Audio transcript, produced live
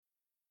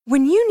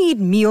When you need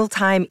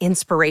mealtime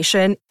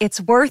inspiration,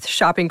 it's worth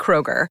shopping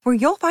Kroger, where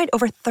you'll find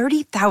over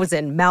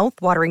 30,000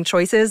 mouth-watering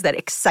choices that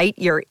excite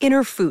your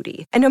inner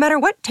foodie. And no matter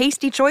what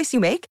tasty choice you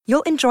make,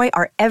 you'll enjoy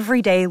our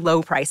everyday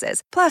low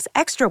prices, plus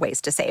extra ways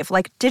to save,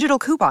 like digital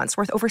coupons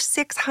worth over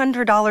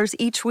 $600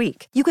 each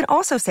week. You can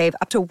also save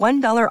up to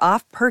 $1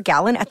 off per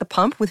gallon at the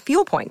pump with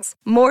fuel points.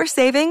 More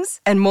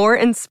savings and more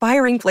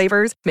inspiring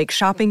flavors make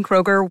shopping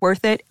Kroger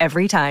worth it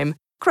every time.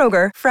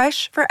 Kroger,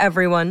 fresh for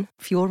everyone.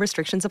 Fuel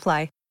restrictions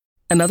apply.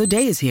 Another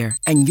day is here,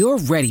 and you're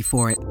ready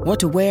for it. What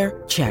to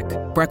wear? Check.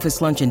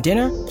 Breakfast, lunch, and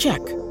dinner? Check.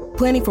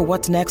 Planning for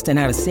what's next and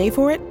how to save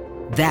for it?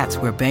 That's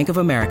where Bank of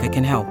America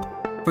can help.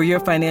 For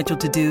your financial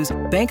to-dos,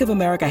 Bank of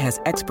America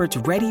has experts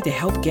ready to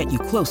help get you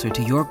closer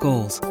to your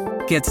goals.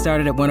 Get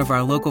started at one of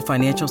our local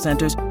financial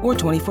centers or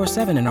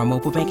 24/7 in our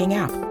mobile banking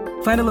app.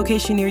 Find a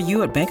location near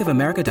you at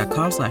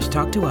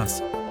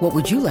bankofamerica.com/talktous. What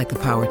would you like the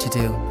power to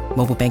do?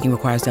 Mobile banking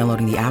requires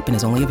downloading the app and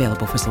is only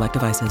available for select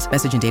devices.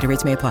 Message and data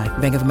rates may apply.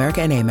 Bank of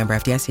America N.A., member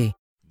FDIC.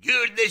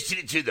 You're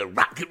listening to the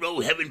Rock and Roll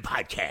Heaven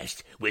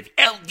podcast with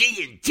LD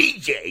and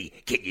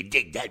TJ. Can you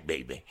dig that,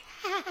 baby?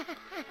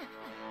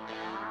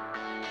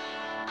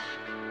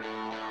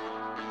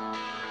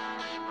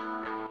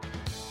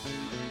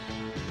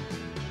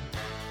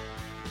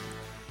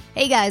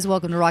 Hey guys,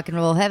 welcome to Rock and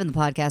Roll Heaven, the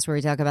podcast where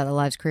we talk about the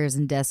lives, careers,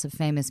 and deaths of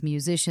famous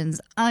musicians.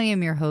 I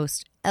am your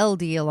host,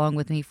 LD. Along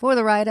with me for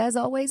the ride, as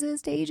always,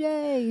 is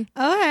TJ.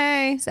 Oh,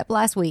 hey. Except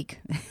last week.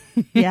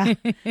 Yeah.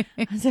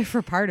 I was there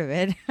for part of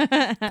it.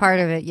 Part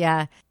of it,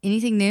 yeah.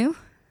 Anything new?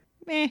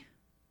 Meh.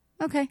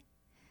 Okay.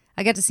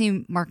 I got to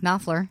see Mark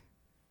Knopfler.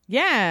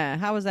 Yeah.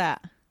 How was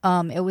that?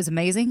 It was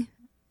amazing.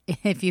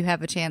 If you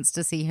have a chance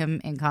to see him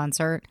in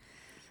concert,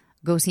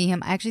 go see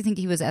him. I actually think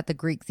he was at the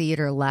Greek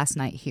Theater last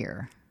night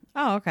here.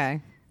 Oh,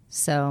 okay.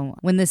 So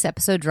when this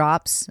episode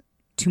drops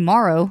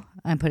tomorrow,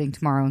 I'm putting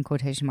tomorrow in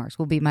quotation marks,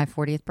 will be my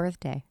 40th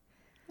birthday.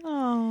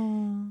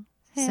 Oh,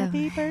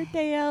 happy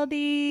birthday, LD.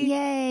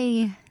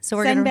 Yay. So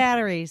we're Send gonna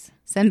batteries.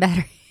 Send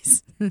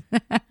batteries.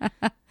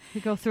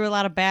 We go through a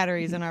lot of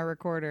batteries in our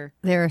recorder.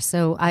 There,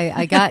 so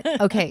I got,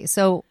 okay,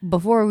 so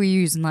before we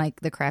use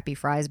like the crappy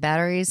Fry's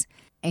batteries,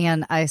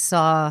 and I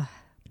saw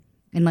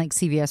in like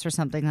CVS or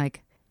something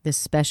like this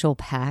special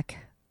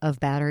pack of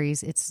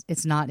batteries.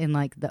 It's not in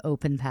like the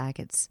open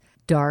pack. It's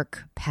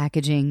dark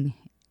packaging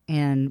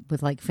and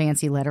with like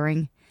fancy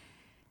lettering.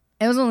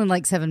 It was only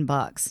like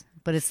 $7,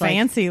 but it's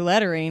fancy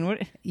lettering.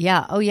 What?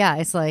 Yeah. Oh yeah.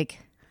 It's like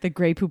the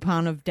Grey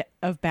Poupon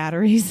of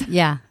batteries.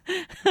 Yeah.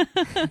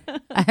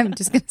 I'm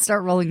just gonna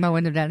start rolling my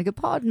window down and go,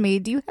 pardon me,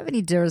 do you have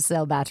any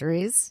Duracell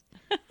batteries?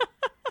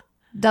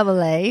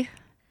 AA.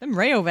 Them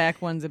Rayovac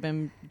ones have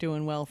been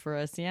doing well for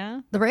us, yeah?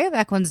 The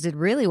Rayovac ones did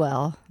really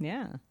well.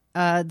 Yeah.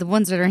 The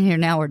ones that are in here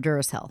now are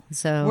Duracell.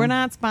 So we're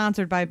not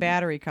sponsored by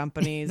battery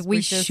companies.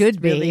 We just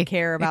should be. really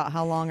care about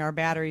how long our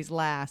batteries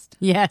last.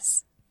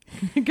 Yes.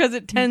 Because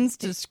it tends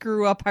to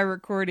screw up our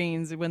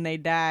recordings when they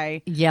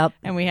die. Yep.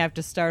 And we have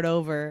to start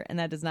over, and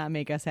that does not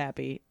make us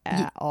happy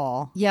at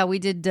all. Yeah, we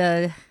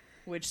did.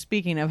 Which,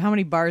 speaking of, how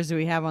many bars do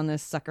we have on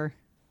this sucker?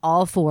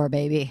 All 4,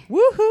 baby.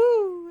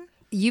 Woohoo!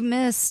 You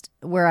missed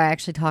where I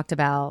actually talked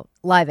about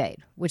Live Aid,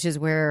 which is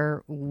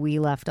where we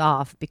left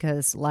off,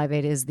 because Live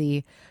Aid is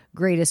the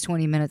greatest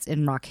 20 minutes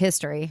in rock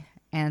history.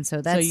 And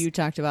so that's... So you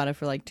talked about it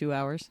for like 2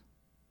 hours?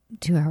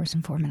 2 hours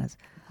and 4 minutes.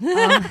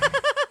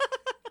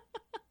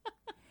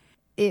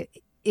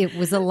 It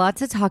was a lot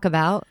to talk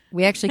about.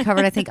 We actually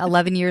covered, I think,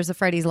 11 years of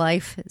Freddie's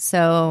life.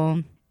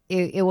 So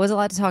it was a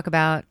lot to talk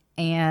about.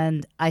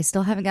 And I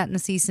still haven't gotten a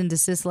cease and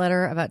desist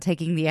letter about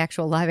taking the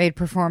actual Live Aid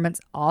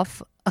performance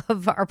off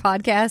of our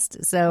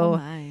podcast.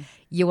 So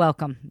you're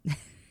welcome.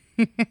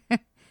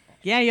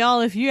 Yeah,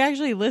 y'all, if you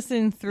actually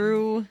listen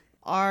through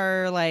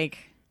our like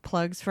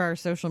plugs for our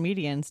social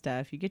media and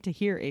stuff, you get to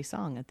hear a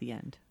song at the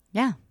end.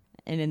 Yeah.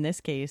 And in this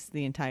case,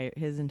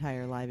 his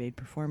entire Live Aid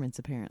performance,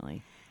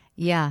 apparently.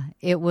 Yeah,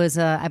 it was,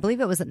 I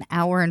believe it was an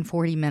hour and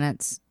 40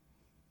 minutes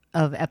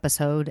of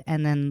episode,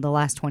 and then the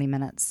last 20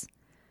 minutes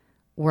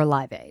were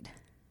Live Aid.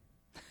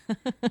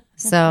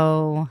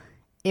 So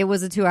it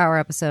was a 2-hour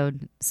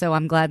episode, so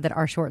I'm glad that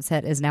our short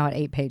set is now at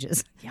 8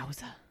 pages.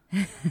 Yowza.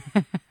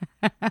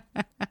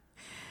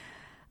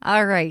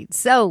 All right,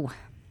 so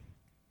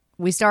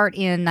we start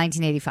in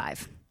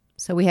 1985.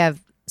 So we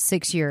have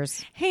 6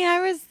 years. Hey, I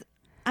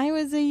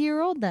was a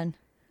year old then.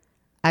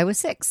 I was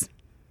 6.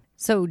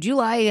 So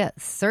July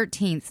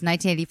 13th,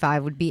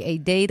 1985 would be a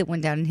day that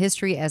went down in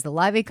history as the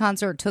Live Aid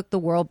concert took the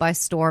world by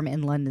storm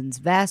in London's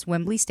vast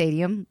Wembley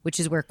Stadium, which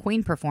is where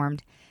Queen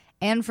performed,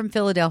 and from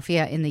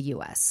Philadelphia in the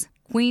U.S.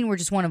 Queen were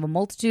just one of a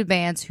multitude of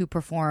bands who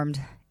performed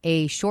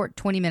a short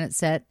 20-minute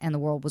set, and the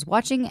world was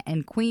watching,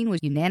 and Queen was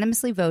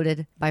unanimously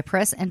voted by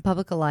press and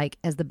public alike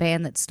as the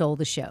band that stole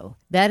the show.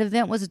 That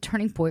event was a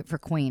turning point for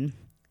Queen.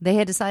 They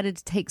had decided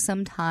to take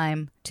some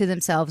time to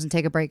themselves and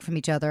take a break from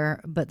each other,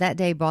 but that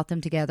day brought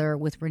them together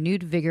with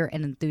renewed vigor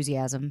and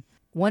enthusiasm.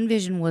 One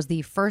Vision was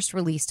the first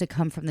release to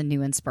come from the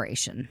new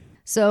inspiration.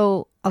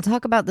 So I'll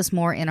talk about this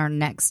more in our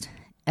next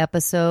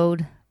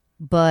episode,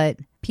 but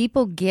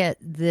people get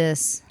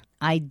this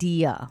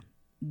idea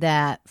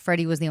that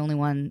Freddie was the only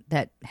one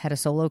that had a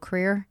solo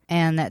career,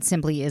 and that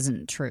simply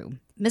isn't true.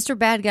 Mr.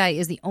 Bad Guy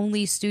is the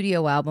only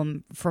studio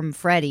album from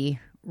Freddie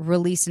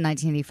released in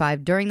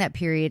 1985 during that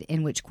period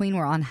in which Queen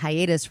were on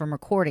hiatus from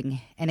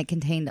recording, and it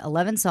contained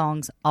 11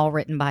 songs, all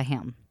written by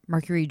him.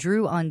 Mercury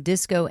drew on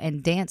disco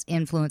and dance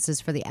influences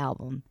for the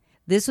album.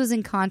 This was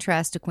in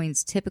contrast to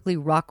Queen's typically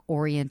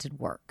rock-oriented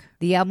work.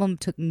 The album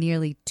took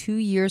nearly 2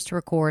 years to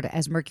record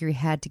as Mercury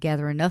had to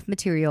gather enough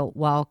material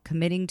while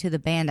committing to the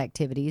band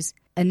activities.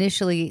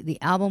 Initially, the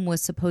album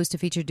was supposed to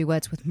feature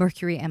duets with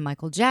Mercury and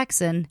Michael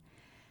Jackson.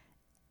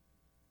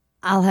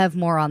 I'll have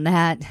more on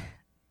that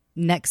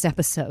next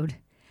episode.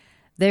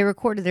 They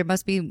recorded There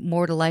Must Be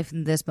More to Life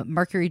Than This, but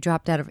Mercury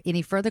dropped out of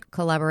any further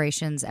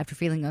collaborations after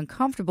feeling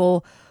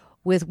uncomfortable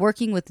with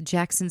working with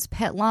Jackson's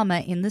pet llama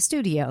in the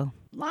studio.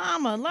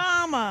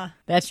 Llama.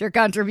 That's your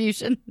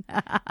contribution.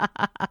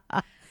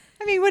 I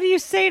mean, what do you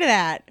say to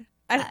that?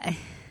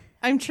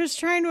 I'm just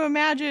trying to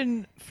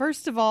imagine,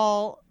 first of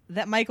all,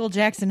 that Michael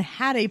Jackson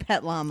had a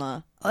pet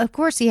llama. Of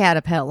course he had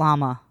a pet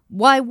llama.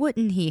 Why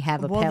wouldn't he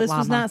have a pet llama? Well, this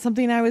was not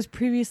something I was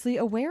previously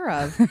aware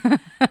of.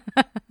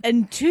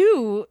 And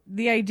two,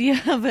 the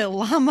idea of a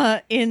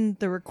llama in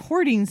the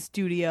recording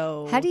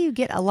studio. How do you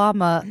get a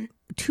llama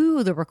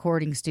to the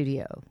recording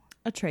studio?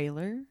 A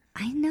trailer.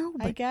 I know,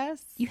 but I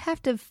guess you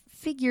have to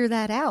figure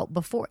that out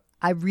before.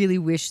 I really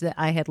wish that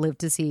I had lived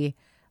to see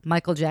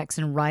Michael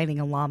Jackson riding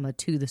a llama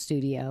to the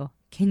studio.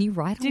 Can you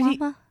ride a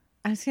llama?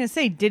 I was going to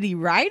say, did he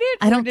ride it?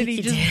 I don't or did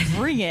think he just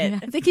bring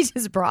it? I think he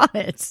just brought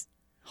it.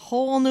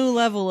 Whole new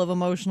level of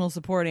emotional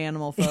support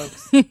animal,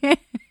 folks.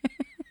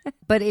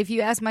 But if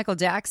you ask Michael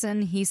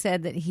Jackson, he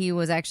said that he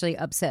was actually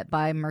upset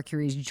by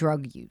Mercury's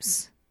drug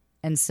use.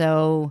 And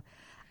so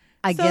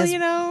I guess,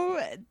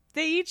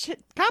 they each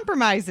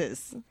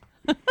compromises.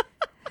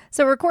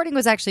 So recording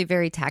was actually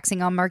very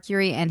taxing on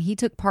Mercury, and he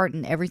took part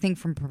in everything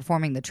from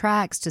performing the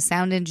tracks to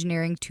sound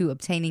engineering to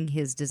obtaining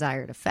his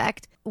desired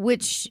effect,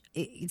 which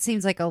it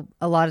seems like a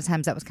lot of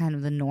times that was kind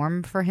of the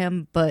norm for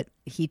him, but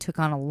he took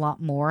on a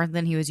lot more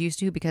than he was used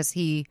to because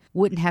he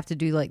wouldn't have to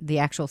do like the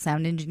actual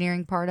sound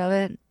engineering part of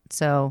it.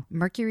 So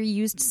Mercury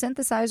used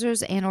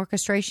synthesizers and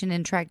orchestration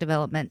in track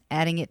development,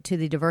 adding it to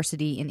the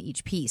diversity in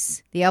each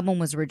piece. The album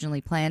was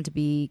originally planned to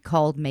be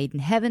called Made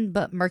in Heaven,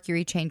 but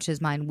Mercury changed his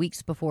mind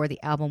weeks before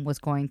the album was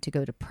going to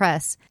go to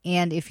press.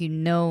 And if you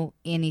know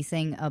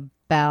anything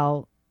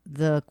about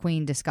the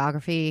Queen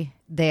discography,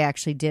 they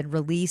actually did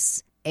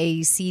release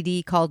a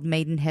CD called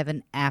Made in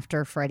Heaven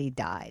after Freddie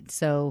died.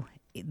 So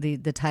the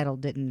title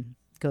didn't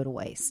go to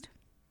waste.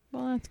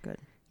 Well, that's good.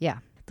 Yeah.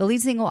 The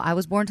lead single, I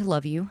Was Born to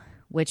Love You,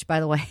 which, by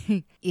the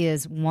way,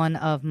 is one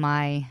of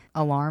my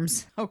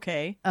alarms.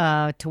 Okay.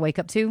 To wake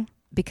up to,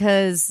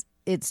 because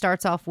it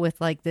starts off with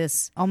like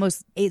this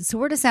almost, it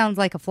sort of sounds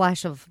like a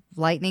flash of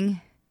lightning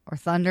or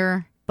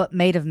thunder, but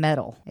made of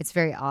metal. It's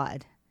very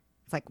odd.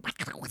 It's like,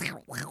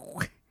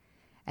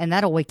 and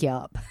that'll wake you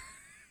up.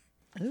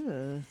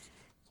 Ugh.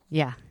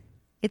 Yeah.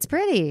 It's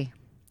pretty,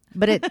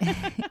 but it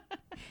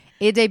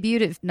it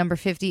debuted at number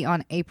 50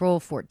 on April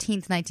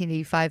 14th,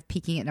 1985,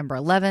 peaking at number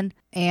 11.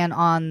 And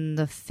on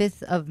the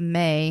 5th of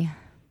May,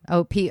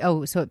 so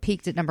it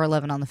peaked at number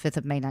 11 on the 5th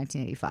of May,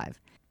 1985.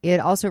 It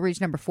also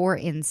reached number 4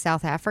 in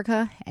South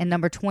Africa and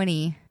number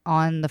 20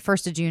 on the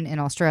 1st of June in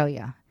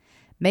Australia.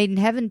 Made in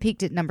Heaven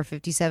peaked at number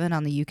 57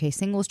 on the UK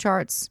singles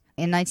charts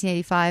in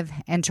 1985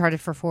 and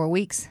charted for 4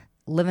 weeks.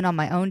 Living on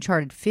My Own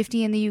charted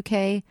 50 in the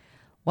UK,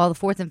 while the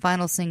fourth and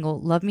final single,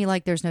 Love Me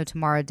Like There's No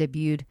Tomorrow,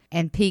 debuted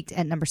and peaked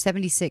at number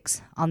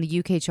 76 on the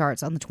UK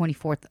charts on the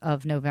 24th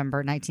of November,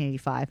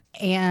 1985.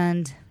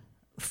 And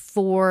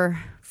for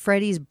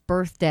Freddie's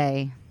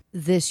birthday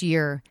this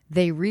year,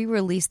 they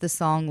re-released the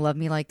song Love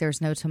Me Like There's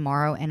No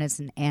Tomorrow, and it's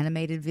an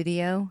animated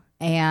video.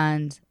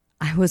 And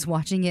I was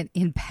watching it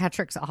in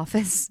Patrick's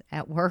office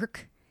at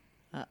work.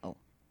 Uh-oh.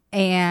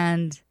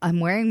 And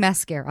I'm wearing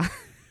mascara.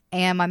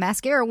 And my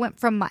mascara went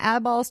from my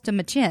eyeballs to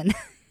my chin.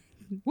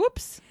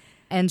 Whoops.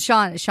 And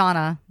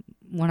Shauna,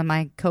 one of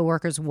my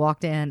coworkers,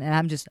 walked in, and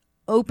I'm just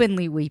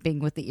openly weeping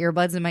with the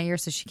earbuds in my ear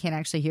so she can't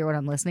actually hear what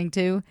I'm listening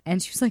to.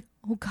 And she was like,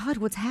 "Oh, God,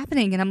 what's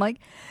happening?" And I'm like,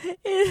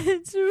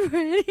 "It's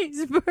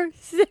Freddie's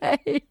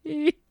birthday."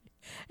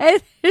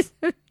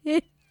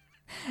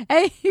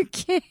 And you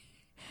can't...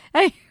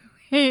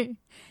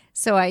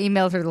 So I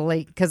emailed her the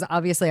link because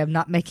obviously I'm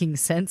not making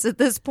sense at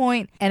this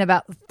point. And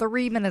about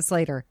 3 minutes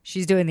later,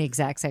 she's doing the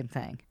exact same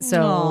thing.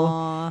 So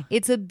Aww.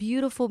 It's a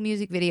beautiful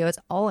music video. It's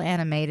all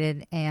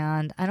animated,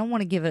 and I don't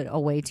want to give it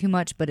away too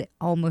much, but it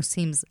almost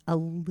seems a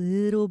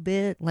little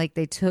bit like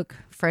they took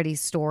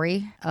Freddie's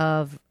story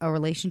of a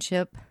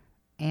relationship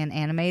and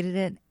animated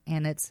it,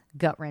 and it's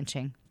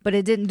gut-wrenching. But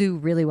it didn't do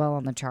really well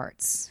on the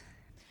charts.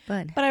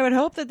 But I would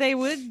hope that they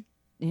would,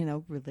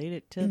 relate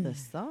it to the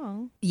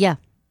song. Yeah.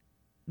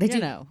 They you do.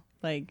 know,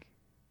 like,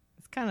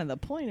 it's kind of the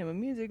point of a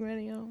music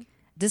video.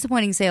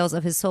 Disappointing sales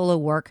of his solo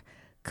work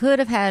could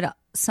have had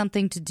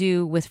something to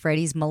do with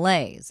Freddie's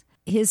malaise.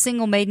 His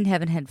single Made in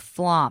Heaven had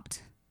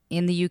flopped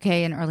in the UK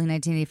in early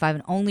 1985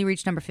 and only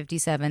reached number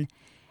 57,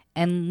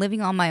 and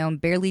Living on My Own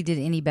barely did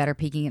any better,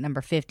 peaking at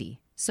number 50.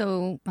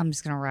 So I'm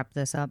just going to wrap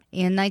this up.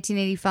 In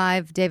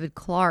 1985, David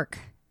Clark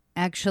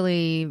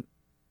actually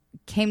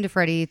came to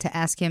Freddie to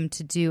ask him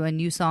to do a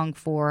new song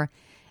for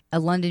a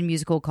London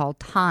musical called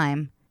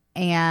Time.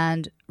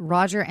 And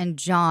Roger and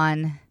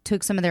John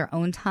took some of their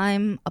own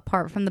time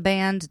apart from the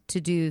band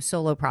to do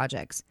solo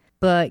projects.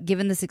 But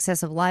given the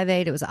success of Live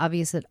Aid, it was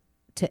obvious that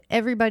to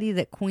everybody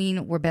that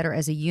Queen were better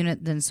as a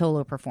unit than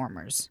solo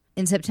performers.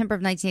 In September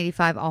of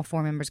 1985, all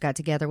four members got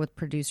together with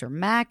producer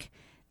Mac.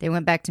 They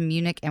went back to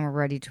Munich and were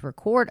ready to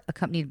record,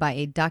 accompanied by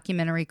a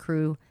documentary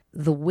crew,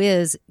 The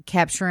Wiz,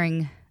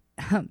 capturing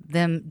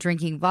them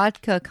drinking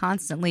vodka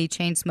constantly,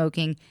 chain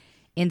smoking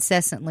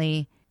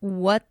incessantly.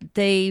 What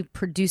they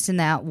produced in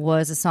that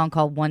was a song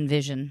called One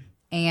Vision.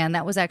 And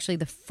that was actually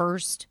the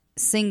first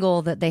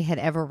single that they had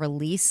ever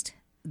released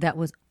that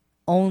was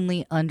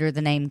only under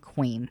the name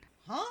Queen.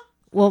 Huh?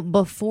 Well,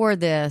 before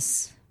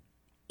this,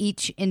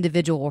 each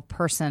individual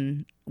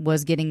person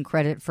was getting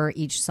credit for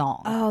each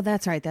song. Oh,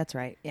 that's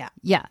right. Yeah.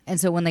 Yeah. And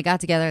so when they got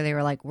together, they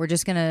were like, we're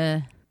going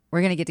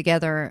to get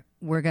together.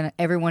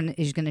 Everyone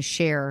is going to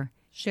share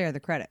the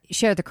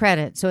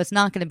credit. So it's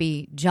not going to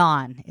be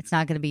John. It's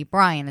not going to be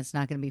Brian. It's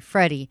not going to be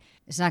Freddie.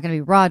 It's not going to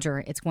be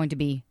Roger. It's going to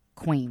be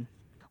Queen.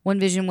 One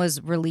Vision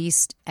was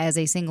released as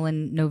a single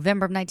in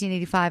November of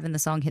 1985, and the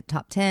song hit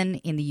top 10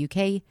 in the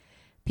UK,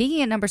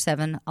 peaking at number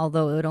 7,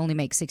 although it would only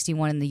make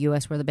 61 in the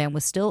US, where the band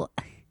was still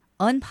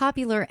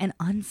unpopular and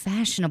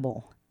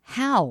unfashionable.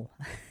 How?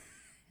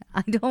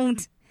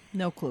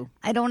 No clue.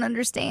 I don't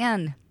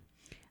understand.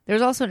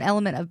 There's also an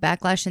element of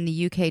backlash in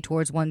the UK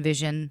towards One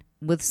Vision,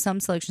 with some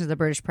selections of the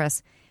British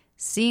press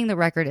seeing the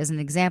record as an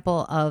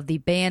example of the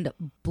band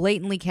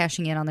blatantly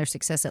cashing in on their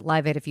success at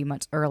Live Aid a few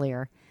months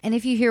earlier. And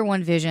if you hear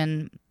One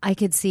Vision, I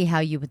could see how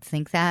you would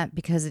think that,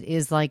 because it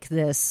is like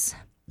this,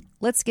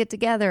 let's get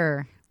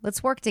together,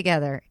 let's work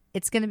together,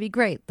 it's going to be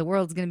great, the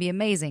world's going to be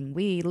amazing,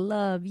 we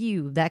love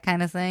you, that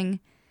kind of thing.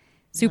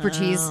 Super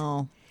cheese.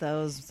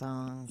 Those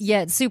songs.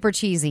 Yeah, it's super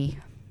cheesy.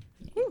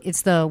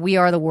 It's the We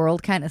Are the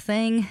World kind of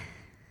thing.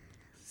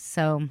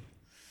 So,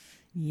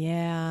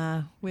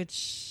 yeah,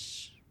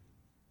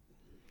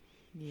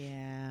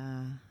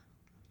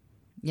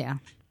 yeah.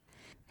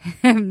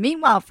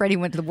 Meanwhile, Freddie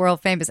went to the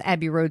world-famous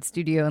Abbey Road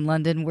studio in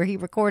London, where he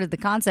recorded the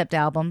concept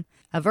album,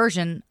 a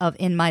version of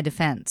In My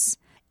Defense,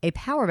 a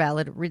power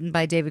ballad written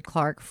by David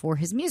Clark for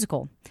his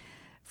musical.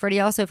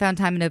 Freddie also found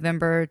time in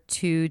November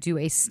to do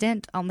a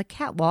stint on the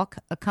catwalk,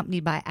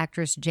 accompanied by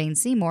actress Jane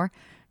Seymour,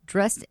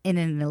 dressed in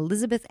an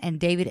Elizabeth and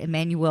David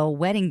Emmanuel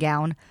wedding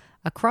gown,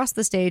 across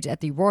the stage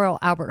at the Royal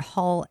Albert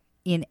Hall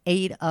in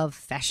aid of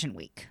Fashion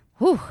Week.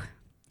 Whew.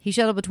 He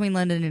shuttled between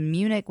London and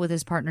Munich with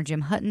his partner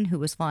Jim Hutton, who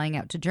was flying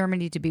out to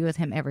Germany to be with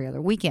him every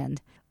other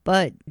weekend.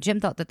 But Jim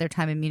thought that their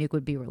time in Munich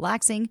would be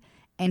relaxing,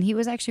 and he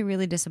was actually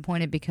really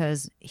disappointed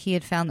because he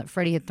had found that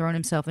Freddie had thrown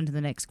himself into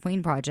the next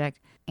Queen project,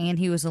 and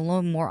he was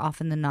alone more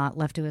often than not,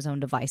 left to his own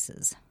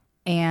devices.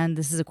 And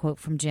this is a quote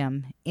from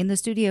Jim. In the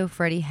studio,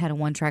 Freddie had a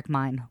one-track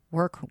mind: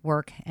 work,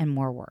 work, and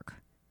more work.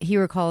 He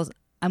recalls,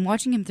 I'm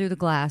watching him through the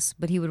glass,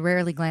 but he would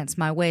rarely glance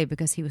my way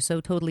because he was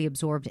so totally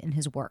absorbed in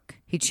his work.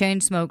 He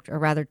chain-smoked, or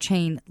rather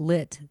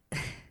chain-lit,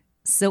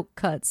 silk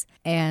cuts,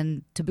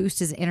 and to boost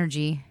his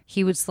energy,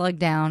 he would slug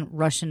down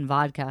Russian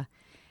vodka.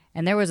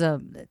 And they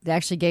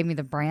actually gave me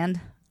the brand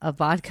of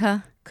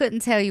vodka. Couldn't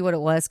tell you what it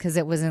was because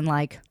it was in,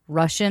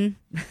 Russian.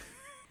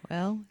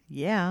 Well,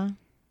 yeah.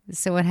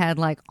 So it had,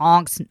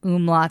 onks and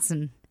umlauts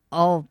and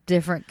all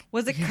different.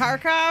 Was it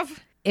Kharkov?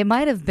 It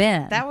might have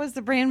been. That was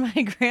the brand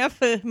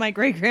my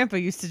great-grandpa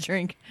used to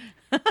drink.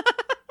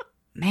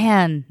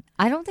 Man,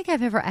 I don't think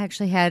I've ever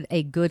actually had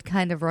a good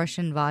kind of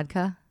Russian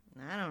vodka.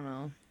 I don't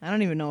know. I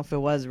don't even know if it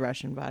was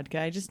Russian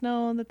vodka. I just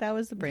know that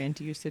was the brand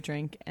he used to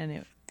drink,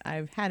 and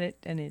I've had it,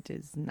 and it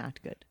is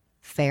not good.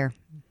 Fair.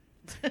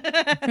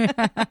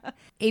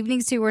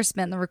 Evenings too were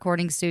spent in the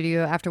recording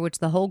studio, after which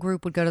the whole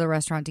group would go to the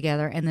restaurant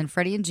together, and then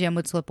Freddie and Jim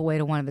would slip away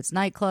to one of its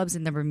nightclubs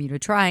in the Bermuda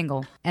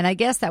Triangle. And I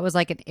guess that was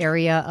like an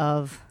area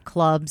of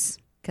clubs,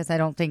 because I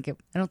don't think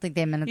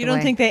they meant it. You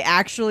don't think they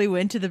actually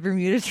went to the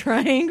Bermuda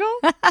Triangle?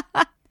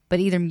 But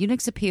either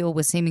Munich's appeal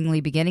was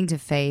seemingly beginning to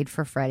fade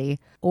for Freddie,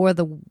 or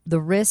the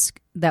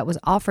risk that was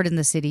offered in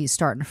the city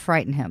starting to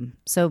frighten him.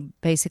 So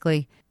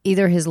basically,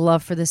 either his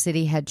love for the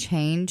city had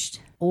changed,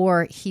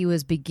 or he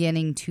was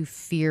beginning to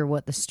fear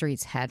what the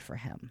streets had for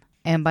him.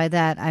 And by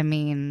that, I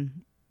mean,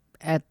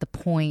 at the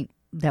point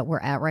that we're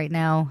at right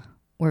now,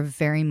 we're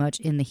very much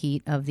in the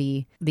heat of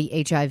the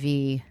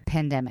HIV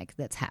pandemic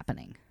that's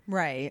happening.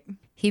 Right.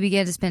 He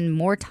began to spend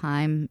more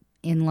time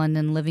in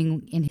London,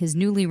 living in his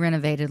newly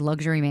renovated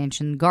luxury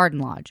mansion, Garden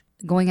Lodge.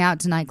 Going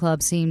out to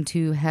nightclubs seemed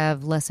to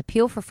have less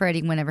appeal for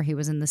Freddie whenever he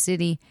was in the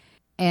city,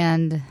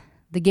 and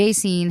the gay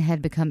scene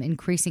had become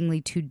increasingly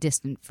too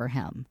distant for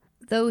him.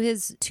 Though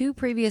his 2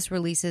 previous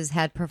releases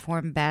had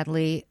performed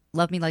badly,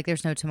 Love Me Like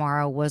There's No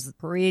Tomorrow was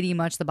pretty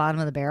much the bottom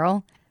of the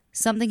barrel.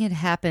 Something had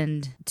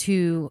happened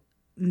to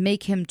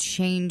make him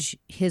change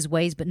his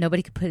ways, but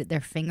nobody could put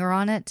their finger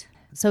on it.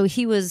 So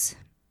he was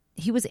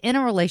in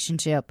a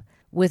relationship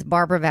with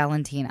Barbara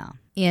Valentina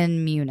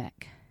in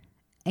Munich.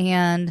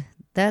 And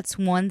That's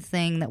one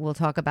thing that we'll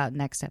talk about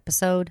next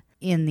episode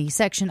in the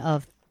section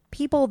of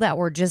people that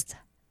were just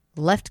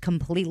left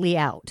completely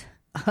out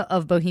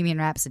of Bohemian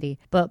Rhapsody.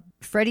 But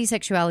Freddie's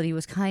sexuality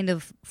was kind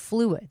of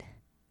fluid.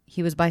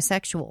 He was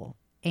bisexual,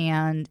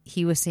 and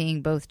he was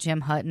seeing both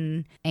Jim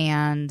Hutton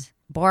and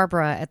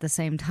Barbara at the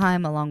same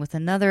time, along with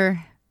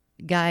another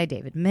guy,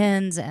 David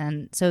Menz.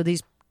 And so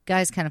these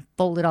guys kind of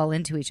folded all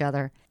into each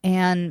other.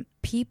 And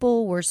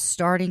people were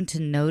starting to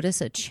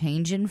notice a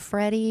change in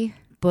Freddie,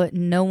 but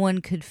no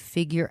one could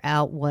figure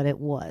out what it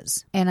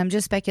was. And I'm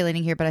just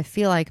speculating here, but I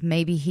feel like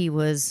maybe he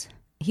was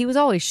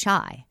always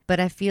shy. But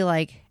I feel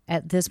like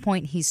at this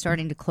point, he's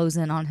starting to close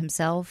in on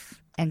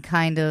himself and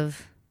kind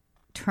of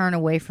turn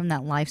away from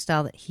that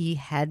lifestyle that he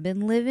had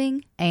been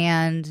living.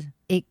 And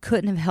it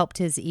couldn't have helped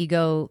his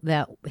ego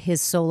that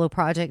his solo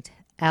project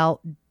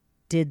out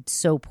did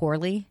so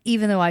poorly.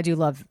 Even though I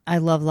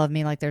love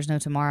Me Like There's No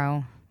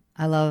Tomorrow.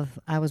 I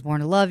Was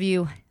Born to Love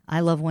You. I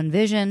love One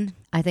Vision.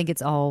 I think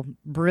it's all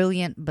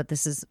brilliant, but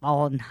this is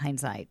all in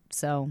hindsight.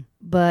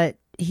 But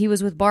he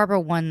was with Barbara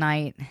one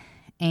night,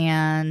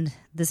 and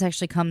this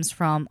actually comes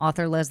from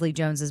author Leslie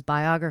Jones's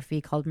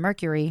biography called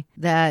Mercury,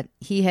 that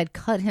he had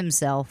cut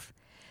himself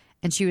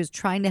and she was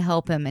trying to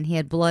help him, and he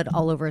had blood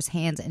all over his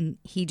hands, and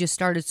he just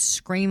started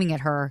screaming at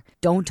her,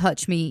 "Don't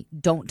touch me,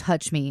 don't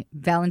touch me."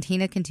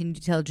 Valentina continued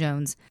to tell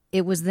Jones,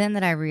 "It was then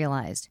that I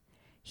realized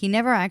he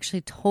never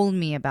actually told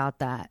me about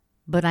that,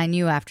 but I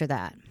knew after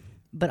that."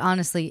 But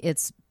honestly,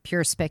 it's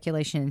pure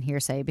speculation and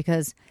hearsay,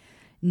 because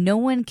no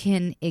one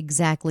can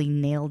exactly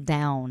nail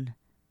down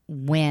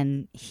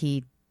when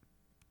he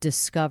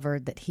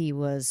discovered that he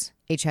was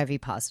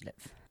HIV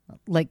positive.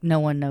 Like, no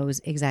one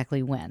knows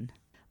exactly when.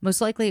 Most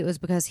likely it was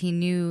because he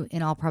knew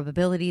in all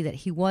probability that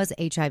he was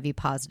HIV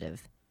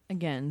positive.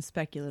 Again,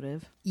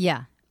 speculative.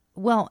 Yeah.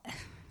 Well,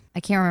 I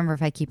can't remember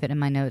if I keep it in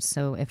my notes,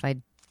 so if I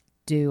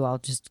do, I'll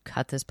just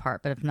cut this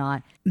part. But if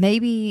not,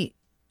 maybe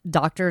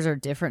doctors are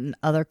different in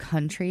other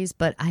countries,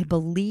 but I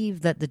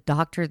believe that the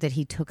doctor that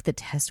he took the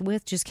test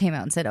with just came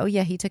out and said, "Oh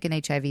yeah, he took an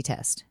HIV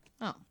test."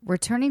 Oh.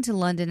 Returning to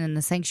London in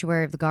the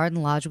sanctuary of the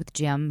Garden Lodge with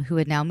Jim, who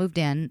had now moved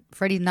in,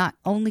 Freddie not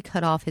only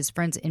cut off his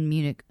friends in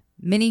Munich,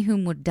 many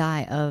whom would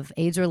die of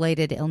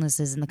AIDS-related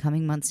illnesses in the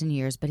coming months and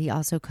years, but he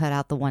also cut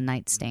out the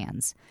one-night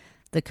stands,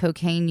 the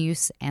cocaine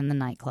use, and the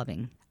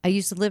nightclubbing. "I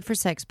used to live for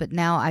sex, but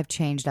now I've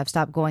changed. I've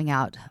stopped going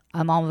out.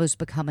 I'm almost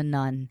become a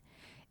nun.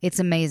 It's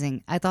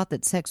amazing. I thought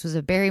that sex was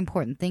a very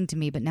important thing to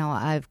me, but now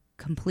I've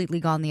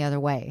completely gone the other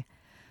way.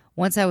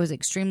 Once I was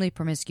extremely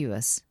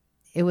promiscuous.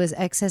 It was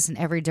excess in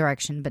every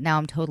direction, but now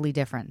I'm totally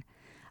different.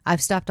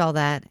 I've stopped all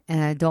that,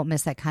 and I don't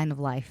miss that kind of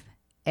life.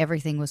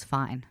 Everything was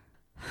fine."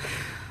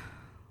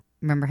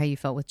 Remember how you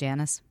felt with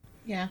Janice?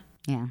 Yeah.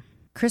 Yeah.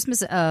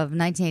 Christmas of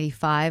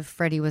 1985,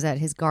 Freddie was at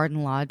his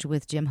garden lodge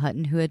with Jim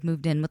Hutton, who had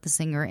moved in with the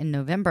singer in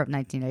November of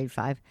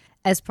 1985.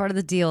 As part of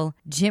the deal,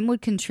 Jim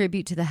would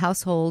contribute to the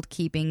household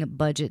keeping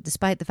budget,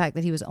 despite the fact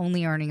that he was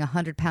only earning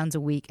 £100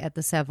 a week at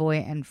the Savoy,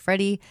 and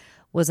Freddie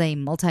was a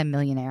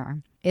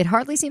multimillionaire. It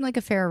hardly seemed like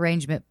a fair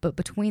arrangement, but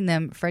between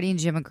them, Freddie and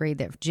Jim agreed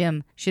that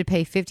Jim should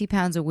pay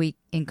 £50 a week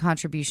in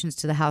contributions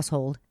to the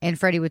household, and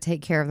Freddie would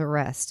take care of the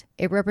rest.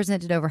 It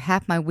represented over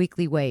half my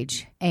weekly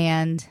wage,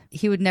 and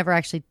he would never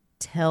actually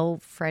tell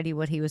Freddie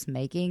what he was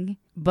making,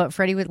 but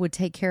Freddie would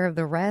take care of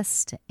the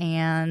rest,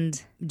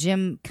 and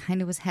Jim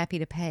kind of was happy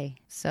to pay.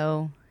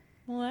 So,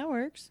 well, that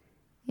works.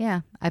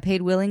 Yeah, I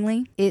paid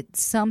willingly. It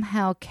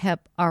somehow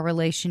kept our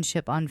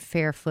relationship on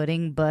fair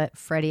footing, but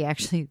Freddie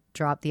actually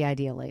dropped the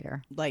idea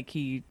later. Like,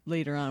 he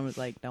later on was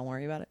like, "Don't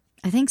worry about it."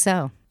 I think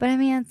so. But I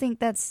mean, I think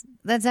that's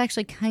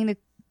actually kind of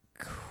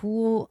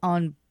cool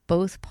on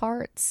both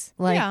parts.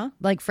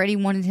 Like Freddie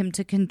wanted him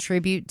to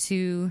contribute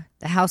to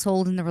the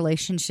household and the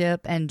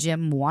relationship, and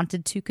Jim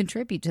wanted to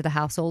contribute to the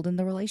household and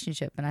the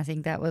relationship. And I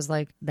think that was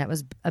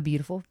a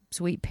beautiful,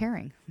 sweet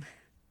pairing.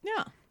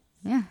 Yeah.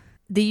 Yeah.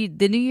 The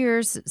New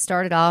Year's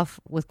started off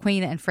with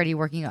Queen and Freddie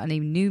working on a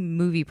new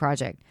movie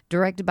project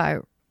directed by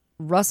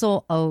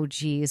Russell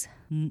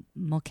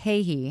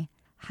Mulcahy.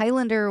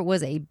 Highlander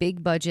was a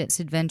big-budget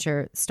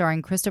adventure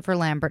starring Christopher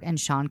Lambert and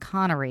Sean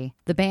Connery.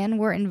 The band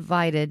were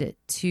invited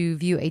to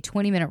view a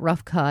 20-minute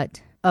rough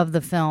cut of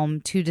the film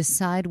to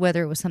decide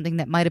whether it was something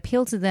that might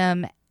appeal to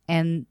them,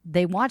 and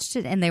they watched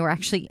it and they were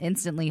actually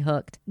instantly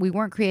hooked. We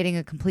weren't creating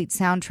a complete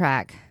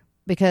soundtrack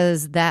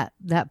because that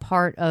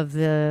part of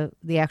the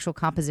actual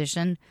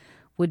composition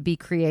would be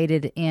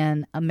created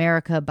in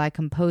America by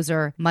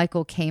composer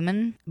Michael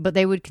Kamen, but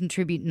they would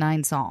contribute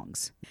 9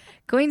 songs.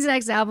 Queen's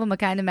next album, A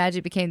Kind of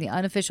Magic, became the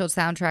unofficial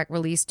soundtrack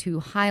release to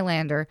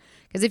Highlander,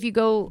 because if you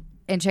go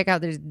and check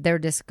out their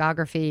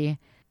discography,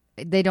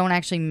 they don't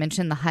actually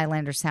mention the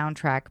Highlander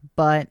soundtrack,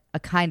 but A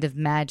Kind of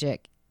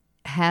Magic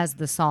has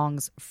the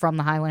songs from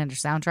the Highlander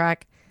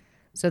soundtrack,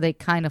 so they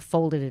kind of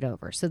folded it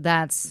over. So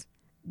that's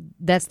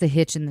the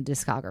hitch in the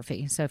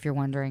discography. So if you're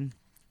wondering,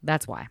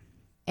 that's why.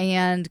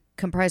 And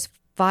comprised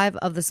 5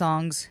 of the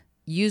songs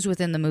used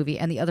within the movie,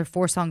 and the other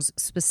 4 songs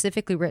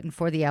specifically written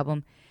for the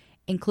album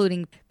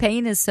including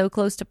Pain is So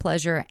Close to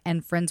Pleasure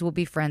and Friends Will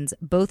Be Friends,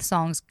 both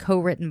songs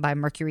co-written by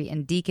Mercury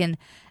and Deacon,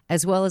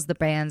 as well as the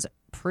band's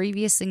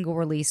previous single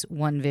release,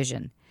 One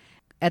Vision.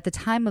 At the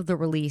time of the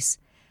release,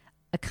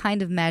 A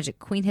Kind of Magic,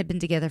 Queen had been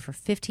together for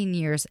 15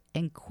 years,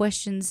 and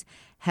questions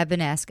have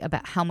been asked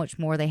about how much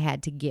more they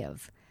had to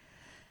give.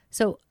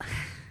 So,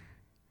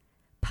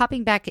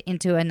 popping back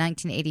into a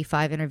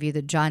 1985 interview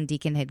that John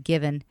Deacon had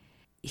given,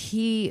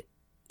 he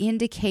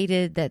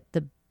indicated that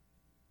the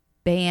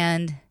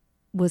band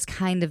was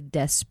kind of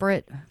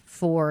desperate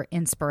for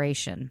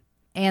inspiration,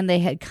 and they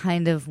had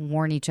kind of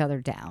worn each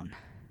other down.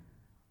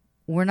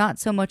 We're not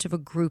so much of a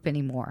group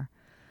anymore.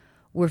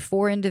 We're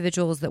 4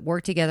 individuals that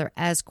work together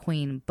as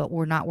Queen, but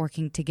we're not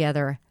working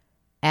together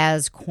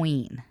as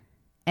Queen.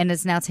 And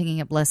it's now taking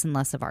up less and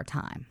less of our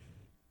time.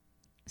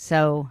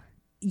 So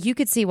you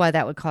could see why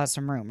that would cause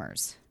some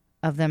rumors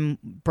of them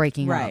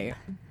breaking up.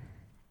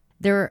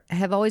 There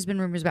have always been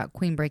rumors about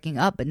Queen breaking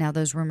up, but now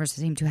those rumors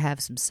seem to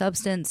have some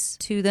substance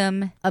to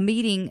them. A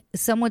meeting,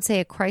 some would say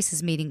a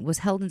crisis meeting, was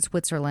held in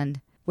Switzerland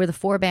where the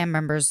 4 band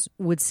members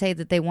would say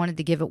that they wanted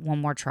to give it one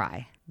more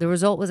try. The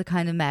result was A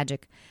Kind of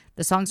Magic,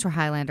 the songs for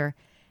Highlander,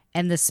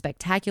 and the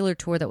spectacular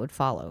tour that would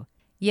follow.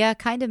 Yeah,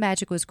 Kind of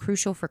Magic was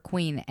crucial for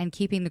Queen and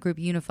keeping the group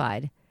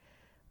unified,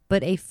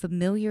 but a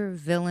familiar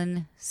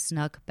villain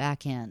snuck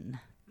back in.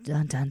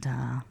 Dun dun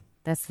dun.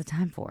 That's the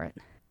time for it.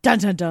 Dun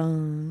dun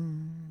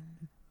dun.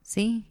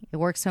 See? It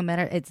works so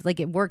better. It's like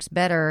it works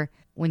better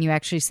when you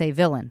actually say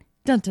villain.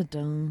 Dun dun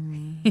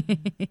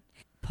dun.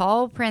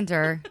 Paul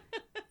Printer,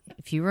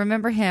 if you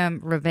remember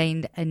him,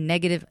 remained a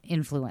negative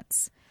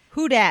influence.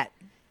 Who dat?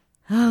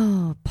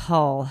 Oh,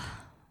 Paul.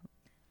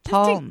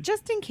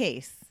 Just in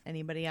case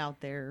anybody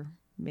out there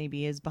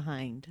maybe is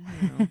behind.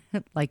 You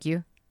know. Like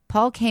you.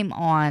 Paul came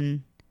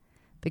on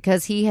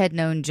because he had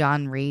known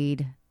John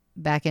Reed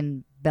back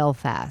in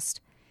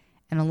Belfast.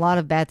 And a lot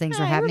of bad things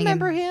were happening. I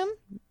remember him.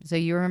 So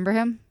you remember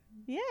him?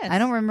 Yes. I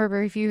don't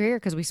remember if you were here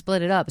because we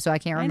split it up, so I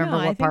can't remember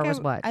what part was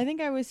what. I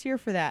think I was here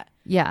for that.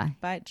 Yeah.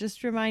 But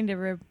just remind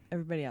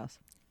everybody else.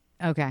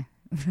 Okay.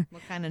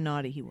 What kind of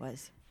naughty he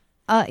was.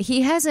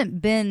 He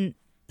hasn't been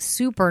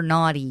super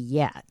naughty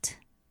yet,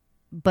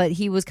 but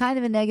he was kind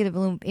of a negative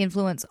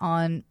influence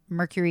on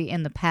Mercury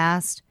in the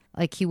past.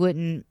 Like he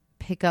wouldn't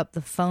pick up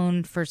the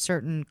phone for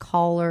certain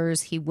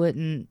callers. He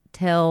wouldn't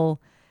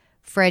tell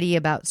Freddie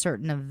about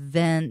certain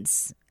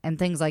events and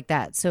things like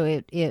that.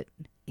 So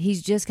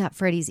he's just got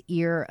Freddie's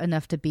ear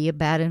enough to be a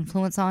bad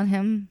influence on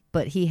him,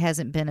 but he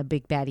hasn't been a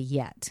big baddie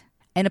yet.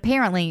 And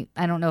apparently,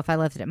 I don't know if I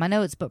left it in my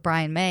notes, but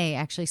Brian May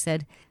actually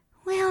said,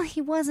 well,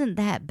 he wasn't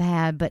that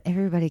bad, but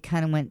everybody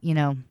kind of went,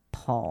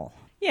 Paul.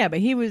 Yeah, but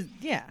he was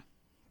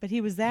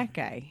that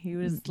guy. He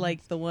was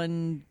like the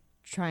one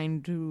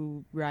trying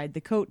to ride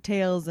the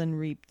coattails and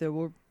reap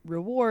the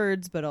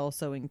rewards, but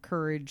also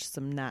encourage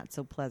some not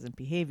so pleasant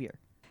behavior.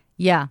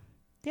 Yeah.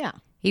 Yeah.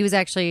 He was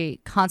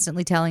actually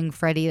constantly telling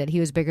Freddie that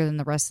he was bigger than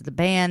the rest of the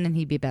band and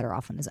he'd be better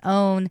off on his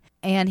own.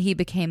 And he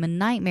became a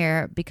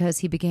nightmare because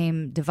he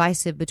became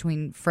divisive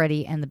between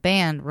Freddie and the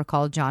band,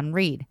 recalled John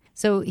Reed.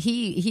 So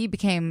he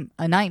became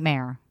a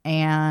nightmare.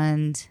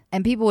 And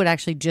people would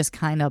actually just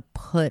kind of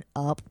put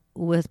up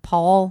with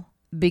Paul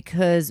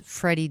because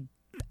Freddie,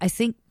 I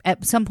think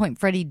at some point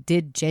Freddie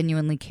did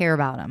genuinely care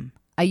about him.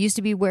 I used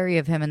to be wary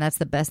of him, and that's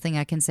the best thing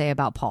I can say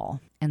about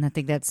Paul. And I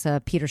think that's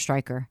Peter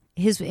Stryker.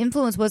 His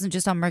influence wasn't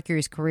just on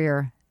Mercury's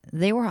career.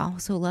 They were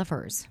also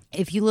lovers.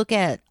 If you look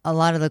at a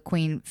lot of the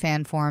Queen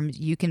fan forums,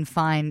 you can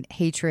find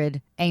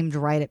hatred aimed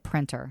right at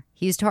Printer.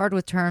 He's tarred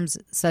with terms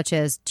such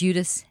as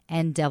Judas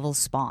and Devil's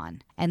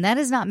Spawn. And that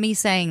is not me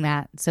saying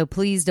that, so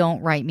please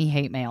don't write me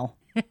hate mail.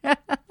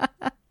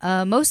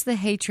 Most of the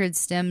hatred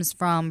stems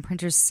from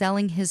Printer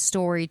selling his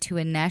story to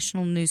a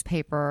national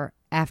newspaper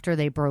after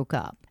they broke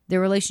up. Their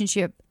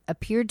relationship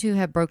appeared to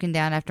have broken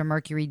down after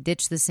Mercury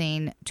ditched the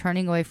scene,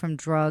 turning away from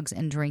drugs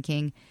and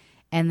drinking,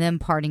 and then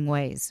parting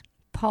ways.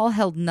 Paul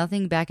held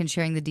nothing back in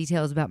sharing the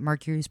details about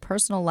Mercury's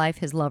personal life,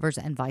 his lovers,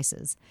 and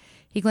vices.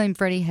 He claimed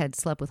Freddie had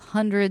slept with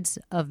hundreds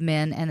of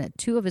men and that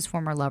 2 of his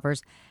former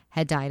lovers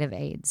had died of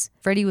AIDS.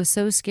 Freddie was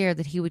so scared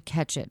that he would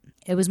catch it.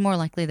 It was more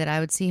likely that I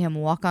would see him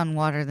walk on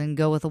water than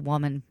go with a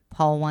woman,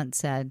 Paul once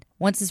said.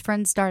 Once his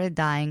friends started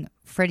dying,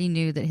 Freddie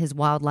knew that his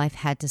wild life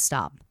had to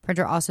stop.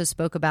 Printer also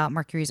spoke about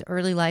Mercury's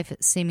early life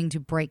seeming to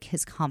break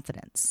his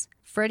confidence.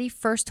 Freddie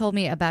first told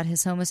me about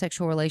his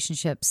homosexual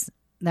relationships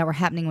that were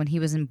happening when he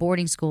was in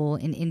boarding school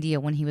in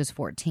India when he was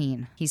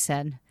 14. He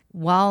said,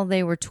 while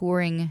they were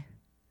touring,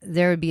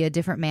 there would be a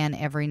different man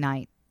every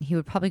night. He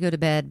would probably go to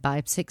bed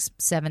by 6,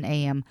 7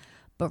 a.m.,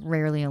 but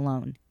rarely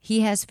alone.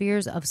 He has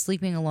fears of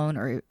sleeping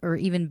alone or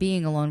even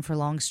being alone for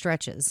long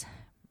stretches.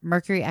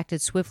 Mercury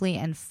acted swiftly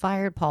and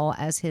fired Paul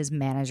as his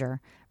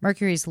manager.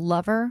 Mercury's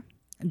lover,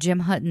 Jim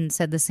Hutton,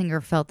 said the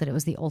singer felt that it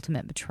was the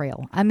ultimate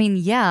betrayal. I mean,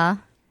 yeah.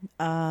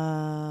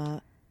 Yeah?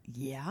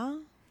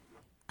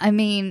 I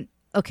mean,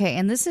 okay,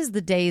 and this is the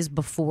days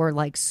before,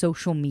 like,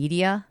 social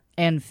media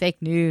and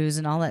fake news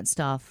and all that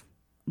stuff.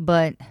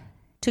 But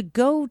to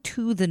go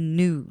to the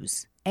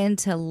news and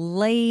to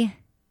lay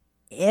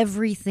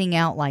everything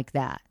out like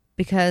that,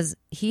 because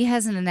he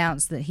hasn't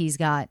announced that he's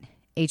got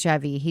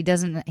HIV.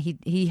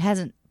 He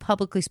hasn't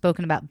publicly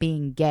spoken about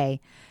being gay.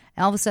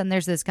 And all of a sudden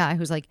there's this guy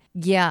who's like,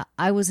 yeah,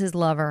 I was his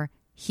lover.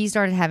 He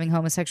started having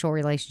homosexual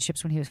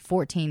relationships when he was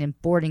 14 in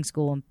boarding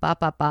school and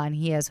and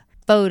he has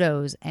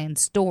photos and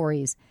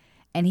stories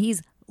and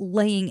he's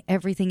laying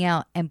everything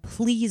out. And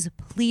please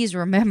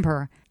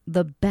remember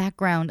the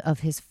background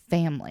of his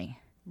family.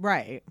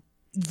 Right.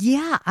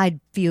 Yeah, I'd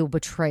feel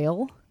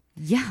betrayal.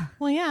 Yeah.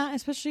 Well, yeah,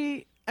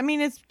 especially, I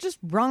mean, it's just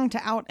wrong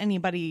to out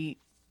anybody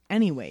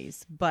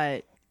anyways,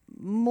 but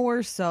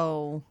more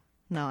so,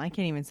 no, I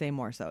can't even say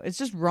more so. It's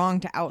just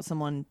wrong to out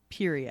someone,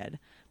 period.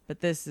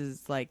 But this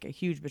is like a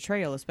huge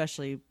betrayal,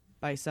 especially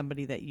by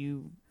somebody that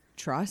you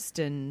trust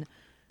and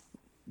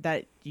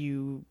that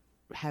you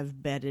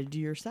have bedded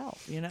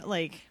yourself, you know?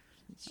 Like,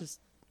 it's just,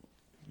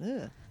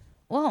 ugh.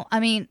 Well, I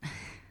mean,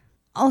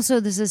 also,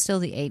 this is still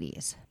the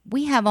 80s.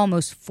 We have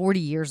almost 40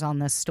 years on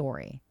this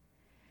story.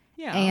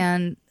 Yeah.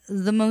 And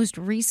the most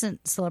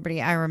recent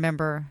celebrity I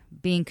remember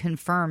being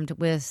confirmed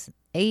with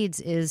AIDS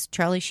is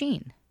Charlie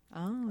Sheen.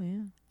 Oh,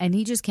 yeah. And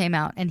he just came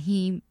out and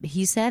he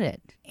said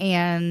it.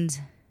 And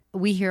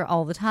we hear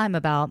all the time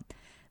about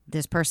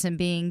this person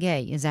being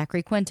gay.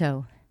 Zachary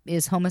Quinto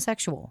is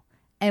homosexual.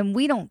 And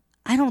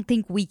I don't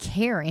think we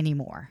care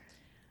anymore.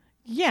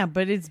 Yeah,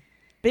 but it's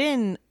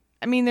been,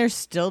 I mean, there's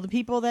still the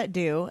people that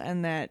do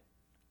and that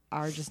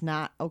are just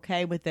not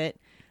okay with it,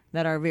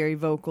 that are very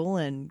vocal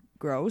and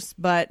gross,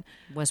 but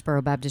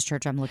Westboro Baptist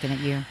Church, I'm looking at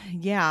you.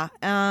 yeah.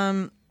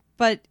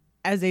 But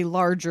as a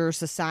larger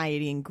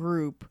society and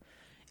group,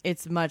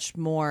 it's much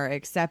more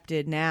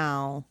accepted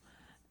now.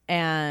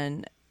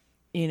 And,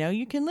 you know,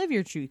 you can live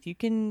your truth. You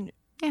can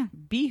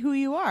be who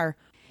you are.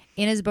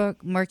 In his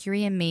book,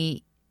 Mercury and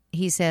Me,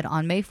 he said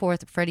on May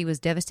 4th, Freddie was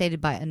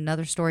devastated by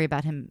another story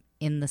about him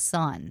in The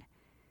Sun.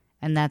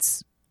 And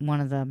that's one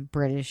of the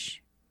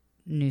British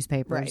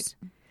newspapers.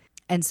 Right.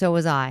 And so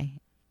was I.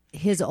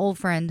 His old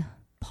friend,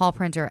 Paul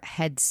Printer,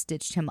 had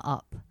stitched him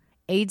up.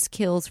 AIDS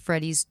kills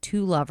Freddie's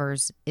 2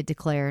 lovers, it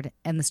declared,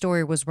 and the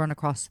story was run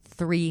across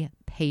 3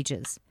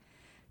 pages.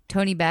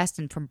 Tony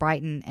Baston from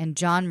Brighton and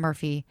John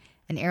Murphy,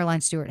 an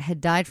airline steward,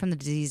 had died from the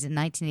disease in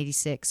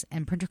 1986,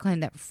 and Printer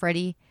claimed that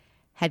Freddie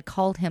had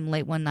called him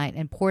late one night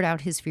and poured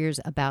out his fears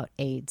about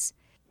AIDS.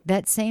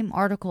 That same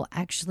article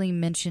actually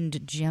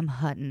mentioned Jim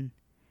Hutton,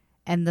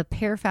 and the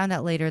pair found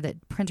out later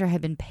that Printer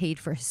had been paid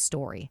for his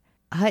story.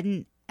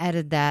 Hutton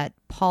added that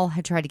Paul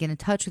had tried to get in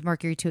touch with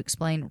Mercury to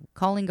explain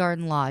calling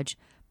Garden Lodge,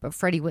 but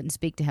Freddie wouldn't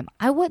speak to him.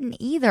 I wouldn't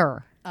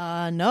either.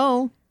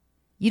 No.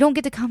 You don't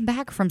get to come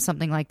back from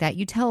something like that.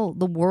 You tell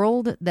the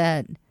world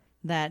that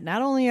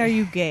not only are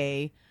you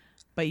gay,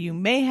 but you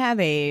may have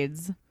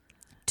AIDS.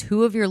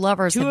 2 of your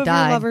lovers have died. 2 of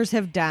your lovers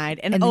have died.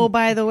 And oh,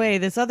 by the way,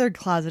 this other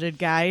closeted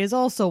guy is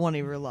also one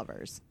of your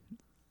lovers.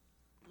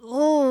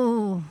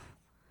 Oh.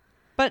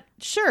 But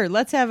sure,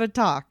 let's have a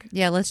talk.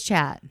 Yeah, let's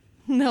chat.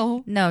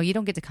 No. No, you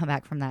don't get to come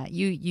back from that.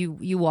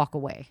 You walk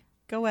away.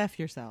 Go F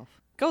yourself.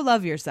 Go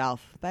love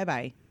yourself.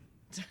 Bye-bye.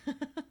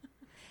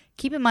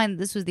 Keep in mind that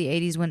this was the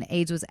 80s when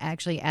AIDS was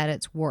actually at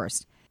its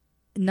worst.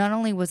 Not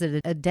only was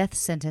it a death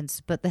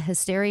sentence, but the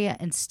hysteria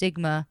and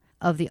stigma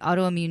of the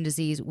autoimmune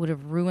disease would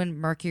have ruined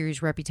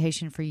Mercury's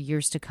reputation for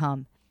years to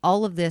come.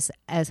 All of this,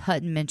 as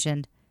Hutton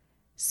mentioned,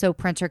 so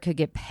Printer could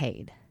get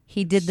paid.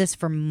 He did this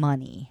for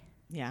money.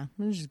 Yeah,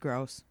 it's just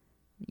gross.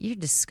 You're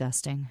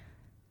disgusting.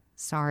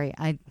 Sorry,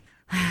 I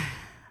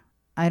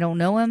don't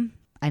know him.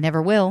 I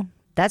never will.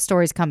 That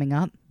story's coming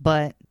up,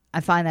 but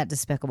I find that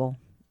despicable.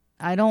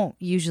 I don't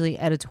usually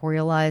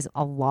editorialize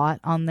a lot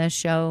on this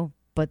show,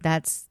 but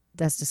that's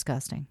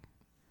disgusting.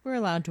 We're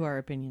allowed to our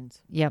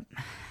opinions. Yep.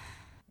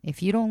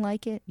 If you don't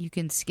like it, you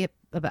can skip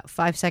about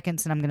 5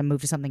 seconds and I'm going to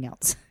move to something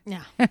else.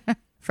 Yeah.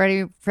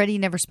 Freddie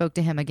never spoke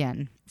to him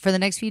again. For the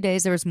next few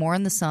days, there was more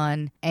in The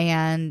Sun,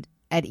 and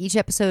at each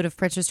episode of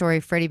Printer's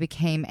story, Freddie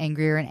became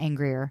angrier and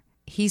angrier.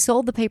 He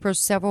sold the paper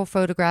several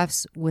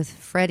photographs with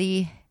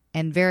Freddie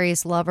and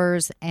various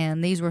lovers,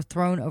 and these were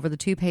thrown over the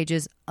 2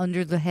 pages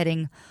under the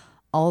heading,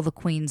 All the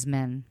Queen's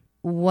Men.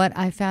 What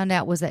I found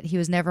out was that he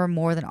was never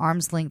more than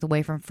arm's length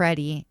away from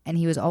Freddie, and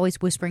he was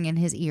always whispering in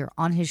his ear,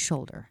 on his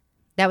shoulder.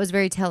 That was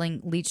very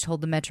telling, Leach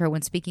told the Metro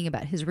when speaking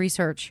about his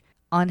research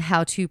on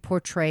how to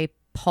portray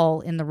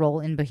Paul in the role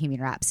in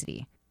Bohemian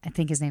Rhapsody. I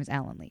think his name's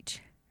Alan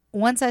Leach.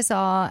 Once I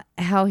saw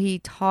how he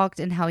talked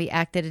and how he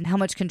acted and how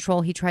much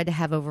control he tried to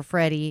have over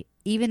Freddie,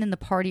 even in the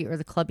party or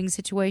the clubbing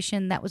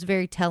situation, that was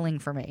very telling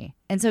for me.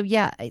 And so,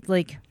 yeah,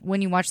 like,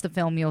 when you watch the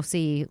film, you'll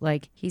see,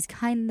 like, he's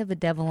kind of a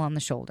devil on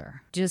the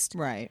shoulder. Just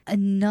right.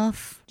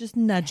 Enough. Just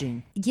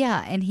nudging.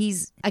 Yeah, and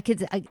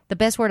the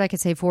best word I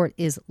could say for it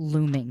is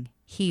looming.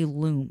 He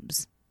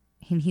looms.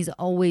 And he's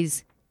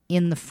always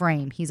in the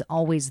frame. He's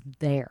always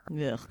there.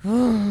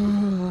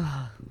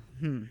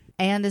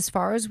 And as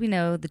far as we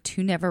know, the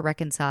 2 never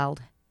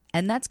reconciled.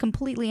 And that's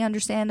completely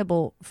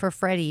understandable for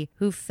Freddie,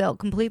 who felt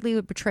completely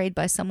betrayed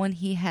by someone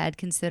he had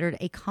considered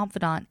a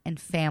confidant and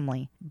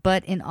family.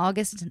 But in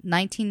August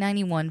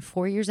 1991,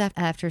 4 years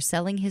after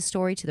selling his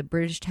story to the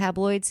British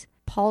tabloids,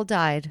 Paul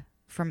died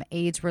from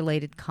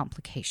AIDS-related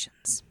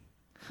complications.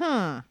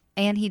 Huh.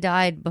 And he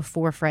died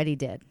before Freddie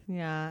did.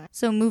 Yeah.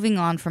 So moving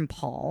on from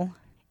Paul,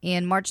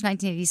 in March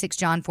 1986,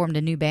 John formed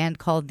a new band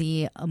called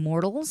the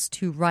Immortals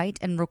to write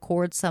and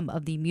record some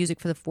of the music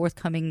for the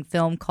forthcoming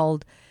film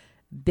called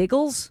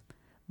Biggles.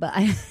 But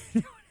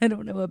I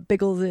don't know what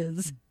Biggles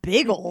is.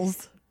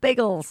 Biggles?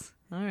 Biggles.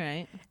 All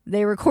right.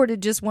 They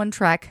recorded just one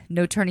track,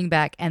 No Turning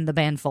Back, and the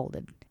band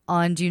folded.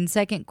 On June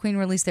 2nd, Queen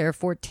released their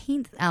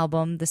 14th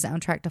album, the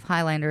soundtrack of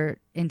Highlander,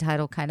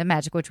 entitled Kinda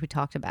Magic, which we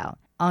talked about.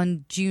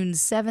 On June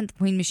 7th,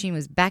 Queen Machine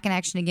was back in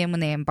action again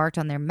when they embarked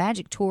on their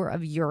Magic Tour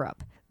of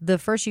Europe. The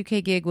first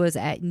UK gig was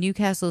at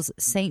Newcastle's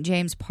St.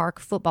 James Park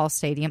football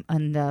stadium,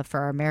 and for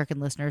our American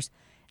listeners,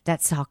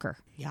 that's soccer.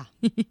 Yeah.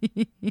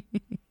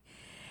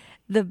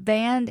 The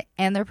band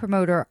and their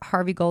promoter,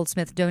 Harvey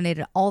Goldsmith,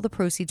 donated all the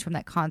proceeds from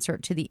that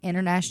concert to the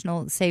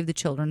International Save the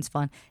Children's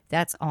Fund.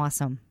 That's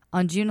awesome.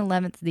 On June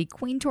 11th, the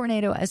Queen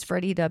Tornado, as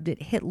Freddie dubbed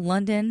it, hit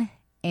London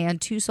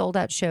and 2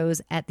 sold-out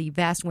shows at the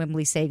vast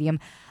Wembley Stadium.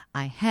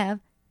 I have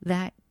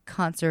that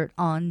concert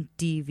on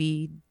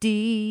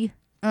DVD.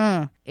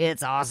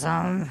 It's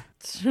awesome.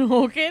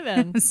 Okay,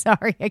 then.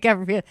 Sorry, I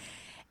got real.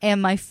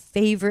 And my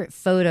favorite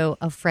photo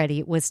of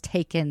Freddie was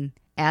taken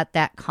at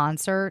that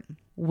concert,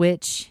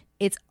 which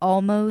it's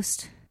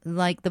almost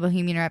like the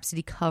Bohemian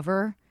Rhapsody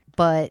cover,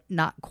 but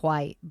not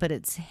quite. But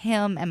it's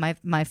him, and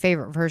my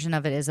favorite version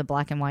of it is a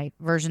black and white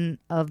version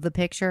of the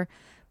picture.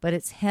 But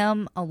it's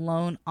him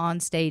alone on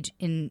stage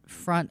in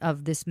front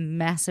of this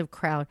massive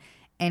crowd,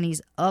 and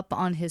he's up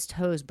on his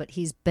toes, but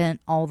he's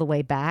bent all the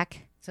way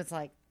back. So it's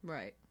like,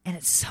 Right. and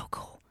it's so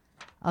cool.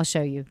 I'll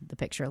show you the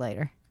picture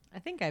later. I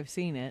think I've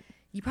seen it.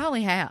 You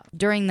probably have.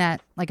 During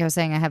that, like I was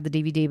saying, I have the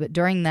DVD, but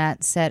during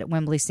that set at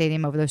Wembley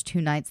Stadium over those 2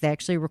 nights, they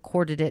actually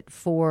recorded it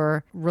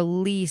for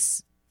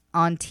release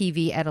on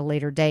TV at a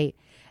later date.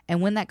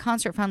 And when that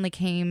concert finally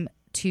came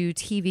to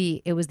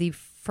TV, it was the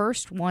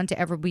first one to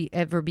ever be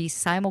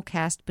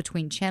simulcast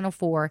between Channel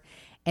 4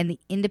 and the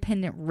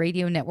independent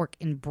radio network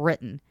in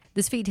Britain.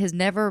 This feat has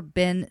never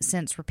been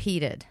since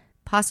repeated,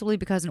 possibly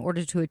because in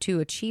order to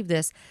achieve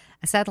this,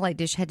 a satellite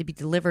dish had to be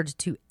delivered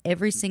to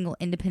every single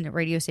independent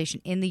radio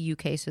station in the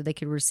UK so they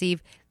could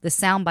receive the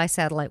sound by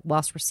satellite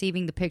whilst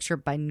receiving the picture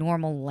by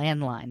normal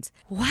landlines.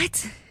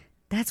 What?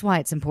 That's why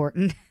it's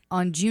important.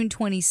 On June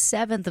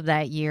 27th of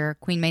that year,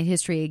 Queen made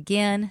history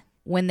again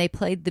when they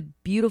played the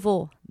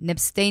beautiful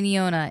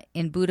Népstadion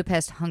in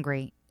Budapest,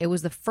 Hungary. It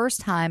was the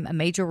first time a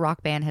major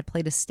rock band had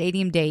played a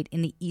stadium date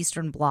in the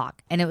Eastern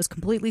Bloc, and it was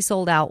completely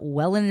sold out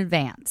well in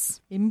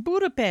advance. In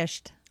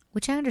Budapest.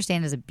 Which I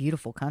understand is a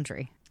beautiful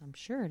country. I'm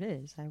sure it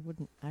is.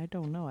 I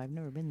don't know. I've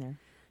never been there.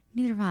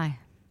 Neither have I.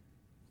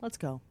 Let's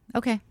go.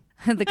 Okay.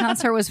 The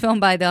concert was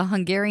filmed by the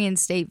Hungarian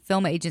state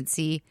film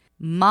agency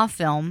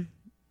Mafilm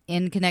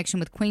in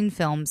connection with Queen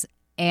Films,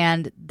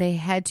 and they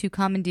had to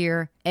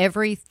commandeer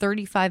every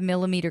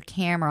 35mm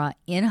camera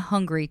in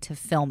Hungary to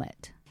film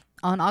it.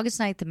 On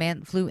August 9th, the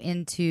band flew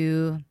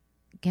into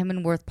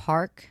Kenilworth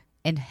Park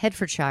in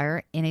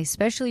Hertfordshire in a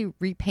specially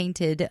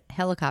repainted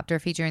helicopter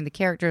featuring the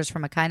characters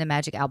from a Kinda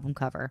Magic album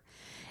cover.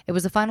 It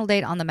was the final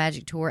date on the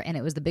Magic Tour, and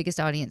it was the biggest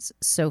audience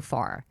so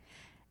far.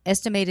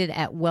 Estimated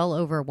at well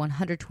over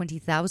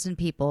 120,000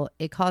 people,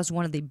 it caused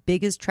one of the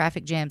biggest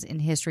traffic jams in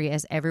history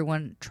as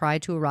everyone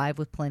tried to arrive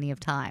with plenty of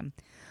time.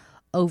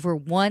 Over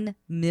 1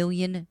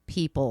 million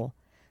people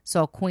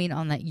saw Queen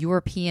on that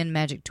European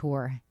Magic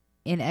Tour,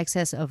 in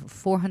excess of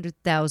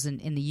 400,000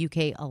 in the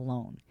UK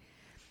alone.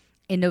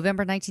 In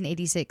November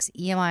 1986,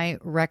 EMI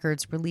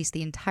Records released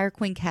the entire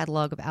Queen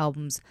catalog of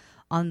albums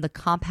on the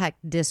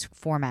compact disc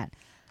format,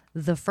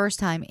 the first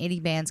time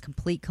any band's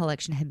complete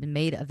collection had been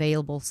made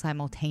available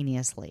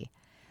simultaneously.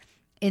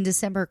 In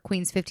December,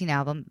 Queen's 15th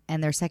album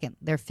and their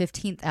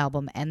 15th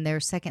album and their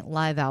second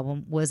live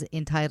album was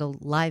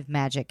entitled Live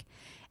Magic,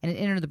 and it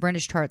entered the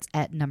British charts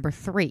at number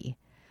 3.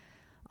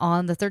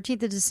 On the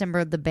 13th of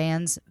December, the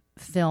band's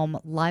film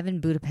Live in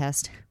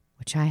Budapest,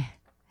 which I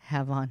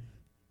have on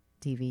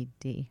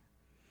DVD.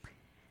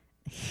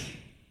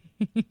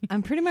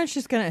 I'm pretty much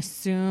just going to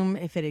assume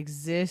if it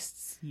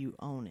exists, you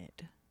own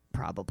it.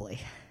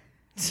 Probably.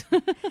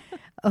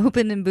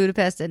 Opened in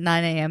Budapest at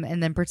 9 a.m.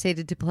 and then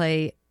proceeded to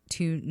play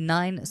to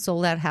 9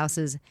 sold-out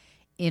houses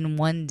in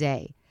one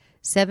day.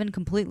 7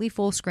 completely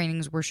full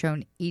screenings were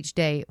shown each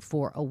day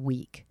for a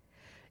week.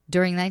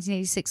 During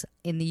 1986,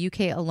 in the UK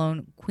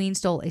alone, Queen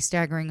stole a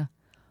staggering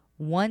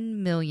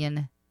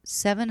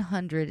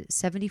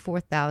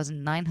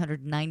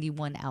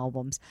 1,774,991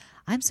 albums.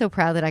 I'm so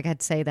proud that I got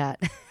to say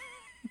that.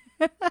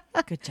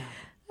 Good job.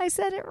 I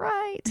said it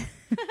right.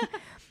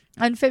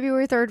 On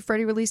February 3rd,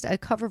 Freddie released a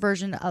cover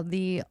version of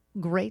the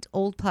great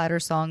old Platter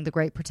song, The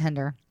Great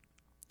Pretender.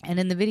 And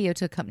in the video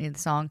to accompany the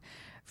song,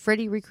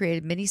 Freddie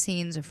recreated many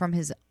scenes from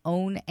his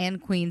own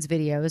and Queen's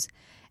videos.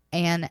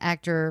 And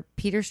actor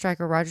Peter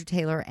Stryker, Roger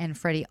Taylor, and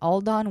Freddie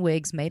all donned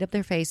wigs, made up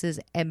their faces,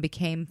 and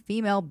became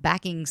female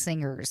backing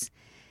singers.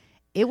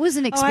 It was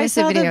an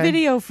expensive video. I saw the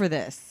video for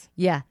this.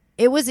 Yeah.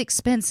 It was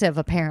expensive,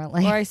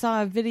 apparently. Or I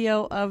saw a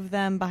video of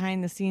them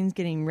behind the scenes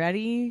getting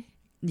ready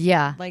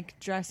Yeah. Like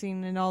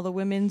dressing in all the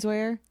women's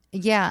wear?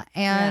 Yeah.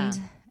 And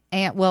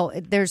well,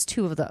 there's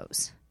two of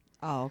those.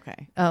 Oh,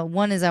 okay.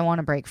 One is I Want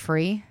to Break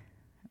Free,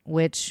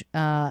 which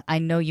I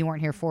know you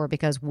weren't here for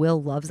because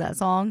Will loves that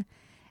song.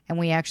 And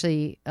we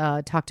actually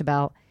talked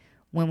about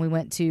when we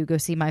went to go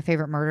see My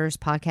Favorite Murders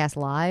podcast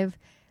live.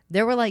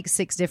 There were like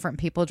 6 different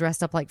people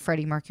dressed up like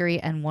Freddie Mercury,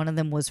 and one of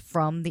them was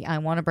from the I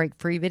Want to Break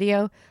Free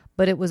video,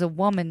 but it was a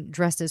woman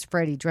dressed as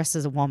Freddie, dressed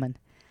as a woman.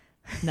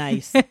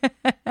 Nice.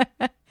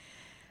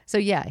 So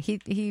yeah, he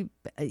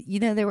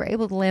they were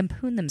able to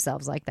lampoon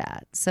themselves like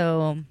that.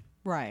 So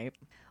Right.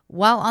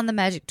 while on the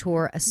Magic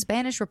Tour, a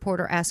Spanish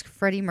reporter asked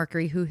Freddie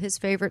Mercury who his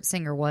favorite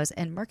singer was,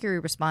 and Mercury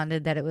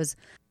responded that it was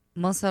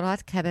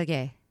Montserrat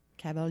Caballé.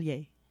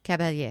 Caballé.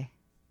 Caballé.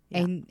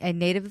 Yeah. A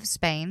native of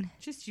Spain.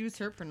 Just use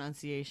her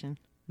pronunciation.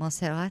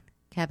 Montserrat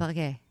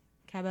Caballé.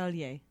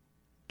 Caballé.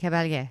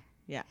 Caballé.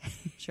 Yeah,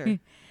 sure.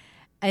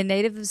 A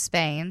native of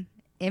Spain,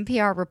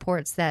 NPR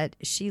reports that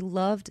she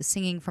loved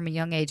singing from a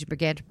young age and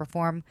began to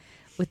perform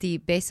with the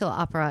Basel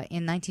Opera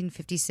in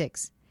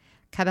 1956.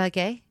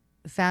 Caballé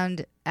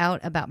found out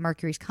about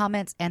Mercury's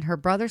comments, and her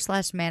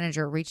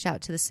brother/manager reached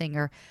out to the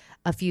singer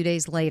a few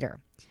days later.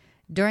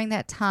 During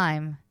that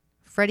time,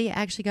 Freddie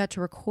actually got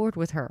to record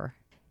with her.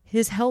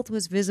 His health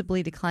was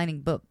visibly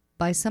declining, but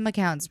by some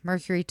accounts,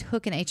 Mercury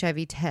took an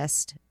HIV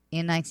test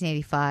in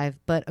 1985,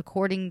 but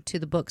according to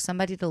the book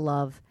Somebody to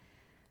Love,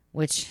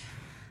 which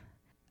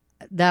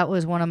that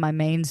was one of my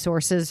main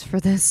sources for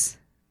this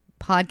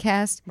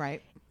podcast.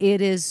 Right.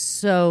 It is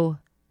so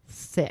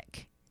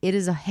thick. It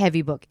is a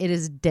heavy book. It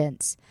is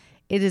dense.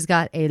 It has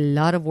got a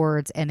lot of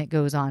words, and it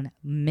goes on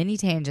many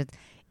tangents.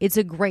 It's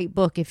a great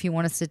book if you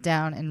want to sit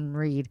down and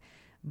read,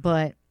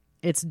 but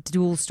it's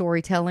dual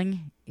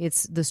storytelling.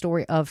 It's the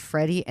story of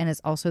Freddie, and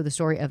it's also the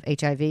story of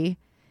HIV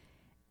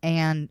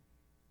and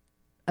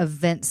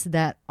events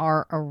that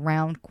are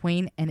around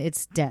Queen, and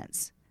it's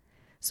dense.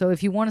 So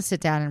if you want to sit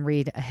down and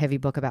read a heavy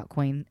book about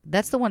Queen,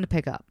 that's the one to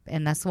pick up,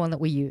 and that's the one that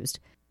we used.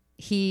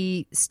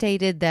 He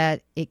stated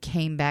that it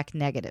came back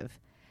negative.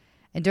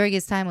 And during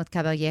his time with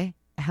Caballé,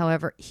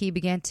 however, he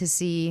began to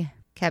see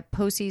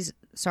Kaposi's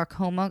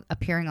sarcoma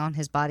appearing on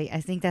his body.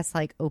 I think that's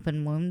like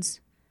open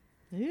wounds.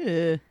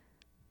 Ew.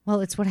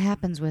 Well, it's what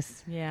happens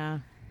with... Yeah.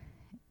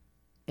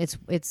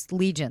 It's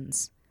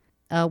legions.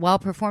 While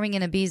performing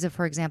in Ibiza,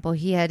 for example,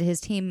 he had his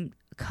team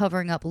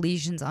covering up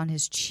lesions on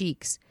his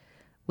cheeks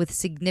with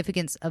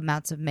significant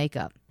amounts of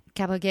makeup.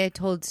 Caballé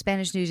told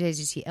Spanish news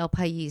agency El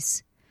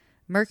País,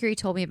 "Mercury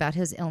told me about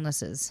his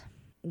illnesses.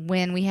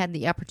 When we had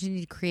the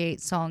opportunity to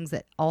create songs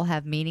that all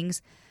have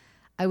meanings,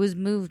 I was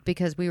moved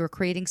because we were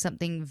creating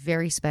something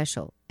very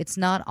special. It's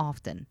not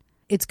often.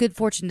 It's good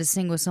fortune to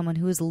sing with someone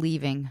who is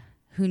leaving,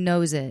 who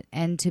knows it,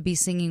 and to be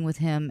singing with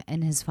him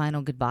in his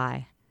final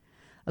goodbye."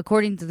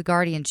 According to The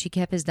Guardian, she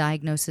kept his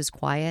diagnosis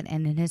quiet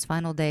and in his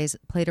final days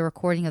played a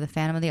recording of the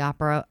Phantom of the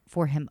Opera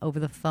for him over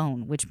the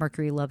phone, which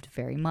Mercury loved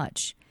very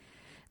much.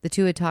 The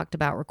two had talked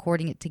about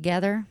recording it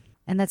together,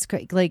 and that's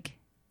great. Like,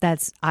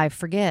 that's I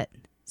Forget.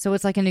 So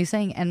it's like a new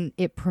thing, and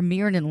it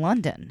premiered in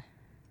London.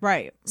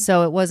 Right.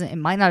 So it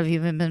might not have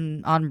even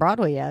been on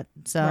Broadway yet.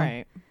 So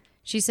Right.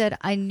 She said,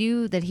 "I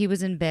knew that he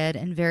was in bed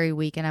and very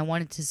weak, and I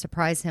wanted to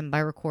surprise him by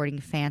recording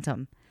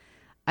Phantom.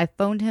 I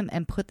phoned him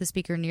and put the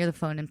speaker near the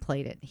phone and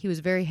played it. He was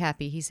very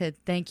happy. He said,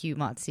 'Thank you,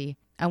 Motsi.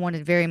 I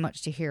wanted very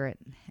much to hear it.'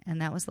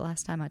 And that was the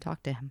last time I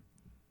talked to him."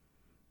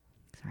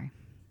 Sorry.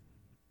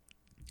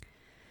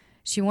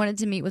 She wanted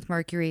to meet with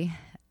Mercury.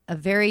 A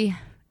very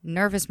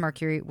nervous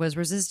Mercury was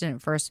resistant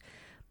at first,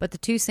 but the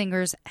two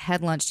singers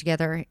had lunch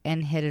together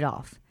and hit it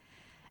off.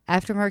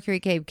 After Mercury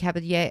gave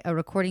Caballé a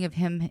recording of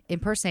him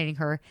impersonating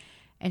her,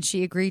 and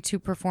she agreed to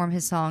perform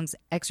his songs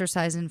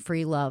Exercise and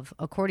Free Love,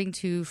 according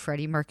to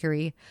Freddie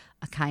Mercury,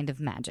 a kind of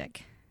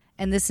magic.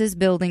 And this is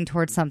building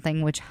towards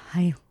something which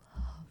I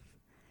love.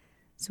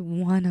 It's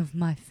one of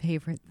my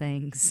favorite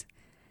things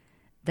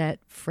that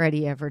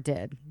Freddie ever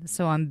did.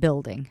 So I'm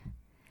building.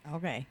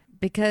 Okay.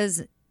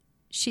 Because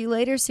she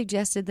later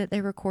suggested that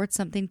they record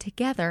something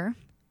together.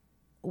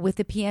 With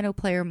the piano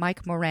player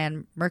Mike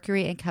Moran,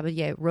 Mercury and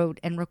Caballé wrote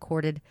and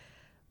recorded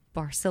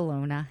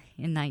Barcelona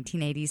in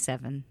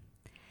 1987.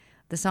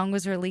 The song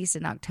was released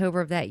in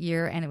October of that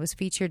year, and it was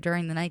featured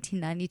during the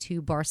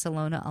 1992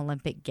 Barcelona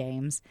Olympic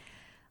Games.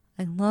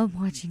 I love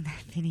watching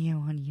that video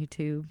on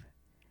YouTube.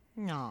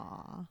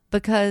 Aww.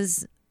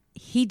 Because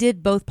he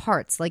did both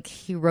parts. Like,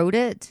 he wrote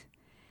it,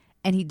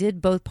 and he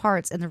did both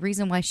parts. And the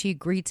reason why she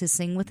agreed to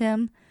sing with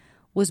him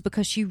was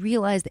because she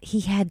realized that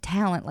he had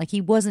talent. Like,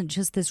 he wasn't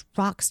just this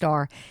rock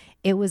star.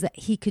 It was that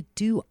he could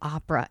do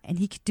opera, and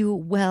he could do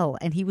it well,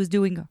 and he was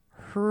doing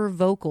her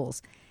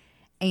vocals.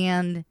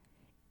 And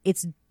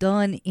it's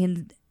done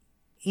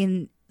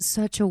in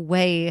such a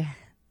way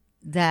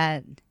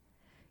that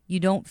you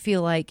don't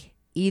feel like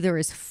either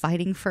is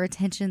fighting for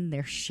attention,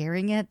 they're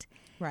sharing it.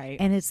 Right.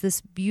 And it's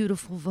this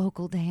beautiful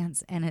vocal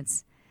dance, and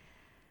it's...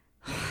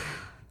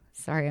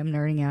 Sorry, I'm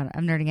nerding out.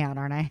 I'm nerding out,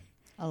 aren't I?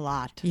 A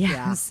lot. Yeah,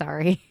 Yeah.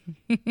 sorry.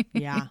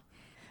 Yeah.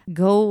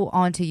 go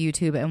onto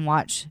YouTube and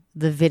watch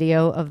the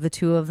video of the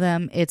two of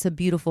them. It's a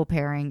beautiful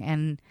pairing,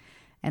 and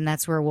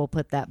that's where we'll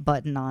put that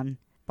button on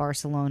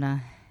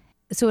Barcelona.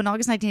 So in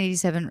August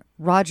 1987,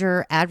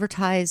 Roger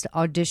advertised,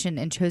 auditioned,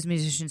 and chose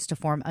musicians to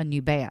form a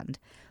new band,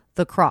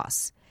 The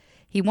Cross.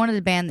 He wanted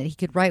a band that he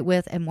could write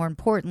with and, more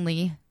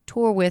importantly,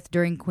 tour with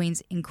during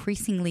Queen's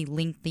increasingly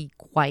lengthy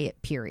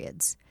quiet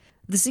periods.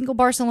 The single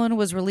Barcelona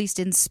was released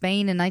in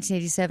Spain in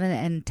 1987,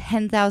 and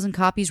 10,000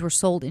 copies were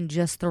sold in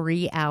just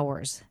 3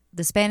 hours.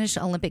 The Spanish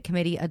Olympic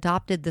Committee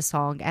adopted the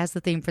song as the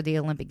theme for the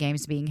Olympic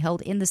Games being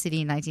held in the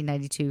city in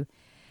 1992,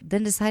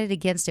 then decided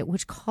against it,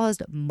 which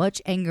caused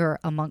much anger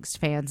amongst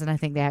fans, and I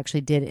think they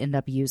actually did end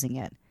up using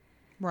it.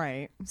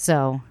 Right.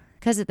 So,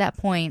 because at that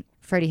point,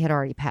 Freddie had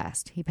already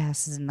passed. He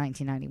passes in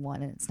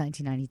 1991, and it's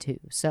 1992.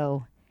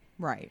 So,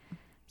 right.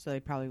 So they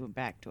probably went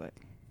back to it.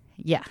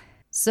 Yeah.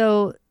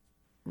 So,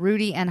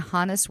 Rudy and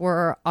Hannes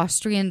were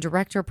Austrian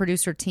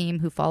director-producer team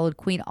who followed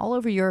Queen all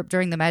over Europe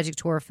during the Magic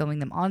Tour, filming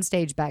them on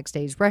stage,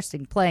 backstage,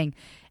 resting, playing,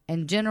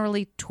 and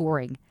generally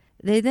touring.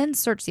 They then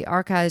searched the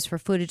archives for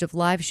footage of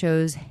live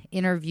shows,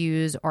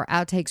 interviews, or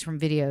outtakes from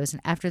videos,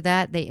 and after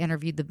that, they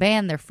interviewed the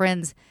band, their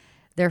friends,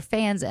 their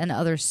fans, and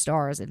other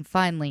stars. And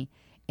finally,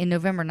 in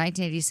November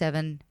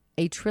 1987,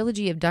 a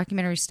trilogy of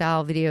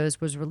documentary-style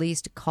videos was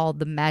released called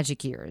The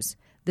Magic Years.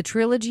 The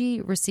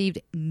trilogy received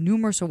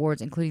numerous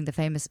awards, including the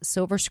famous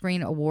Silver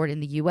Screen Award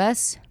in the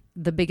U.S.,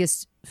 the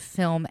biggest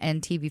film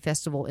and TV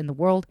festival in the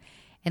world,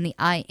 and the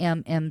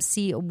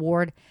IMMC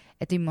Award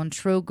at the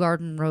Montreux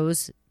Garden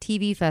Rose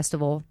TV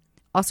Festival.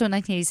 Also in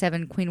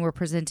 1987, Queen were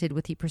presented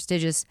with the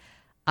prestigious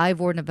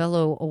Ivor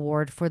Novello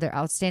Award for their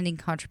outstanding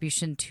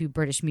contribution to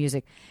British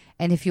music.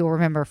 And if you'll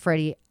remember,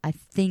 Freddie, I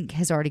think,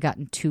 has already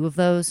gotten 2 of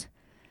those,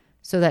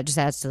 so that just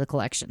adds to the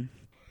collection.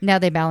 Now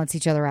they balance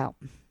each other out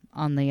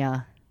on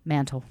the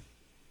mantle.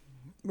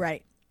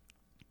 Right.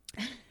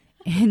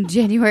 In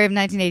January of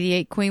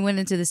 1988, Queen went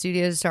into the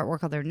studio to start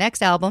work on their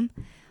next album.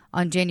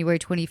 On January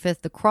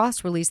 25th, The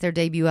Cross released their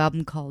debut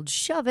album called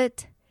Shove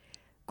It.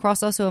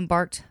 Cross also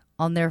embarked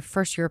on their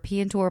first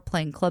European tour,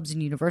 playing clubs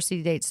and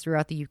university dates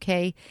throughout the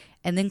UK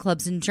and then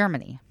clubs in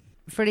Germany.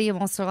 Freddie and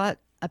Montserrat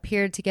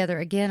appeared together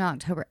again on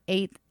October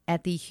 8th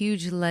at the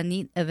huge La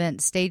Nit event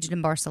staged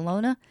in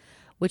Barcelona,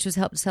 which was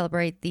held to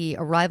celebrate the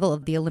arrival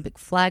of the Olympic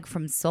flag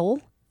from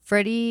Seoul.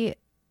 Freddie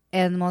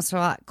and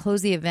Montserrat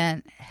closed the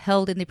event,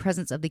 held in the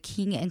presence of the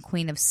King and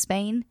Queen of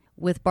Spain,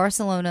 with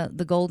Barcelona,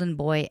 The Golden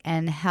Boy,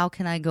 and How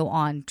Can I Go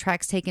On,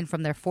 tracks taken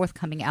from their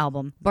forthcoming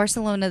album.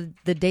 Barcelona,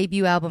 the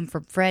debut album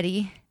for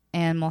Freddie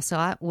and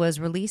Montserrat, was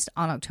released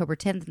on October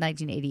 10th,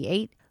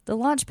 1988. The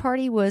launch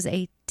party was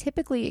a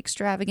typically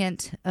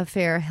extravagant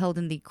affair held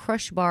in the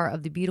Crush Bar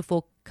of the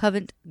beautiful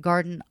Covent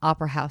Garden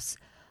Opera House,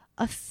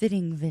 a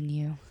fitting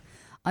venue.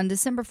 On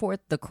December 4th,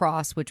 The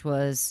Cross, which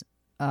was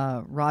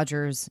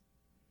Roger's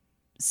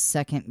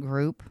second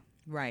group.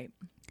 Right.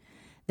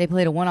 They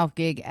played a one-off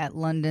gig at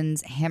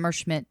London's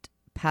Hammersmith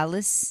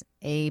Palace,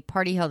 a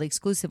party held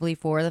exclusively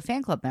for the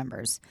fan club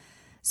members.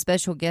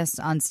 Special guests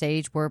on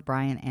stage were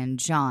Brian and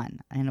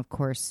John. And, of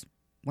course,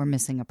 we're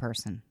missing a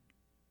person.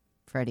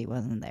 Freddie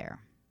wasn't there.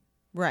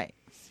 Right.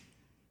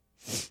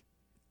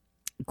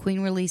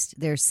 Queen released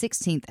their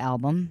 16th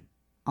album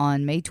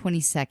on May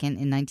 22nd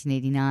in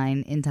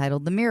 1989,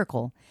 entitled The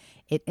Miracle.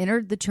 It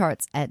entered the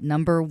charts at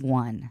number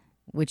 1,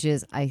 which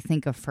is, I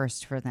think, a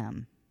first for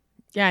them.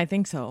 Yeah, I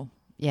think so.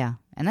 Yeah,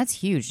 and that's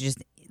huge.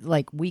 Just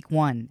like week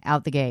 1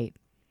 out the gate.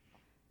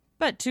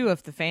 But, too,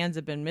 if the fans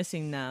have been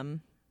missing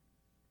them,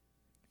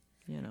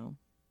 you know.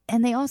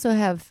 And they also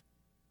have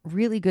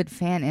really good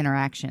fan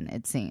interaction,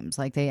 it seems.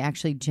 Like they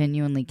actually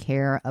genuinely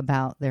care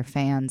about their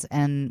fans.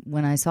 And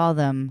when I saw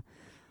them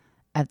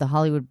at the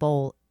Hollywood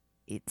Bowl,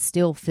 it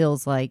still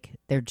feels like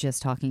they're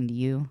just talking to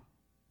you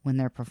when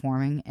they're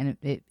performing. And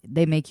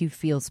they make you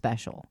feel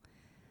special.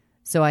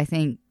 So I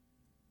think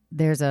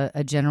there's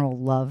a general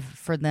love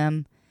for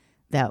them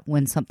that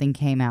when something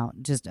came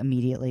out, just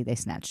immediately they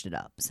snatched it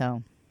up.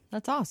 So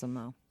that's awesome,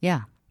 though.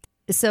 Yeah.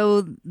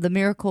 So The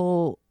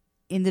Miracle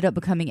ended up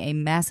becoming a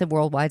massive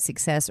worldwide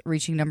success,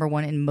 reaching number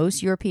 1 in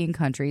most European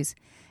countries.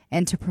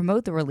 And to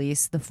promote the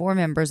release, the 4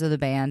 members of the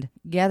band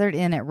gathered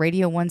in at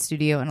Radio 1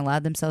 studio and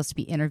allowed themselves to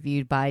be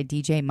interviewed by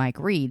DJ Mike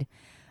Reed.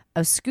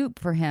 A scoop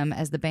for him,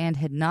 as the band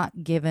had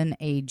not given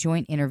a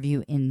joint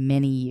interview in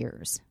many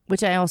years,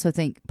 which I also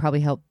think probably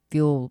helped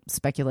fuel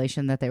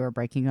speculation that they were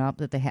breaking up,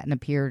 that they hadn't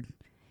appeared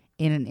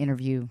in an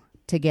interview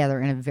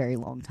together in a very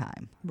long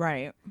time.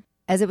 Right.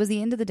 As it was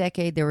the end of the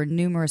decade, there were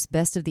numerous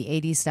Best of the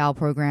 80s style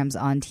programs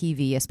on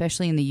TV,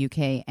 especially in the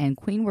UK, and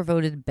Queen were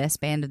voted Best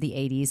Band of the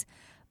 80s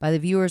by the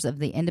viewers of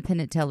the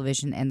independent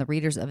television and the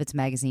readers of its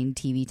magazine,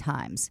 TV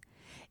Times.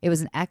 It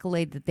was an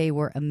accolade that they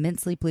were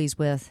immensely pleased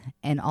with,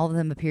 and all of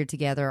them appeared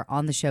together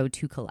on the show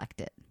to collect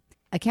it.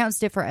 Accounts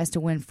differ as to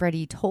when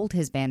Freddie told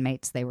his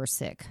bandmates they were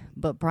sick,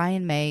 but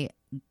Brian May,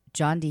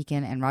 John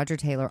Deacon, and Roger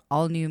Taylor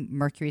all knew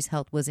Mercury's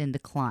health was in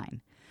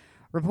decline.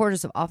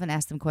 Reporters have often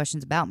asked them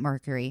questions about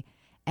Mercury,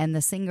 and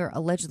the singer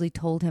allegedly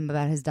told him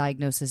about his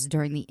diagnosis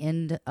during the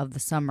end of the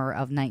summer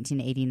of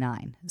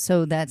 1989.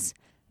 So that's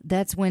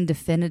That's when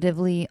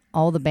definitively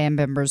all the band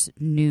members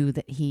knew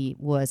that he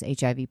was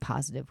HIV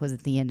positive, was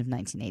at the end of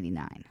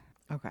 1989.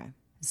 Okay.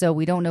 So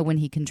we don't know when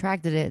he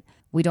contracted it.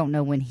 We don't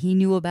know when he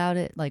knew about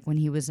it, like when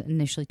he was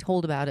initially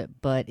told about it,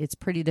 but it's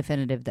pretty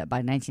definitive that by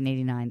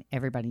 1989,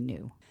 everybody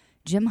knew.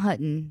 Jim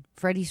Hutton,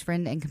 Freddie's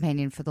friend and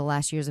companion for the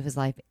last years of his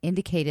life,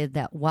 indicated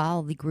that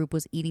while the group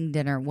was eating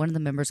dinner, one of the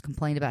members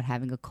complained about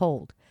having a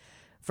cold.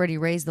 Freddie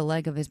raised the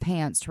leg of his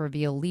pants to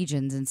reveal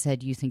lesions and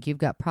said, "You think you've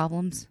got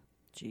problems?"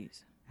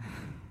 Jeez.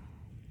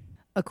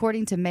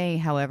 According to May,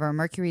 however,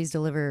 Mercury's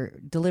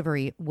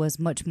delivery was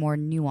much more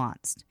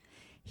nuanced.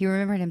 He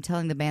remembered him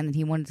telling the band that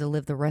he wanted to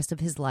live the rest of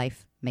his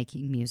life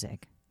making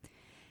music.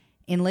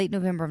 In late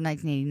November of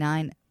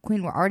 1989,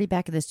 Queen were already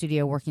back at the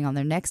studio working on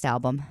their next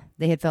album.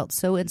 They had felt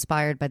so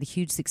inspired by the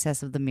huge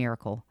success of The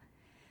Miracle.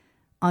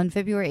 On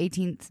February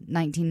 18th,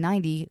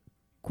 1990,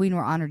 Queen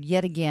were honored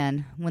yet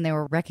again when they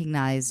were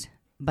recognized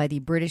by the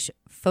British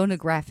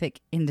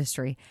phonographic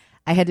industry.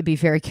 I had to be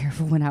very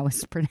careful when I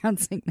was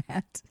pronouncing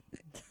that.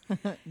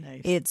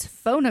 Nice. It's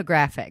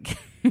phonographic.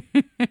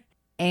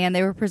 And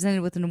they were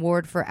presented with an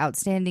award for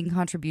outstanding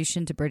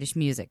contribution to British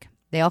music.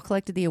 They all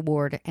collected the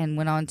award and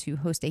went on to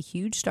host a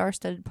huge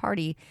star-studded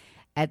party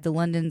at the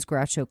London's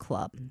Groucho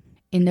Club.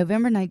 In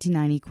November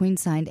 1990, Queen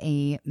signed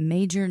a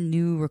major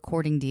new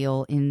recording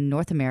deal in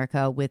North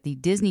America with the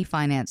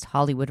Disney-financed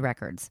Hollywood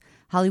Records.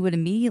 Hollywood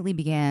immediately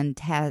began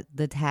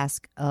the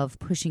task of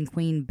pushing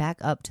Queen back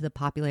up to the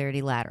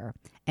popularity ladder,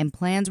 and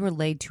plans were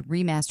laid to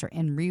remaster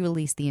and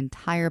re-release the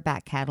entire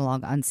back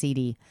catalog on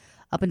CD.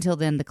 Up until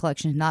then, the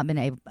collection had not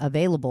been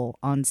available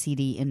on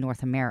CD in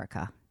North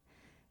America.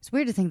 It's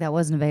weird to think that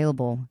wasn't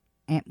available.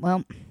 And,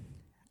 well,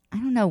 I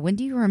don't know. When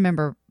do you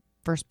remember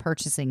first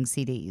purchasing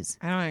CDs?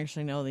 I don't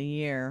actually know the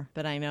year,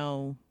 but I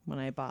know when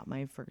I bought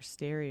my first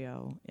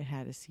stereo, it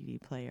had a CD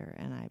player,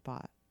 and I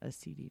bought a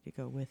CD to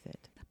go with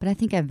it. But I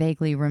think I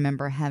vaguely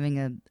remember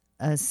having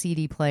a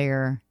CD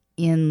player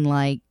in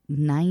like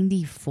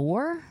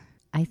 94,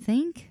 I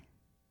think.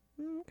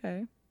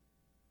 Okay.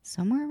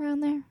 Somewhere around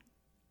there.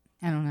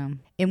 I don't know.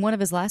 In one of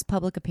his last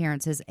public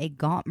appearances, a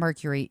gaunt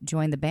Mercury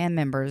joined the band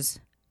members,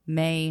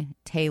 May,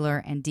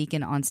 Taylor, and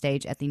Deacon on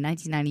stage at the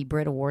 1990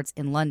 Brit Awards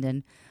in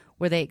London,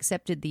 where they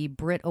accepted the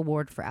Brit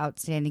Award for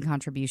Outstanding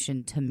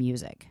Contribution to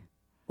Music.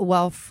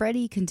 While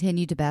Freddie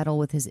continued to battle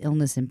with his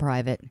illness in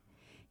private,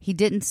 he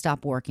didn't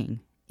stop working.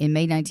 In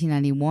May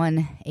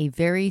 1991, a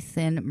very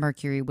thin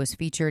Mercury was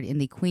featured in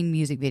the Queen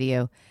music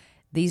video,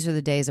 These Are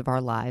the Days of Our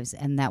Lives,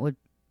 and that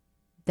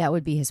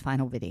would be his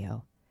final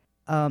video.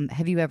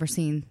 Have you ever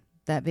seen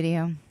that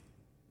video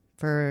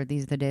for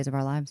These Are the Days of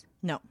Our Lives?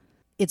 No.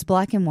 It's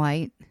black and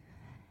white,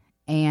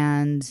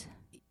 and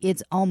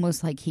it's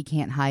almost like he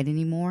can't hide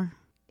anymore.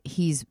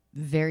 He's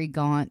very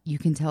gaunt. You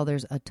can tell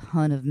there's a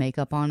ton of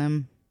makeup on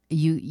him.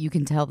 You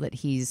can tell that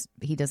he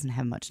doesn't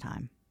have much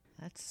time.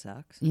 That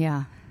sucks.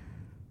 Yeah.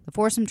 The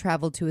foursome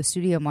traveled to a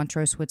studio in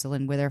Montreux,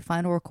 Switzerland, where their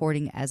final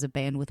recording as a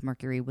band with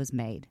Mercury was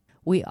made.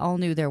 We all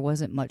knew there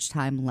wasn't much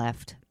time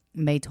left,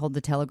 May told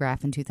The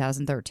Telegraph in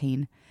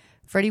 2013.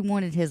 Freddie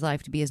wanted his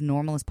life to be as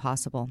normal as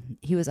possible.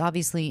 He was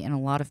obviously in a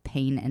lot of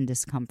pain and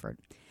discomfort.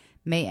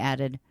 May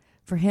added,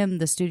 for him,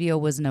 the studio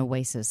was an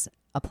oasis,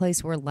 a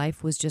place where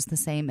life was just the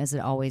same as it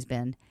always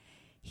been.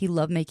 He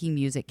loved making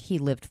music. He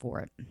lived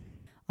for it.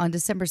 On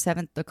December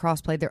 7th, the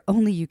Cross played their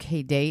only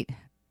UK date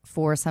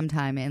for some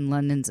time in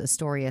London's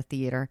Astoria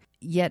Theatre,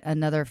 yet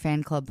another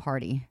fan club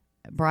party.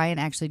 Brian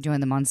actually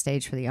joined them on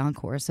stage for the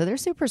encore, so they're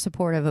super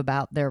supportive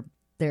about their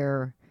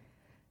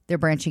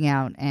branching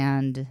out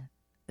and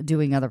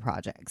doing other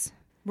projects.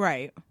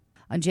 Right.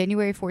 On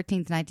January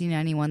 14th,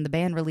 1991, the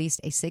band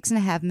released a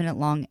 6.5-minute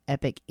long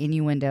epic,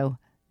 Innuendo,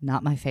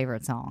 Not My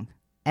Favorite Song,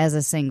 as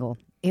a single.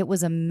 It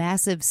was a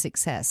massive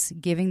success,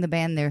 giving the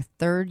band their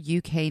third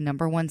UK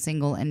 #1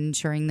 single and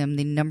ensuring them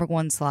the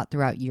 #1 slot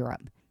throughout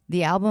Europe.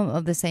 The album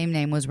of the same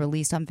name was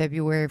released on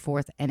February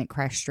 4th, and it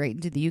crashed straight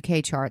into the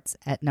UK charts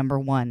at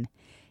 #1,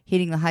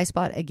 hitting the high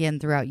spot again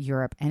throughout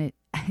Europe, and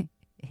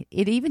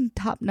it even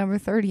topped number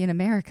 30 in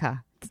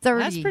America.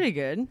 30. That's pretty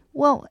good.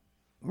 Well,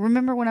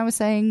 remember when I was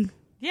saying?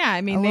 Yeah,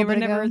 I mean A they little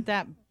were bit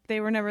ago? they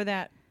were never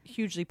that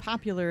hugely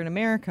popular in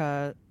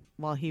America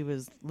while he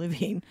was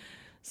living.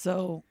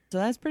 So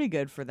that's pretty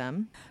good for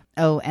them.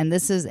 Oh, and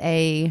this is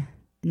a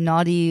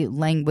naughty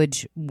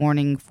language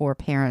warning for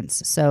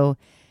parents. So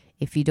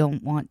if you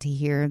don't want to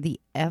hear the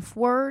F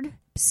word,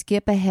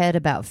 skip ahead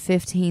about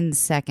 15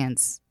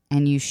 seconds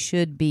and you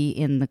should be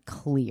in the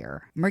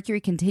clear. Mercury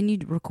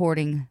continued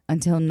recording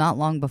until not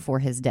long before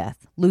his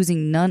death,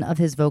 losing none of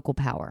his vocal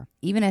power,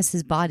 even as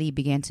his body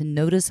began to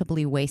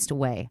noticeably waste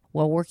away.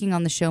 While working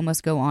on The Show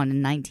Must Go On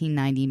in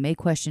 1990, May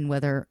questioned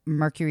whether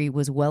Mercury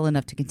was well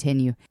enough to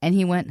continue, and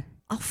he went,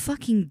 "I'll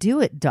fucking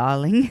do it,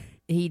 darling."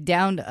 He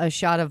downed a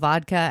shot of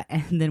vodka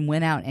and then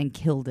went out and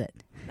killed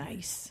it.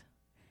 Nice.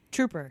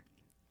 Trooper.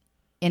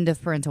 End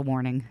of parental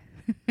warning.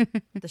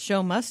 The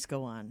show must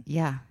go on.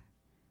 Yeah.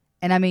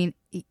 And I mean,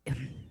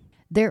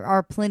 there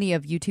are plenty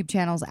of YouTube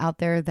channels out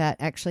there that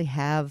actually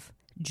have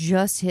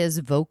just his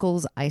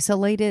vocals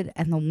isolated.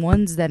 And the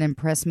ones that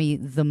impress me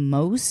the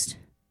most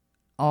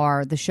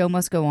are The Show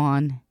Must Go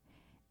On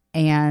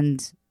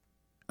and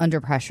Under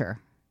Pressure.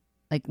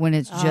 Like when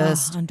it's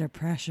just Under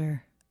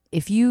Pressure.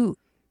 If you,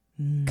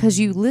 because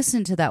you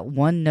listen to that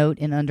one note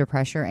in Under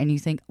Pressure and you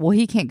think, well,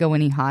 he can't go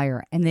any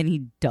higher. And then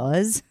he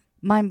does.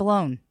 Mind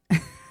blown.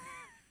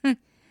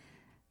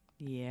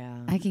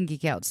 Yeah. I can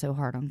geek out so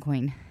hard on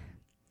Queen.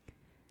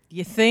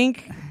 You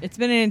think? It's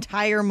been an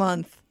entire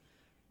month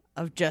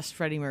of just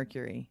Freddie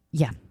Mercury.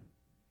 Yeah.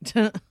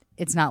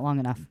 It's not long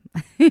enough.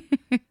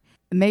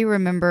 May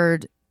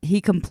remembered he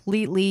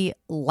completely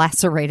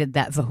lacerated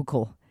that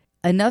vocal.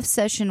 Enough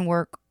session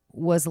work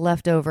was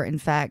left over, in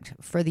fact,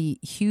 for the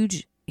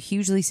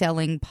hugely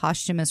selling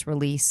posthumous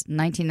release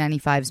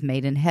 1995's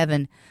Made in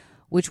Heaven,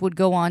 which would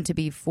go on to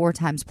be 4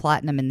 times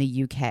platinum in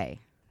the UK.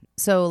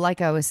 So like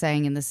I was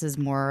saying, and this is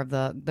more of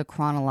the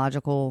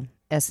chronological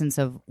essence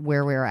of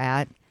where we're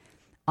at,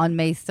 on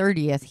May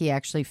 30th, he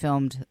actually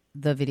filmed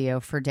the video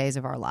for Days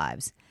of Our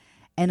Lives.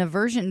 And a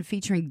version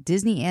featuring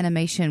Disney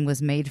animation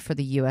was made for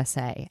the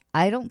USA.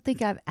 I don't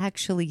think I've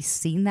actually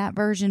seen that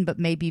version, but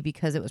maybe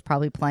because it was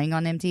probably playing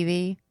on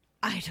MTV.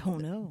 I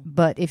don't know.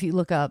 But if you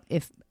look up,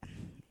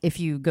 if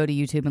you go to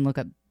YouTube and look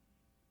up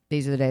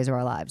These Are the Days of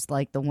Our Lives,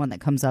 like the one that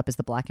comes up is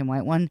the black and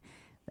white one,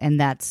 and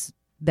that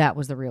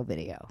was the real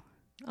video.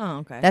 Oh,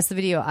 okay. That's the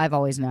video I've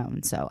always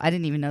known, so I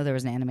didn't even know there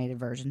was an animated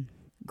version.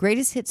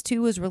 Greatest Hits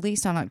 2 was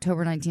released on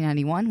October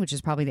 1991, which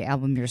is probably the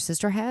album your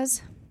sister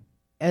has.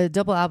 A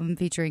double album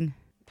featuring...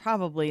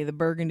 Probably the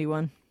burgundy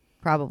one.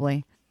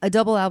 Probably. A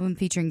double album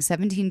featuring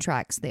 17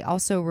 tracks. They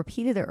also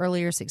repeated their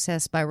earlier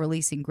success by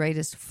releasing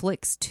Greatest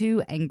Flicks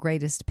 2 and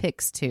Greatest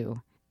Picks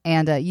 2.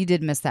 And you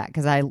did miss that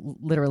because I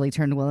literally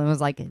turned to Will and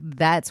was like,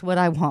 that's what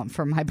I want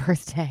for my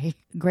birthday.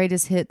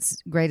 Greatest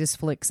Hits, Greatest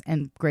Flicks,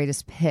 and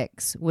Greatest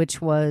Picks,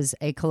 which was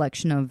a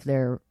collection of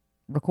their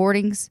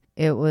recordings.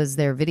 It was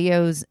their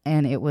videos,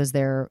 and it was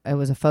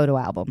a photo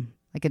album,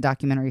 like a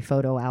documentary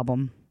photo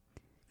album.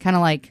 Kind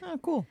of like... Oh,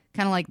 cool.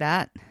 Kind of like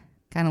that.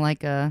 Kind of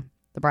like the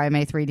Brian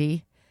May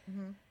 3D.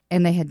 Mm-hmm.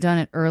 And they had done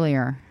it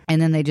earlier, and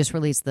then they just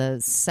released the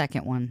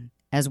second one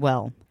as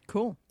well.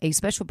 Cool. A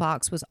special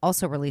box was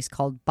also released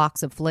called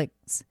Box of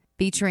Flicks,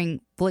 featuring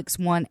Flicks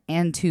 1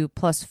 and 2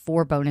 plus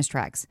 4 bonus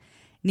tracks.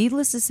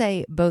 Needless to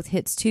say, both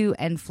Hits 2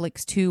 and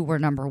Flicks 2 were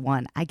number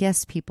 1. I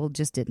guess people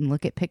just didn't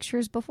look at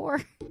pictures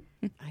before.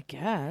 I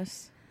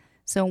guess.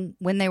 So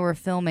when they were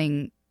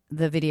filming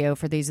the video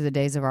for These Are the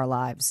Days of Our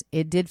Lives,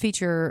 it did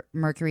feature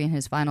Mercury in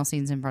his final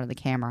scenes in front of the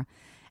camera.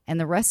 And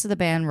the rest of the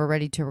band were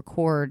ready to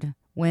record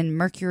when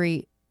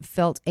Mercury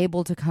felt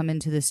able to come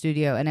into the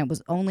studio, and it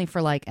was only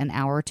for like an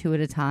hour or two at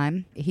a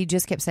time. He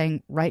just kept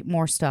saying, write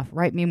more stuff,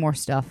 write me more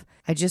stuff.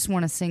 I just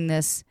want to sing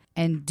this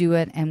and do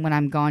it, and when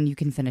I'm gone, you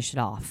can finish it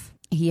off.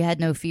 He had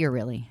no fear,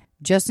 really.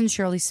 Justin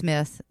Shirley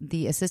Smith,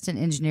 the assistant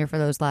engineer for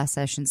those last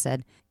sessions,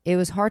 said, it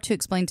was hard to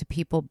explain to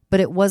people, but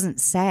it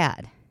wasn't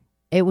sad.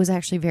 It was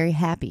actually very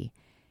happy.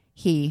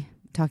 He,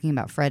 talking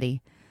about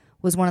Freddie,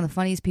 was one of the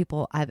funniest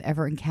people I've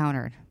ever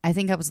encountered. I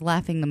think I was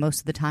laughing the most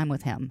of the time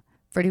with him.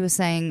 Freddie was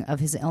saying of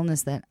his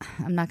illness that,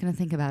 I'm not going to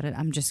think about it,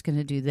 I'm just going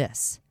to do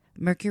this.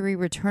 Mercury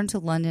returned to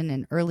London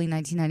in early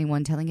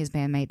 1991 telling his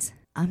bandmates,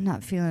 I'm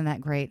not feeling that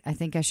great. I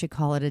think I should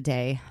call it a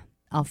day.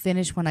 I'll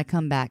finish when I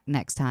come back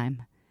next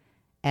time.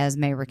 As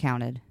May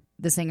recounted,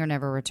 the singer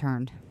never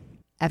returned.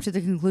 After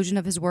the conclusion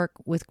of his work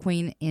with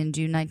Queen in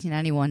June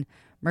 1991,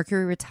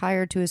 Mercury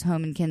retired to his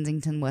home in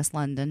Kensington, West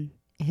London.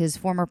 His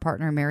former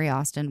partner, Mary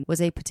Austin, was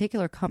a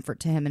particular comfort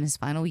to him in his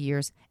final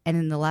years, and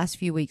in the last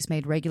few weeks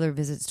made regular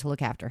visits to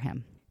look after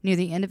him. Near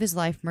the end of his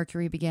life,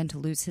 Mercury began to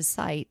lose his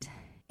sight,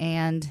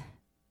 and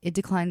it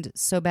declined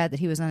so bad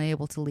that he was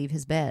unable to leave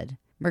his bed.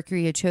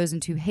 Mercury had chosen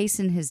to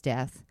hasten his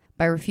death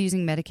by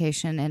refusing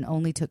medication and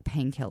only took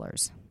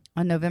painkillers.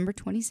 On November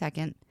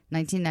 22nd,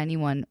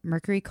 1991,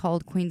 Mercury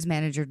called Queen's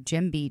manager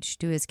Jim Beach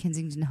to his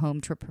Kensington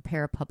home to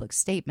prepare a public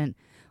statement,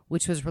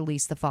 which was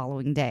released the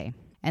following day.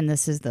 And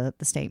this is the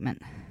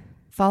statement.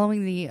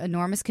 Following the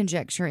enormous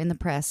conjecture in the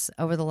press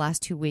over the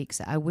last 2 weeks,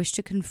 I wish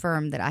to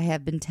confirm that I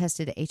have been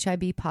tested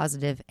HIV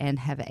positive and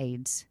have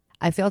AIDS.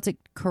 I felt it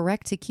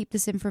correct to keep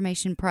this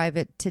information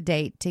private to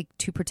date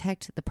to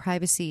protect the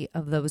privacy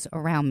of those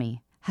around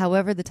me.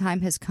 However, the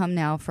time has come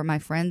now for my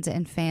friends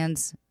and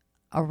fans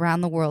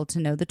around the world to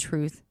know the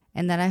truth,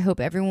 and that I hope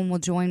everyone will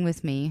join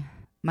with me.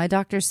 My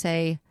doctors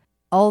say,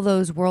 all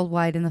those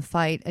worldwide in the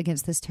fight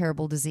against this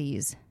terrible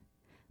disease.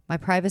 My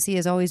privacy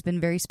has always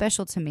been very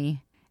special to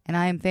me, and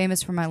I am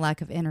famous for my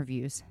lack of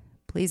interviews.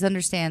 Please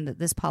understand that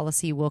this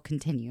policy will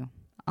continue.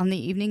 On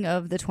the evening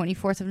of the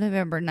 24th of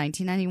November,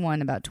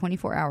 1991, about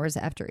 24 hours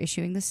after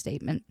issuing this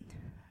statement,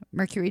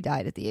 Mercury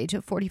died at the age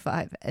of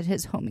 45 at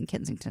his home in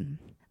Kensington.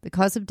 The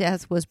cause of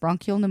death was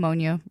bronchial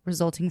pneumonia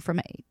resulting from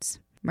AIDS.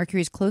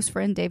 Mercury's close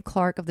friend Dave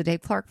Clark of the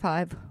Dave Clark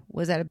Five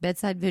was at a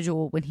bedside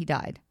vigil when he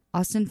died.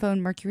 Austin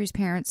phoned Mercury's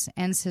parents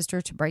and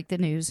sister to break the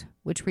news,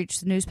 which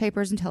reached the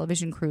newspapers and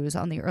television crews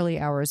on the early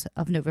hours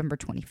of November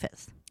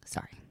 25th.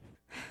 Sorry.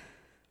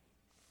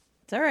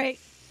 It's all right.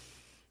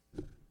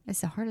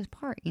 It's the hardest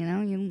part, you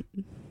know?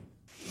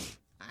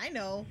 I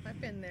know.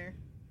 I've been there.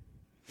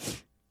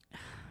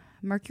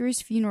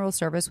 Mercury's funeral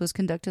service was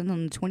conducted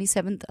on the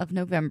 27th of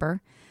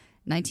November,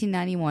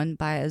 1991,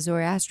 by a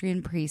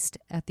Zoroastrian priest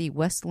at the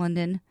West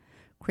London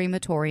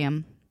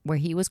crematorium, where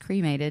he was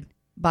cremated,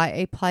 by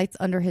a Pyth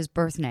under his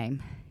birth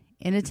name.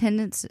 In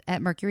attendance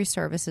at Mercury's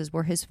services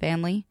were his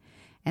family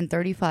and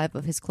 35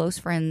 of his close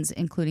friends,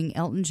 including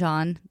Elton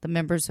John, the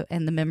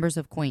members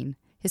of Queen.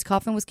 His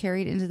coffin was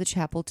carried into the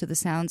chapel to the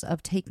sounds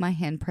of "Take My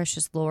Hand,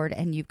 Precious Lord,"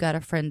 and "You've Got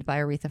a Friend" by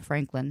Aretha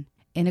Franklin.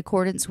 In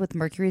accordance with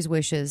Mercury's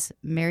wishes,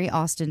 Mary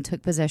Austin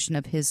took possession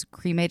of his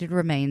cremated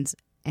remains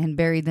and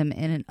buried them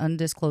in an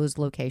undisclosed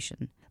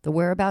location. The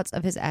whereabouts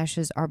of his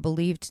ashes are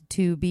believed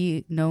to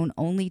be known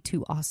only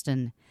to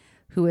Austin,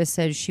 who has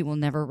said she will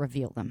never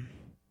reveal them.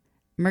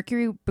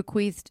 Mercury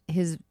bequeathed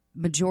his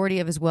majority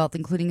of his wealth,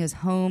 including his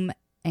home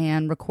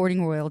and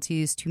recording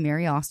royalties, to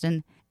Mary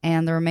Austin,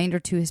 and the remainder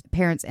to his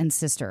parents and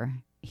sister.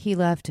 He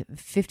left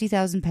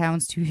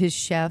 £50,000 to his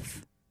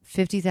chef,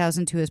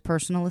 $50,000 to his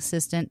personal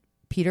assistant,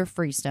 Peter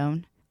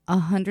Freestone,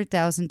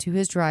 $100,000 to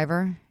his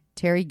driver,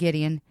 Terry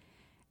Gideon,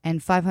 and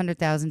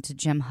 $500,000 to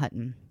Jim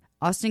Hutton.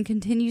 Austin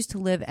continues to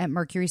live at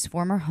Mercury's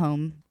former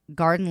home,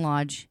 Garden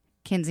Lodge,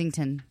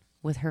 Kensington,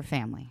 with her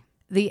family.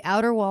 The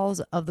outer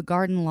walls of the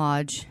Garden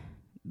Lodge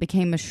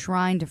became a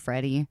shrine to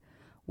Freddie,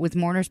 with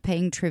mourners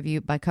paying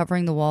tribute by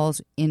covering the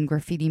walls in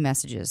graffiti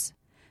messages.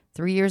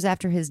 3 years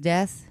after his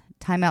death,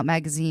 Time Out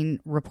magazine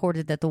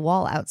reported that the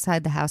wall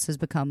outside the house has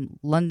become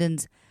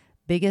London's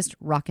biggest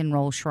rock and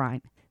roll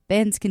shrine.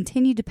 Bands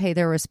continue to pay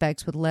their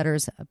respects with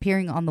letters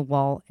appearing on the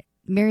wall.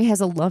 Mary has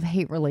a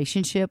love-hate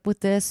relationship with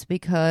this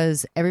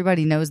because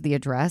everybody knows the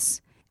address,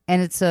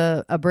 and it's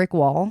a brick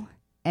wall,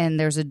 and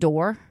there's a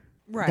door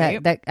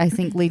that I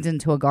think leads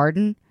into a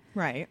garden.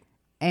 Right.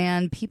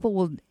 And people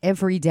will,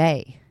 every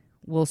day,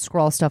 will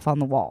scrawl stuff on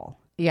the wall.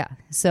 Yeah,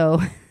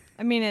 so...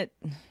 I mean,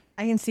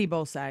 I can see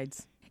both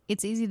sides.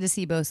 It's easy to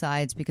see both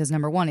sides because,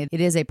 number one, it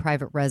is a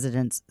private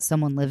residence.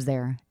 Someone lives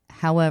there.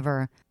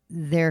 However,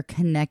 they're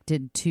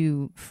connected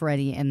to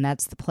Freddie, and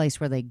that's the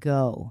place where they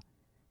go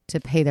to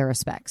pay their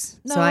respects.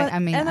 No, so I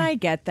mean, I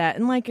get that,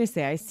 and like I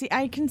say,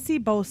 I can see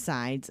both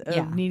sides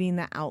of needing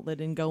the outlet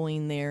and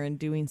going there and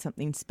doing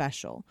something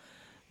special.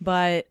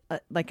 But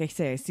like I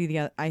say,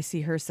 I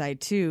see her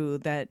side too.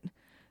 That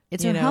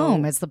it's her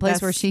home. It's the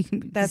place where she.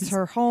 That's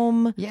her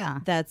home. Yeah.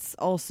 That's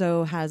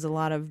also has a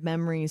lot of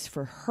memories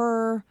for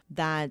her.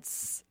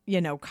 That's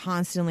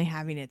constantly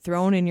having it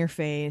thrown in your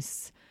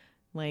face,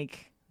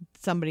 like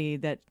somebody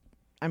that.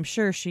 I'm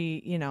sure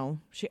she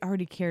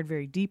already cared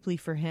very deeply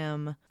for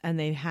him, and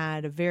they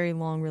had a very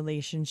long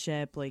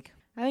relationship. Like,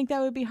 I think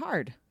that would be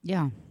hard.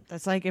 Yeah.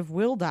 That's like if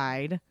Will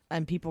died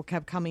and people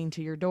kept coming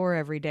to your door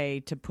every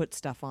day to put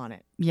stuff on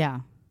it. Yeah.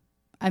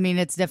 I mean,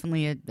 it's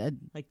definitely a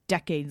like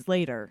decades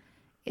later.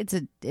 It's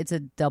a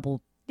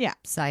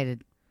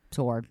double-sided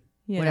sword,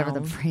 whatever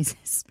the phrase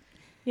is.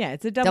 Yeah,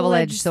 it's a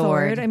double-edged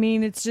sword. I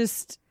mean, it's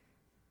just,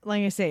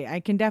 like I say, I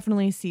can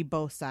definitely see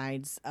both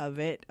sides of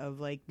it,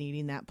 of like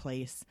needing that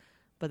place.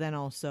 But then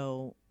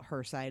also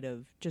her side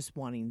of just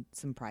wanting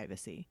some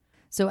privacy.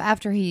 So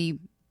after he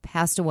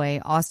passed away,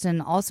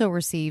 Austin also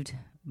received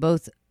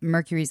both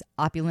Mercury's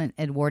opulent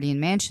Edwardian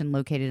mansion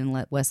located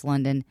in West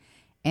London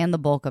and the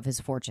bulk of his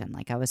fortune,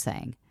 like I was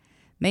saying.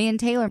 May and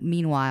Taylor,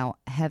 meanwhile,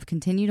 have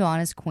continued on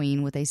as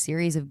queen with a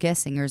series of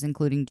guest singers,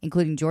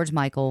 including George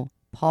Michael,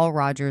 Paul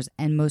Rogers,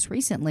 and most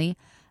recently,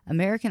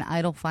 American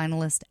Idol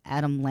finalist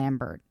Adam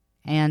Lambert.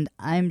 And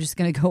I'm just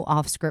going to go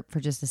off script for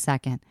just a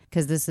second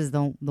because this is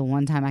the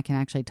one time I can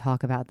actually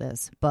talk about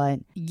this. But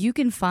you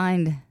can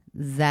find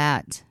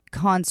that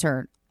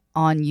concert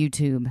on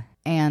YouTube.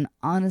 And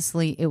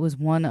honestly, it was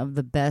one of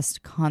the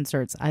best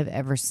concerts I've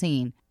ever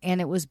seen.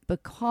 And it was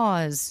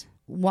because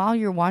while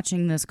you're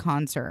watching this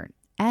concert,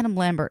 Adam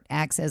Lambert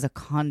acts as a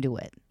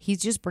conduit.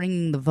 He's just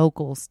bringing the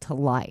vocals to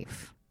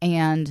life.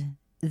 And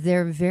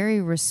they're very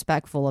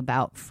respectful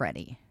about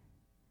Freddie.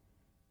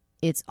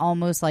 It's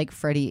almost like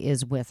Freddie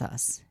is with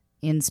us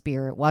in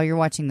spirit while you're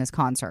watching this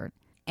concert.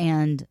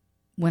 And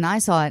when I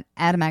saw it,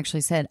 Adam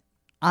actually said,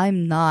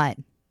 "I'm not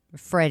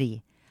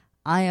Freddie.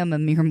 I am a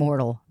mere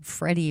mortal.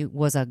 Freddie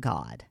was a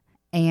god."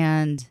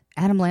 And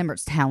Adam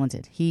Lambert's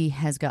talented. He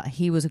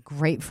was a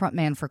great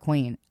frontman for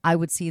Queen. I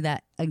would see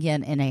that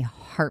again in a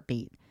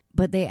heartbeat.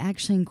 But they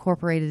actually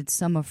incorporated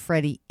some of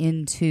Freddie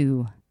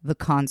into the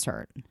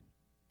concert.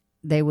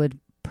 They would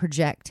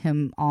project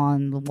him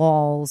on the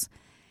walls.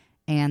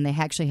 And they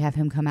actually have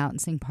him come out and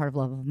sing part of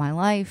Love of My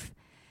Life.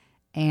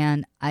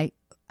 And I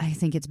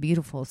think it's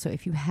beautiful. So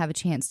if you have a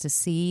chance to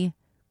see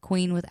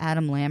Queen with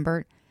Adam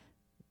Lambert,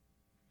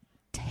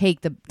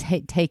 take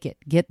it.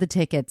 Get the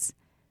tickets.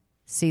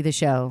 See the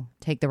show.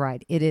 Take the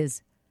ride. It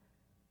is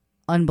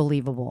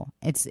unbelievable.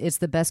 It's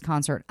the best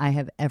concert I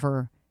have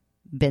ever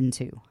been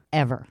to.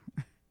 Ever.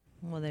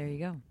 Well, there you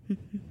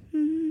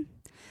go.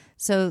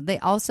 So they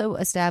also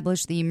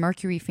established the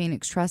Mercury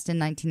Phoenix Trust in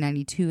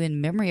 1992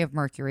 in memory of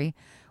Mercury,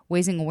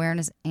 raising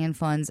awareness and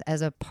funds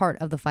as a part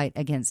of the fight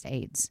against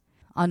AIDS.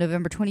 On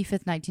November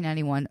 25th,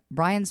 1991,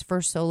 Brian's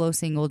first solo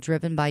single,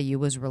 Driven by You,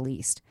 was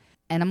released.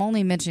 And I'm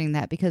only mentioning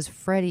that because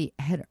Freddie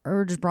had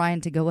urged Brian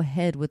to go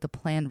ahead with the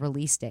planned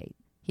release date.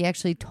 He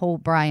actually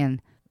told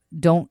Brian,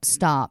 don't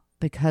stop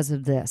because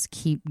of this.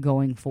 Keep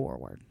going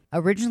forward.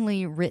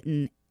 Originally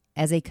written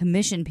as a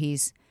commission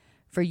piece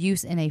for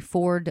use in a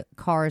Ford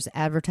Cars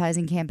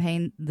advertising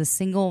campaign, the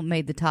single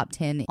made the top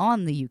 10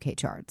 on the UK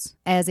charts.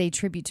 As a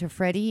tribute to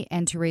Freddie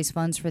and to raise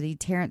funds for the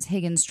Terrence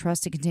Higgins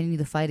Trust to continue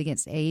the fight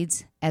against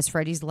AIDS, as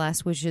Freddie's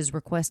last wishes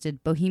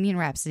requested, Bohemian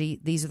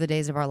Rhapsody, These Are the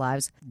Days of Our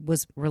Lives,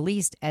 was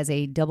released as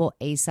a double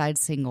A-side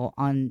single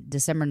on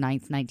December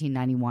 9th,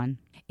 1991.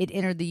 It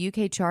entered the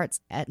UK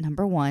charts at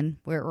number 1,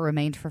 where it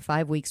remained for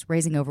 5 weeks,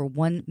 raising over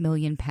 £1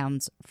 million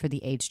for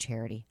the AIDS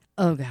charity.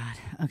 Oh, God.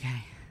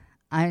 Okay.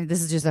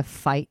 This is just a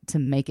fight to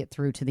make it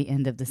through to the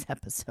end of this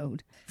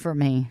episode for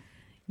me.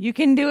 You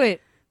can do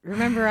it.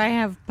 Remember, I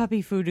have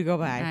puppy food to go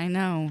buy. I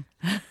know.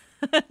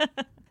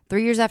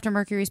 3 years after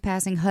Mercury's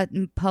passing,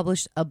 Hutton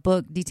published a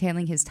book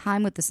detailing his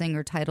time with the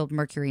singer titled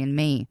Mercury and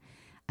Me.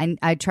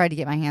 I tried to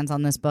get my hands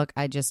on this book.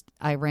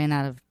 I ran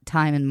out of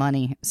time and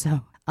money.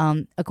 So,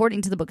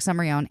 according to the book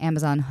summary on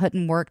Amazon,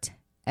 Hutton worked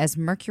as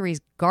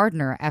Mercury's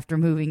gardener after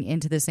moving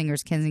into the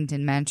singer's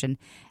Kensington mansion,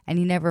 and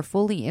he never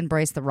fully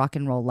embraced the rock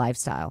and roll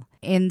lifestyle.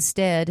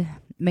 Instead,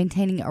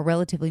 maintaining a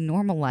relatively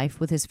normal life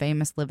with his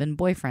famous live-in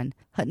boyfriend.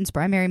 Hutton's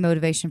primary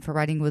motivation for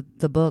writing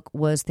the book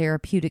was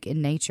therapeutic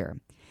in nature.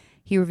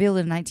 He revealed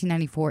in a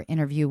 1994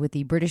 interview with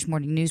the British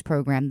morning news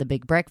program The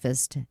Big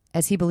Breakfast,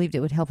 as he believed it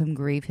would help him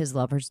grieve his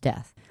lover's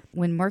death.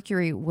 When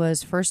Mercury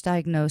was first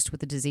diagnosed with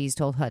the disease,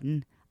 told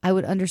Hutton, "I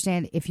would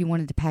understand if you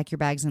wanted to pack your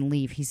bags and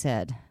leave," he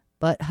said.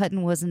 But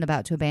Hutton wasn't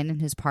about to abandon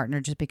his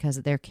partner just because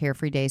their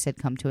carefree days had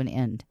come to an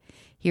end.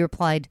 He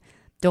replied,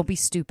 "Don't be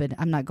stupid.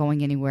 I'm not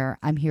going anywhere.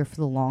 I'm here for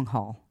the long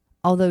haul."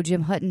 Although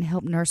Jim Hutton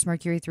helped nurse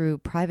Mercury through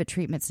private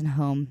treatments in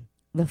home,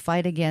 the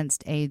fight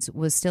against AIDS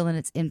was still in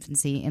its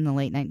infancy in the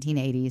late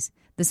 1980s.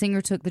 The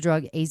singer took the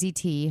drug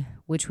AZT,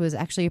 which was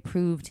actually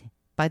approved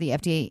by the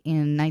FDA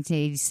in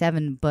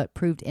 1987, but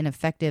proved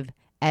ineffective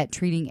at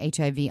treating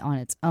HIV on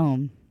its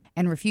own,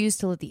 and refused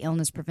to let the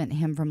illness prevent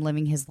him from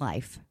living his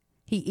life.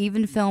 He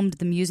even filmed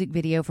the music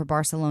video for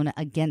Barcelona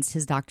against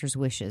his doctor's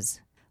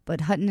wishes.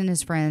 But Hutton and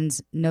his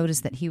friends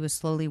noticed that he was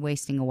slowly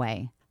wasting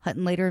away.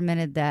 Hutton later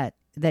admitted that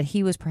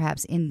he was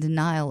perhaps in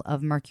denial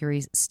of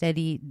Mercury's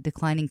steady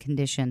declining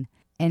condition,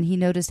 and he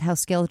noticed how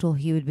skeletal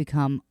he would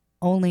become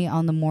only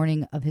on the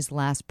morning of his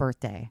last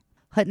birthday.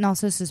 Hutton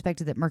also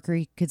suspected that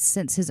Mercury could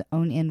sense his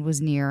own end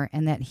was near,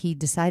 and that he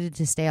decided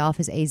to stay off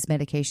his AIDS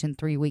medication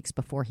 3 weeks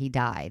before he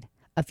died.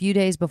 A few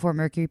days before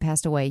Mercury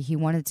passed away, he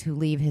wanted to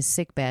leave his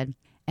sickbed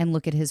and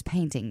look at his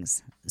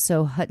paintings.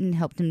 So Hutton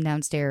helped him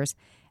downstairs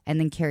and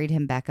then carried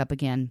him back up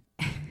again.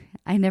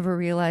 "I never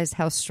realized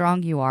how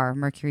strong you are,"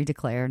 Mercury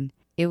declared.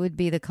 It would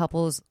be the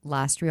couple's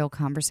last real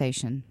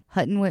conversation.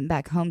 Hutton went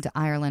back home to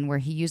Ireland, where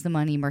he used the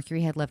money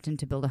Mercury had left him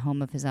to build a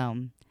home of his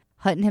own.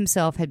 Hutton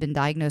himself had been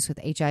diagnosed with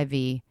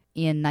HIV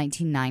in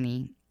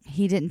 1990.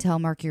 He didn't tell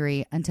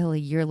Mercury until a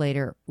year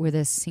later, where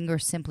the singer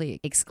simply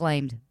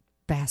exclaimed,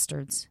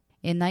 "Bastards."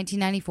 In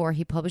 1994,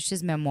 he published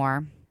his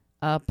memoir,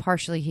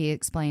 partially, he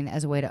explained,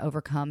 as a way to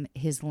overcome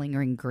his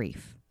lingering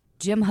grief.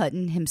 Jim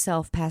Hutton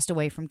himself passed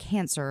away from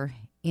cancer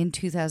in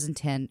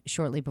 2010,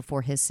 shortly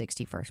before his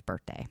 61st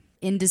birthday.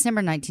 In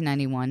December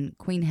 1991,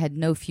 Queen had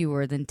no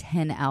fewer than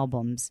 10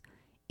 albums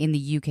in the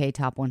UK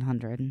Top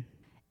 100.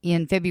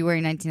 In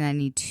February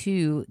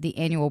 1992, the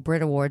annual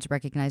Brit Awards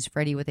recognized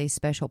Freddie with a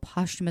special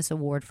posthumous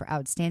award for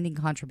outstanding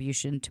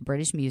contribution to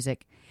British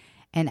music,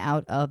 and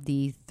out of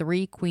the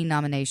 3 Queen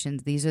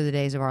nominations, These Are the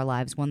Days of Our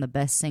Lives won the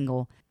Best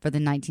Single for the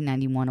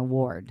 1991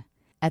 award.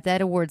 At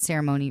that award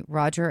ceremony,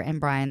 Roger and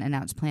Brian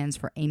announced plans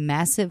for a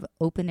massive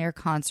open-air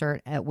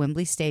concert at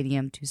Wembley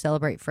Stadium to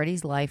celebrate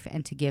Freddie's life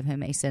and to give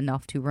him a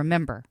send-off to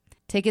remember.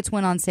 Tickets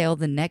went on sale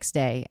the next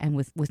day, and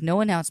with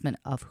no announcement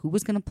of who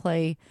was going to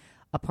play,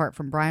 apart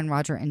from Brian,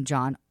 Roger, and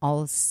John,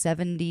 all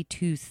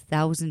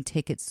 72,000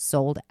 tickets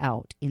sold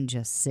out in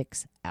just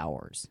 6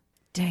 hours.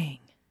 Dang.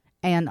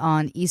 And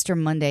on Easter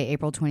Monday,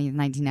 April 20th,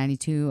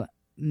 1992,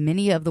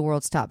 many of the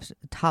world's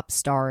top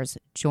stars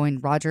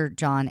joined Roger,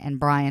 John, and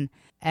Brian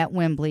at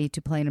Wembley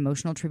to play an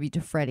emotional tribute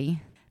to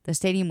Freddie. The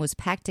stadium was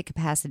packed to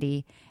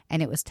capacity,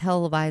 and it was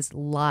televised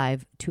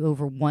live to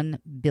over 1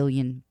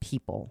 billion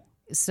people.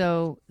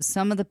 So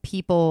some of the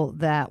people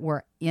that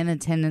were in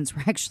attendance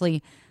were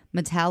actually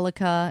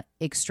Metallica,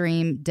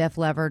 Extreme, Def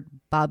Leppard,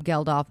 Bob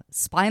Geldof,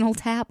 Spinal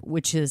Tap,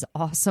 which is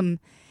awesome,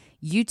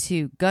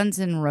 U2, Guns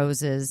N'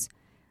 Roses,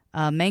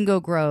 Mango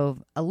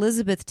Grove,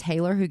 Elizabeth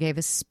Taylor, who gave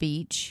a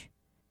speech,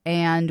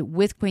 and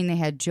with Queen they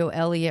had Joe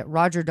Elliott,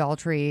 Roger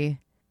Daltrey,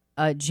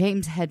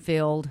 James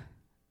Hetfield,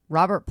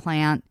 Robert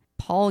Plant,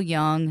 Paul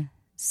Young,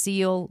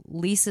 Seal,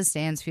 Lisa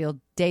Stansfield,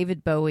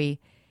 David Bowie,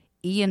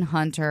 Ian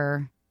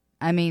Hunter.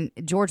 I mean,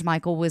 George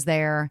Michael was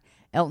there,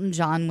 Elton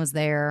John was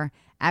there,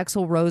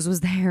 Axl Rose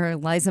was there,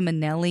 Liza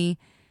Minnelli.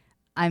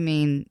 I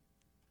mean,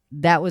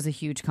 that was a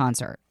huge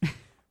concert.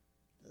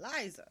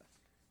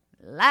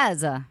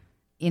 Liza.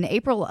 In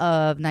April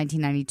of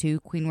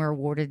 1992, Queen were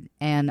awarded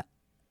an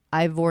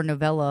Ivor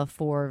Novella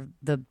for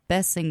the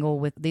best single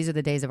with These Are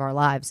the Days of Our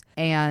Lives.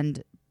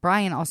 And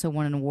Brian also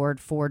won an award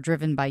for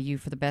Driven by You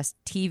for the best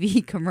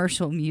TV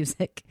commercial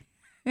music.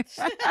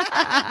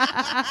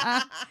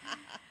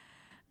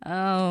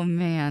 Oh,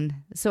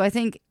 man. So I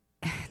think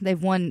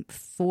they've won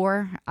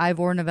 4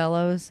 Ivor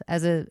Novellos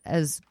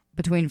as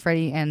between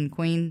Freddie and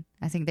Queen.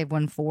 I think they've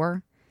won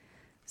 4.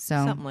 So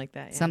something like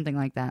that. Yeah. Something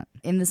like that.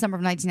 In the summer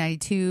of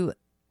 1992,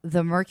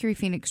 the Mercury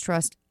Phoenix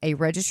Trust, a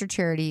registered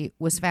charity,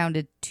 was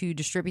founded to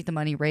distribute the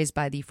money raised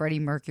by the Freddie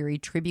Mercury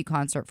tribute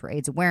concert for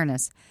AIDS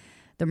awareness.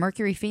 The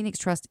Mercury Phoenix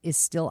Trust is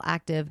still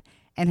active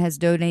and has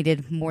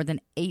donated more than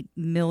 $8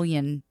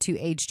 million to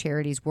AIDS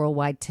charities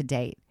worldwide to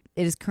date.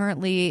 It is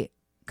currently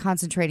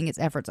concentrating its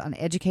efforts on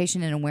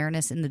education and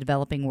awareness in the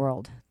developing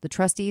world. The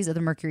trustees of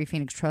the Mercury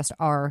Phoenix Trust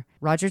are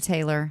Roger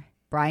Taylor,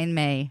 Brian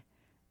May,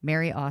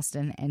 Mary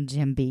Austin, and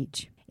Jim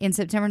Beach. In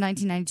September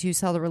 1992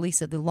 saw the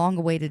release of the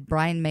long-awaited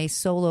Brian May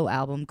solo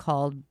album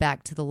called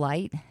Back to the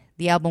Light.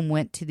 The album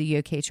went to the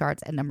UK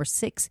charts at number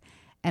 6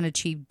 and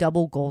achieved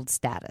double gold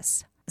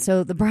status.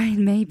 So the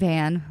Brian May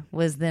Band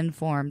was then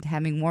formed,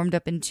 having warmed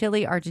up in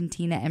Chile,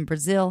 Argentina, and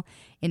Brazil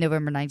in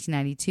November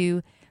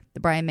 1992. The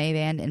Brian May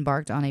Band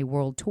embarked on a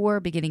world tour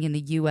beginning in the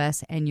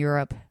U.S. and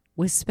Europe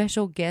with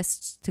special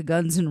guests to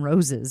Guns N'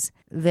 Roses.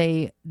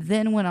 They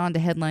then went on to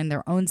headline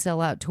their own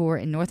sellout tour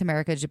in North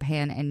America,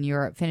 Japan, and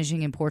Europe,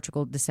 finishing in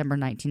Portugal December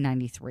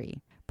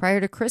 1993. Prior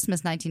to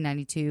Christmas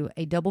 1992,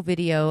 a double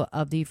video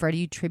of the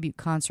Freddie tribute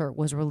concert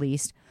was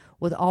released,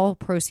 with all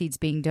proceeds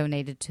being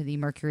donated to the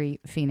Mercury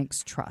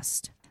Phoenix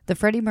Trust. The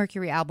Freddie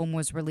Mercury album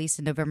was released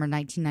in November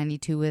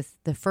 1992 with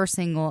the first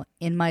single,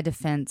 In My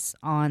Defense,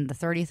 on the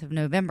 30th of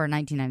November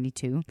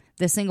 1992.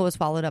 This single was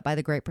followed up by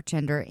The Great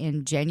Pretender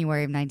in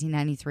January of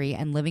 1993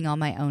 and Living on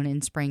My Own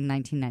in spring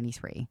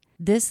 1993.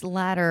 This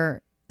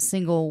latter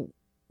single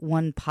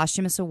won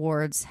posthumous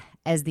awards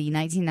as the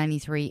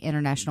 1993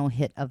 International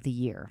Hit of the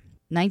Year.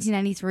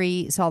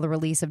 1993 saw the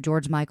release of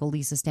George Michael,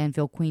 Lisa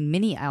Stanfield Queen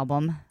mini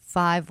album,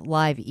 5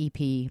 Live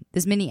EP.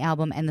 This mini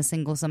album and the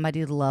single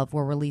Somebody to Love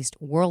were released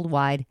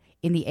worldwide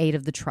in the aid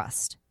of the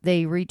Trust.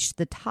 They reached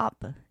the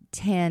top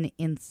 10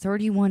 in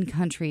 31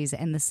 countries,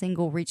 and the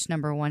single reached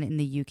number 1 in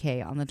the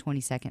UK on the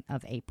 22nd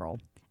of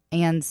April.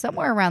 And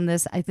somewhere around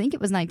this, I think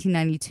it was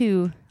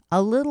 1992,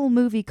 a little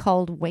movie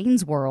called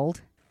Wayne's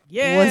World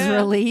was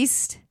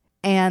released,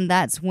 and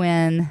that's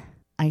when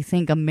I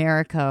think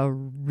America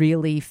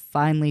really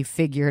finally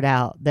figured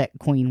out that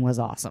Queen was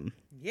awesome.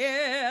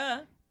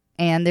 Yeah.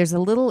 And there's a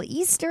little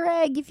Easter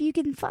egg, if you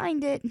can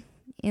find it,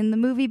 in the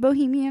movie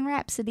Bohemian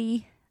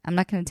Rhapsody. I'm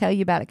not going to tell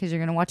you about it because you're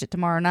going to watch it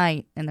tomorrow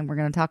night, and then we're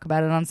going to talk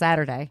about it on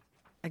Saturday.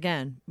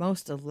 Again,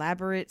 most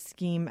elaborate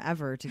scheme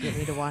ever to get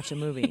me to watch a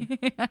movie.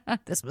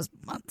 This was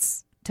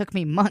months. Took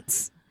me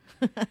months.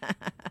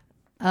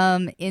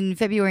 In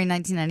February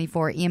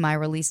 1994, EMI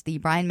released the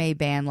Brian May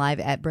Band live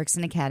at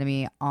Brixton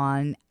Academy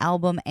on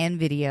album and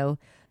video,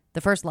 the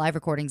first live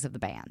recordings of the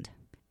band.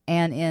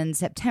 And in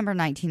September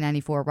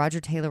 1994, Roger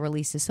Taylor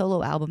released his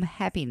solo album,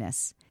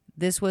 Happiness.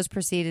 This was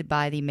preceded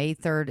by the May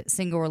 3rd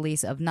single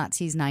release of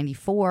Nazis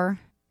 94,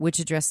 which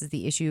addresses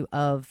the issue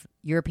of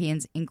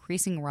Europeans'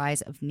 increasing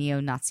rise of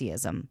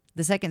neo-Nazism.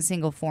 The second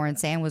single, Foreign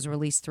Sand, was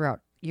released throughout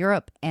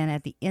Europe and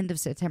at the end of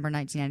September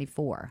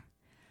 1994.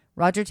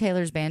 Roger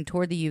Taylor's band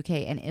toured the UK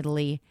and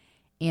Italy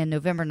in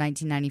November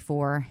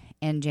 1994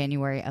 and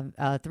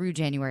through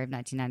January of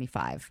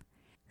 1995.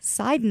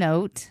 Side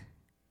note,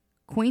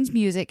 Queen's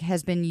music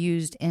has been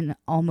used in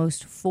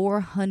almost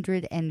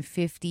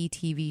 450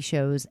 TV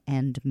shows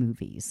and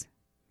movies.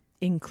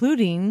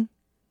 Including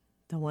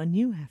the one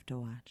you have to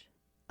watch.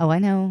 Oh, I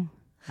know.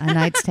 A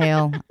Knight's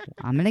Tale.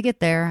 I'm going to get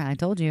there. I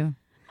told you.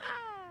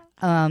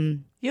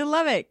 You'll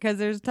love it because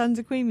there's tons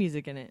of Queen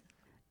music in it.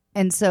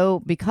 And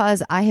so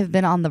because I have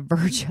been on the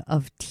verge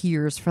of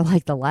tears for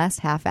like the last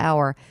half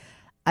hour,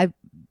 I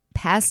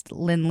past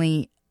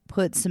Lindley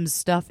put some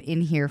stuff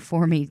in here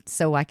for me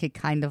so I could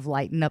kind of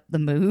lighten up the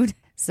mood.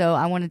 So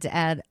I wanted to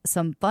add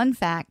some fun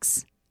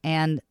facts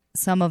and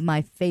some of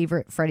my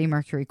favorite Freddie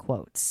Mercury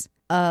quotes.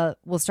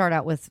 We'll start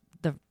out with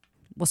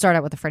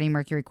the Freddie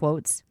Mercury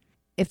quotes.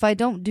 If I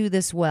don't do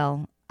this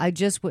well, I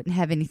just wouldn't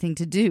have anything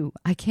to do.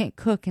 I can't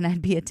cook and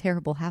I'd be a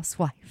terrible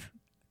housewife.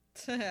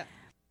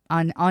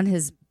 On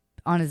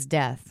his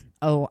death.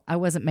 Oh, I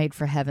wasn't made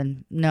for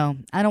heaven. No,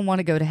 I don't want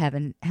to go to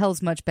heaven.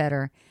 Hell's much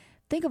better.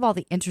 Think of all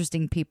the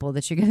interesting people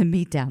that you're going to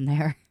meet down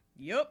there.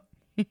 Yep.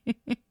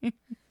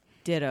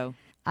 Ditto.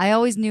 I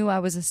always knew I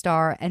was a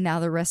star, and now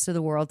the rest of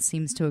the world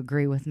seems to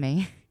agree with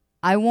me.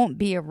 I won't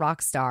be a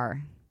rock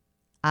star.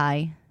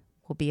 I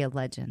will be a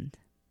legend.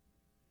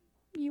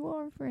 You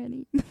are,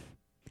 Freddie.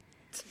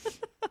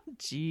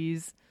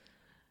 Jeez.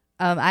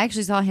 I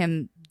actually saw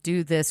him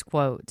do this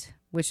quote,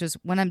 which is,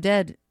 when I'm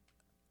dead,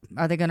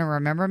 are they going to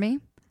remember me?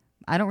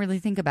 I don't really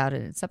think about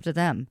it. It's up to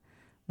them.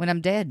 When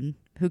I'm dead,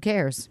 who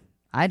cares?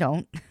 I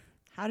don't.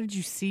 How did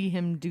you see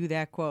him do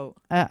that quote?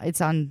 It's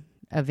on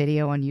a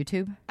video on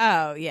YouTube.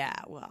 Oh, yeah.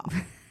 Well,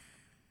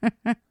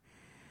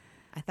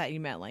 I thought you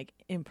meant like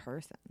in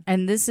person.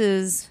 And this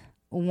is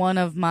one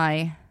of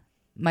my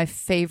my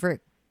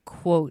favorite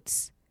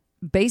quotes,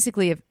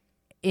 basically, of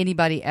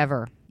anybody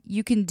ever.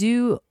 "You can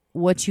do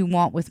what you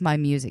want with my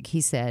music,"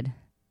 he said,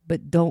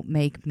 "but don't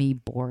make me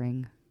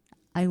boring."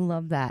 I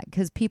love that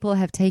because people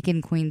have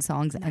taken Queen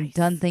songs and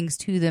done things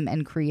to them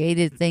and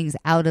created things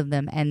out of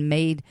them and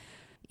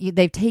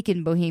they've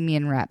taken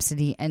Bohemian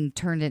Rhapsody and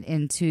turned it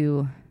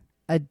into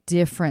a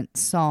different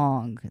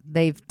song.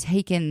 They've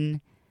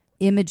taken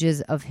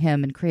images of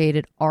him and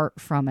created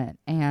art from it.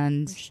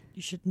 And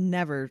you should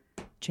never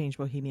change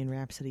Bohemian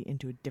Rhapsody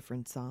into a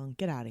different song.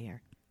 Get out of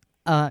here.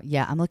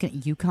 Yeah, I'm looking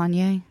at you,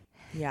 Kanye.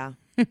 Yeah.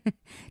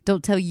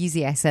 Don't tell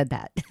Yeezy I said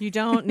that. You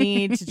don't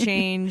need to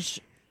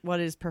change what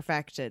is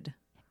perfected.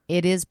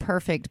 It is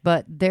perfect,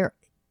 but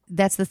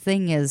that's the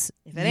thing is...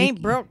 If it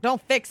ain't broke,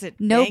 don't fix it.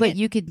 No, but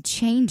you can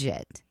change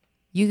it.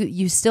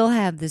 You still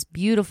have this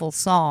beautiful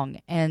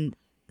song, and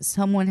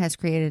someone has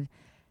created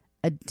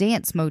a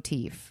dance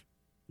motif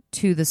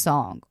to the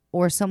song,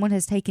 or someone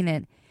has taken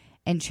it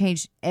and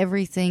changed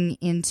everything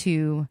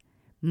into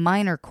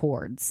minor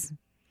chords.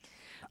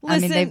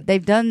 Listen, I mean,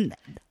 they've done...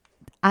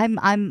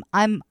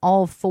 I'm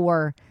all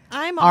for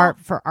art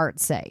for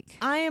art's sake.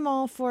 I am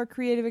all for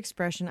creative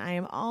expression. I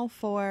am all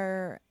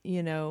for,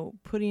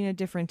 putting a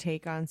different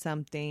take on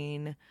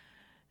something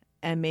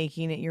and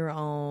making it your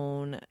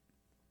own.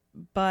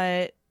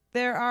 But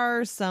there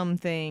are some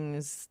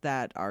things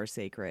that are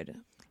sacred.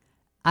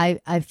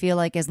 I feel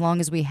like as long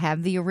as we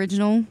have the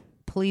original,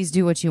 please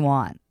do what you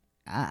want.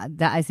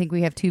 I think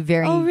we have two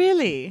varying... Oh,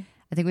 really?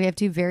 I think we have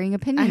two varying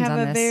opinions on this. I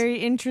have a very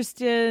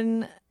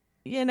interesting,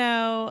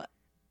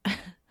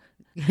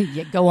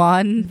 Yeah, go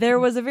on. There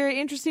was a very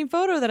interesting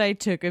photo that I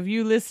took of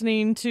you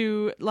listening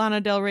to Lana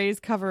Del Rey's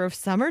cover of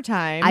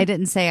Summertime. I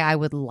didn't say I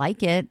would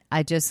like it.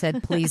 I just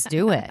said, please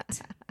do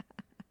it.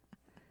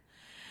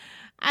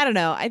 I don't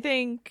know. I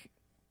think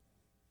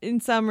in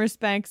some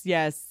respects,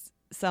 yes,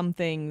 some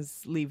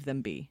things leave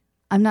them be.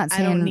 I'm not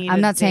saying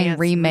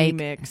remake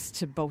remix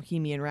to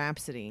Bohemian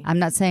Rhapsody. I'm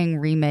not saying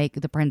remake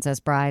The Princess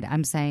Bride.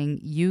 I'm saying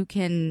you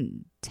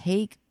can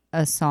take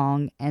a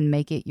song and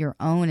make it your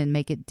own and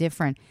make it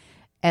different.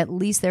 At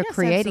least they're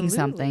creating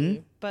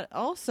something. But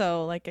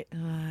also,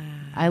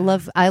 I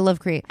love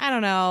create. I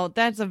don't know.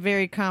 That's a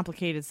very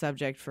complicated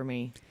subject for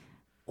me.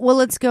 Well,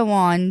 let's go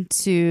on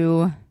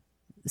to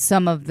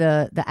some of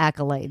the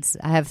accolades.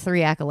 I have 3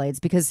 accolades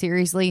because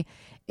seriously,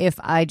 if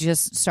I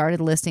just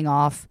started listing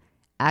off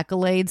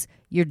accolades,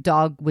 your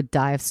dog would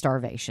die of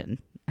starvation.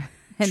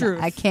 And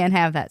Truth. I can't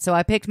have that. So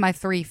I picked my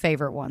 3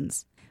 favorite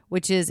ones,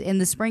 which is in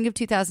the spring of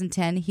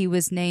 2010, he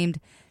was named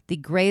the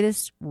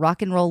greatest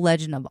rock and roll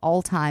legend of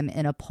all time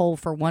in a poll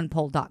for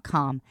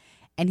onepoll.com.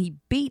 And he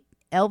beat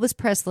Elvis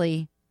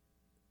Presley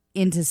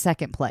into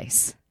second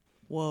place.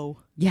 Whoa.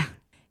 Yeah.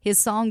 His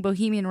song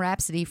Bohemian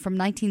Rhapsody from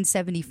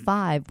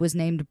 1975 was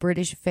named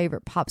British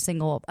favorite pop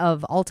single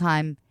of all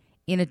time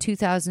in a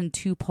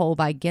 2002 poll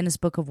by Guinness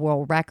Book of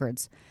World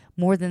Records.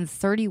 More than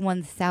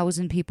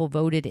 31,000 people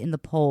voted in the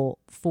poll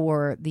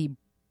for the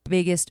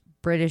biggest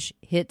British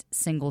hit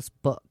singles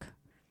book.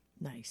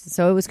 Nice.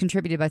 So it was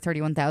contributed by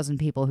 31,000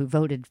 people who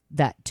voted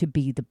that to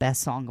be the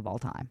best song of all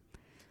time.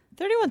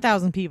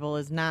 31,000 people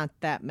is not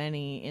that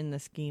many in the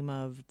scheme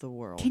of the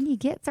world. Can you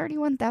get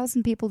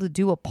 31,000 people to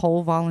do a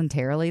poll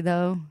voluntarily,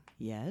 though?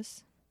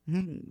 Yes.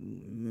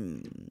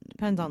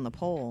 Depends on the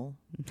poll.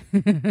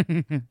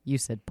 You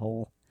said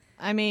poll.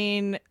 I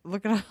mean,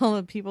 look at all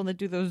the people that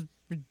do those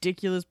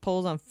ridiculous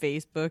polls on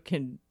Facebook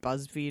and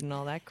BuzzFeed and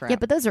all that crap. Yeah,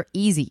 but those are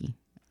easy.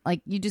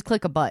 Like, you just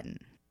click a button.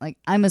 Like,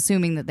 I'm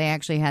assuming that they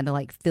actually had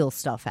to, fill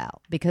stuff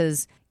out.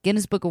 Because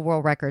Guinness Book of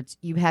World Records,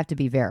 you have to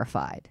be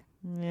verified.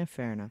 Yeah,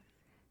 fair enough.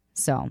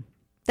 So,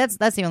 that's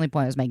the only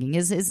point I was making,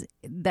 is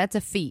that's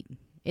a feat.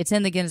 It's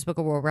in the Guinness Book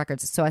of World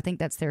Records. So, I think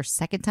that's their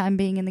second time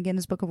being in the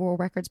Guinness Book of World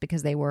Records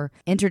because they were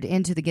entered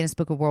into the Guinness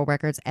Book of World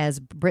Records as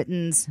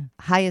Britain's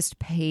highest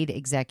paid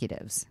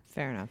executives.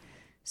 Fair enough.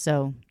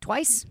 So,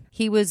 twice.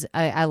 He was,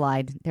 I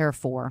lied, there are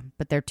 4,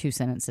 but they're 2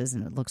 sentences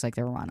and it looks like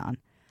they're run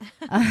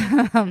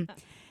on.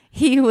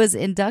 He was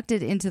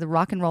inducted into the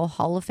Rock and Roll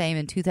Hall of Fame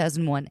in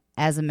 2001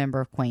 as a member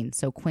of Queen.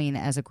 So Queen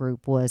as a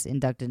group was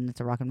inducted into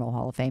the Rock and Roll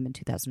Hall of Fame in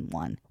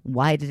 2001.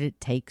 Why did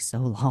it take so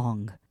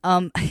long?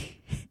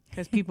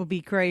 Because people be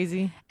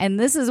crazy. And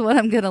this is what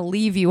I'm going to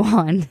leave you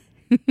on,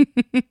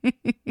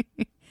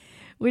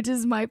 which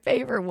is my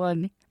favorite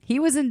one. He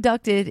was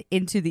inducted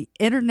into the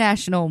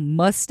International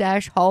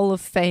Mustache Hall of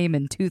Fame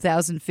in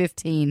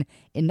 2015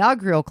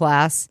 inaugural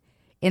class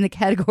in the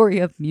category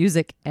of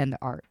music and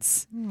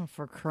arts. Oh,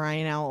 for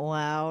crying out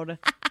loud.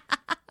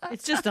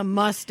 It's just a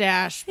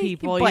mustache,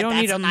 people. But you don't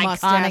need a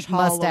mustache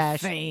Hall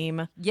of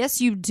Fame. Yes,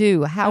 you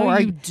do.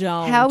 You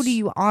don't. How do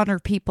you honor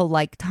people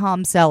like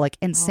Tom Selleck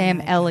and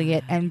Sam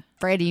Elliott and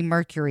Freddie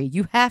Mercury?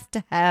 You have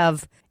to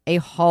have a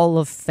Hall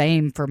of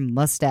Fame for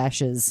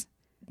mustaches.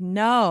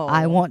 No.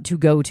 I want to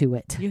go to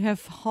it. You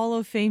have Hall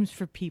of Fames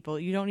for people.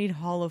 You don't need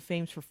Hall of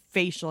Fames for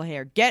facial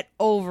hair. Get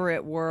over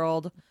it,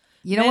 world.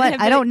 You know what?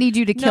 I don't need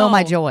you to kill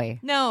my joy.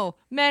 No.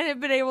 Men have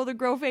been able to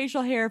grow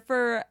facial hair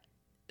for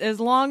as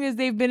long as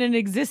they've been in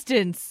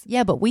existence.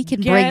 Yeah, but we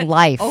can Get bring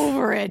life.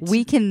 over it.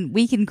 We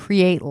can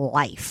create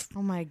life.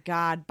 Oh my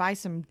God, buy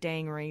some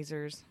dang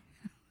razors.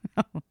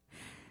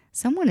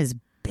 Someone is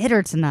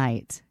bitter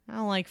tonight. I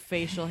don't like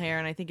facial hair,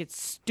 and I think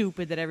it's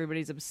stupid that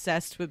everybody's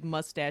obsessed with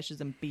mustaches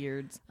and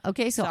beards.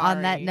 Okay, so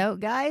on that Sorry. note,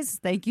 guys,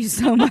 thank you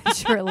so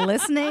much for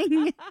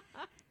listening.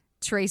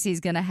 Tracy's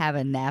going to have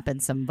a nap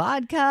and some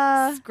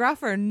vodka.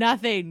 Scruff or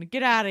nothing.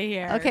 Get out of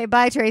here. Okay,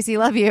 bye, Tracy.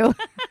 Love you.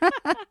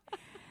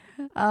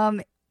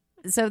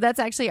 So that's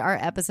actually our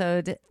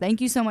episode. Thank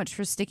you so much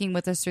for sticking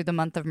with us through the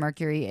month of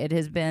Mercury. It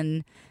has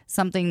been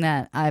something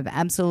that I've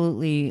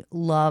absolutely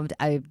loved.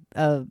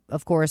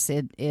 Of course,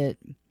 it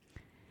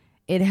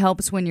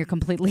helps when you're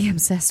completely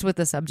obsessed with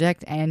the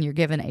subject and you're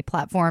given a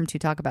platform to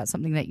talk about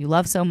something that you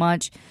love so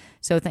much.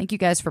 So thank you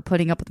guys for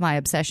putting up with my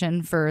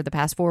obsession for the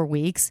past 4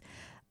 weeks.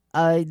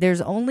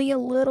 There's only a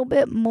little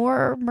bit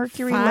more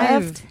Mercury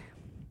 5. left.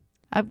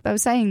 I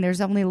was saying there's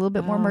only a little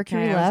bit more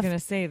Mercury I was left. going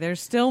to say, there's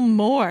still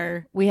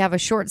more. We have a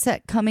short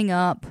set coming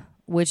up,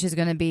 which is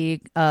going to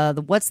be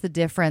what's the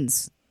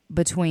difference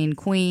between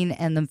Queen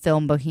and the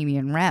film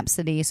Bohemian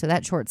Rhapsody. So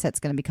that short set's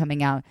going to be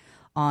coming out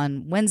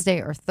on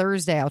Wednesday or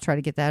Thursday. I'll try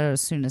to get that out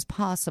as soon as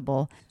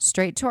possible.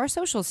 Straight to our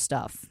social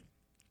stuff.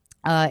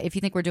 If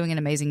you think we're doing an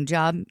amazing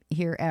job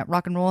here at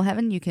Rock and Roll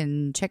Heaven, you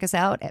can check us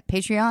out at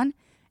Patreon,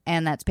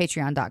 and that's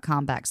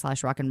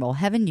patreon.com/Rock and Roll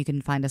Heaven. You can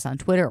find us on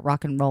Twitter at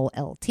Rock and Roll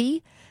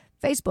LT,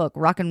 Facebook,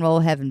 Rock and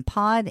Roll Heaven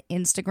Pod,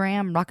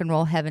 Instagram, Rock and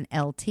Roll Heaven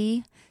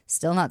LT.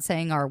 Still not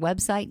saying our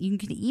website. You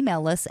can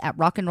email us at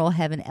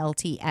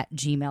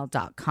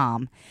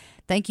rockandrollheavenlt@gmail.com.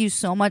 Thank you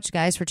so much,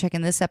 guys, for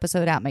checking this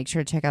episode out. Make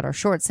sure to check out our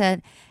short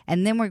set.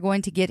 And then we're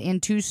going to get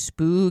into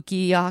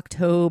Spooky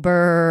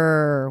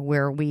October,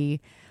 where we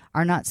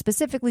are not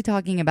specifically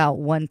talking about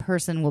one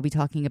person. We'll be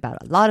talking about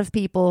a lot of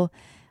people.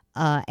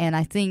 And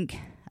I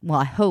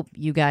hope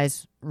you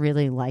guys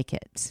really like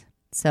it.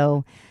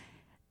 So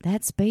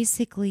that's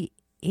basically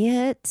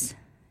it.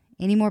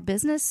 Any more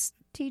business,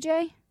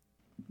 TJ?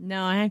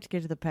 No, I have to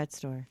get to the pet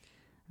store.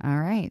 All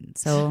right.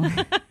 So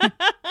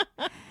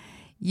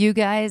you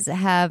guys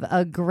have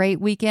a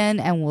great weekend,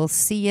 and we'll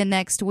see you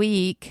next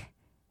week.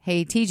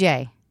 Hey,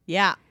 TJ.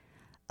 Yeah.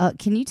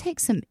 Can you take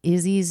some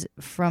Izzy's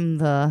from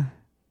the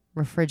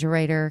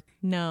refrigerator?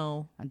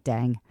 No. Oh,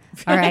 dang.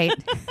 All right.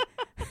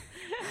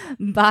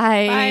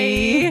 Bye.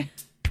 Bye.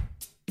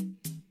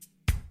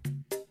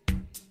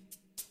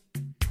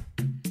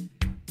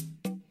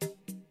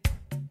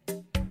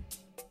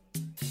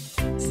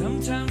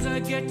 Sometimes I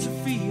get to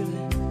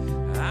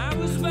feeling I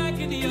was back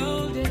in the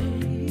old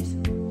days,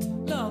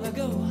 long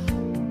ago.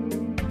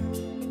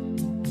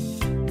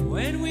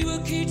 When we were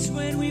kids,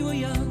 when we were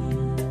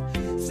young,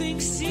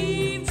 things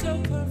seemed so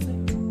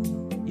perfect,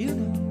 you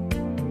know.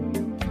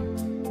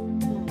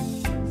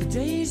 The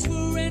days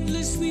were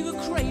endless, we were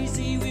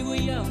crazy, we were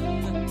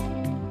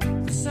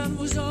young. The sun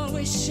was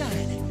always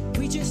shining,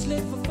 we just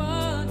lived for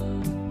fun.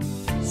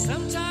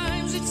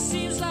 Sometimes it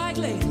seems like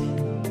lately,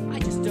 I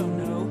just don't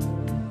know.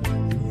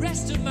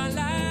 Rest of my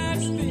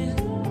life's been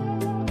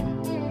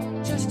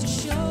just a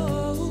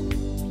show.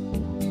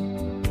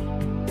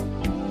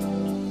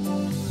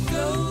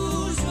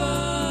 Those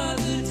were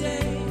the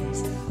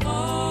days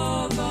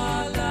of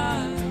our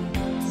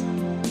lives.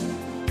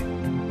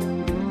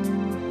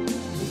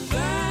 The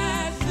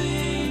bad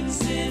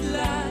things in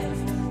life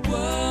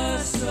were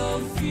so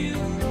few.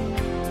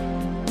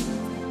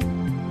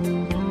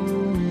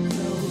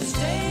 Those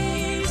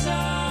days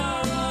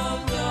are all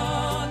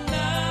gone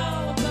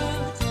now,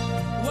 but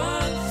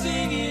one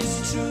thing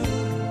is true.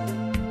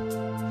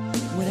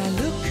 When I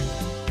look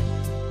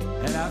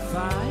and I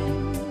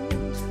find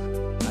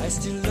I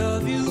still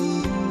love you.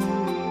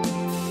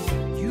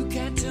 You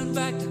can't turn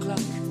back the clock.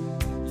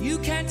 You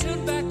can't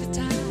turn back the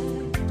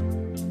time.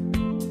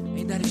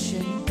 Ain't that a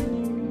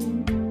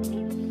shame?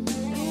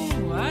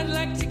 Oh, I'd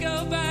like to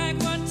go back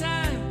one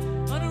time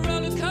on a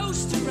roller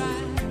coaster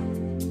ride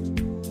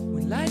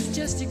when life's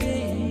just a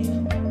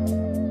game.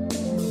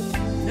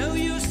 No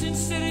use in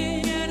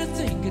sitting and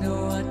thinking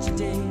of what you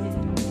did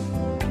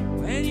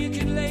when you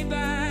can lay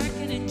back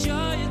and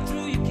enjoy it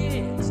through your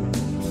kids.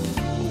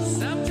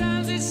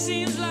 Sometimes it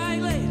seems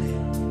like lately,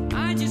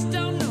 I just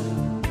don't know.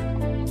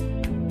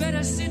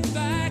 Better sit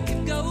back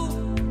and go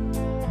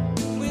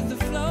with the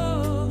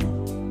flow.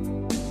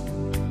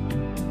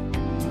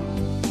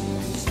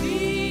 'Cause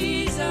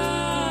these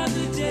are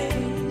the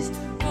days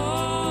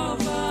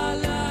of our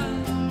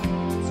lives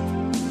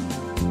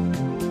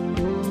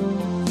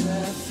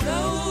that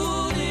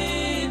float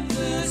in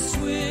the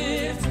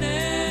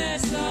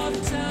swiftness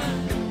of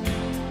time.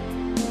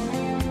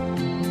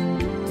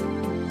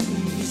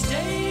 These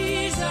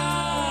days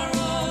are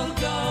all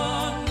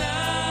gone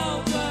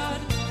now, but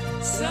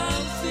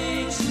some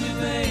things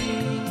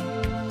remain.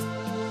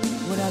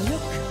 When I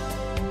look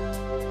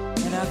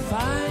and I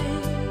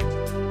find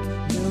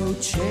no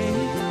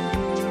change.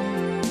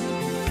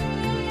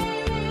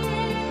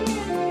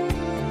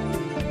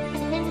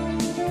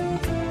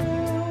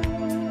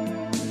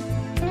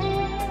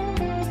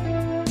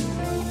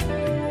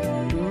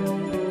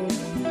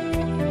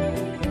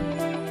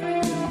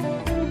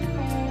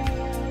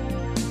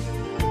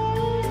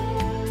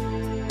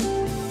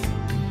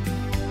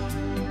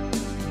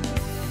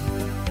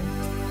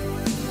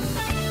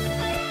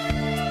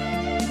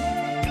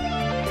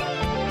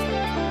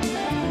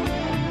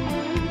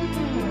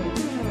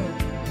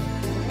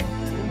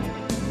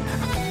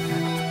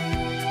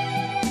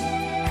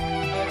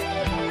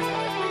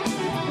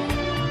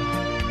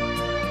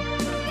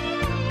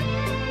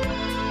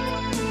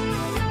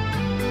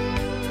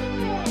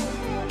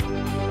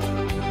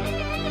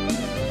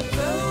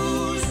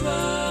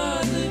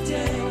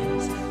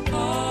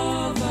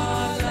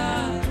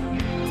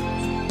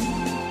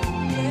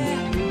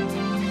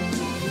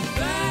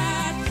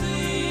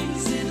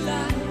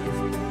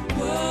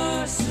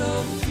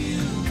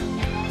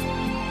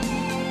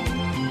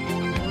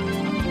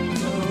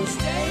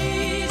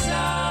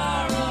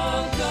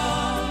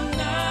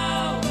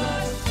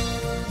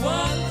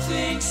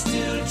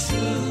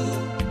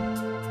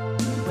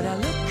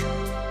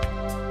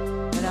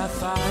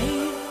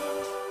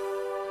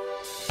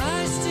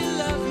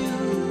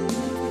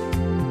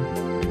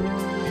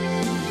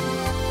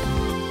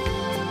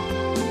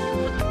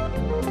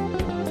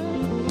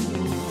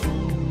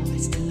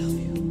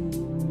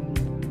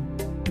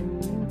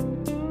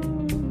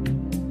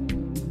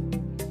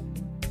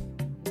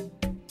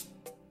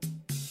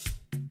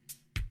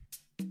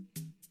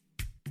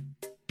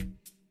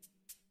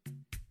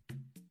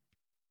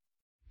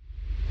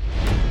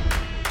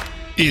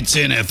 It's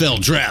NFL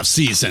draft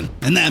season,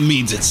 and that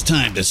means it's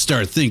time to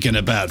start thinking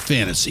about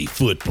fantasy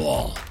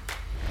football.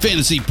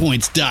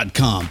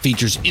 FantasyPoints.com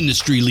features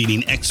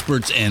industry-leading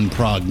experts and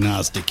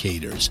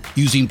prognosticators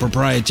using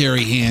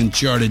proprietary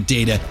hand-charted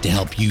data to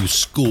help you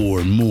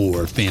score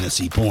more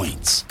fantasy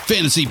points.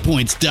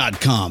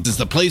 FantasyPoints.com is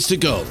the place to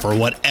go for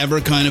whatever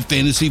kind of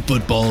fantasy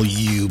football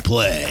you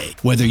play.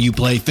 Whether you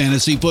play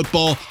fantasy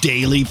football,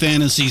 daily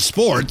fantasy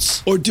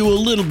sports, or do a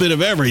little bit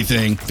of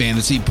everything,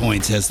 Fantasy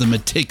Points has the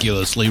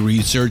meticulously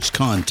researched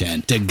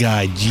content to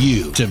guide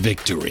you to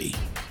victory.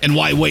 And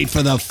why wait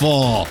for the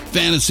fall?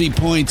 Fantasy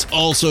Points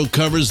also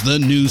covers the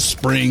new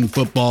spring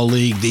football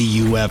league, the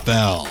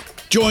UFL.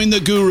 Join the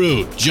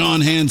guru,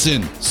 John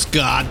Hansen,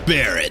 Scott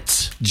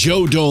Barrett,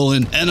 Joe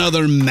Dolan, and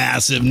other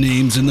massive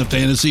names in the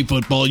fantasy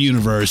football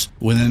universe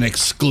with an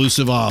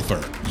exclusive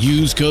offer.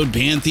 Use code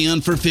Pantheon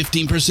for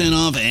 15%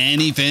 off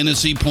any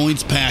Fantasy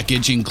Points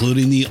package,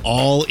 including the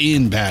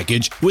all-in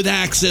package, with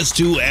access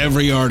to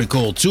every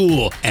article,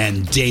 tool,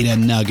 and data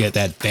nugget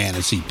that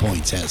Fantasy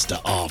Points has to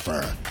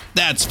offer.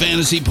 That's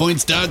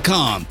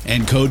FantasyPoints.com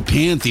and code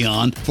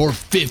Pantheon for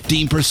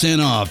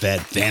 15% off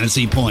at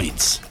Fantasy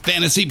Points.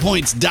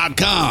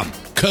 FantasyPoints.com,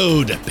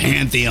 code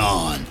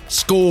Pantheon.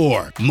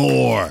 Score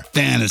more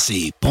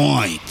fantasy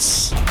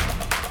points.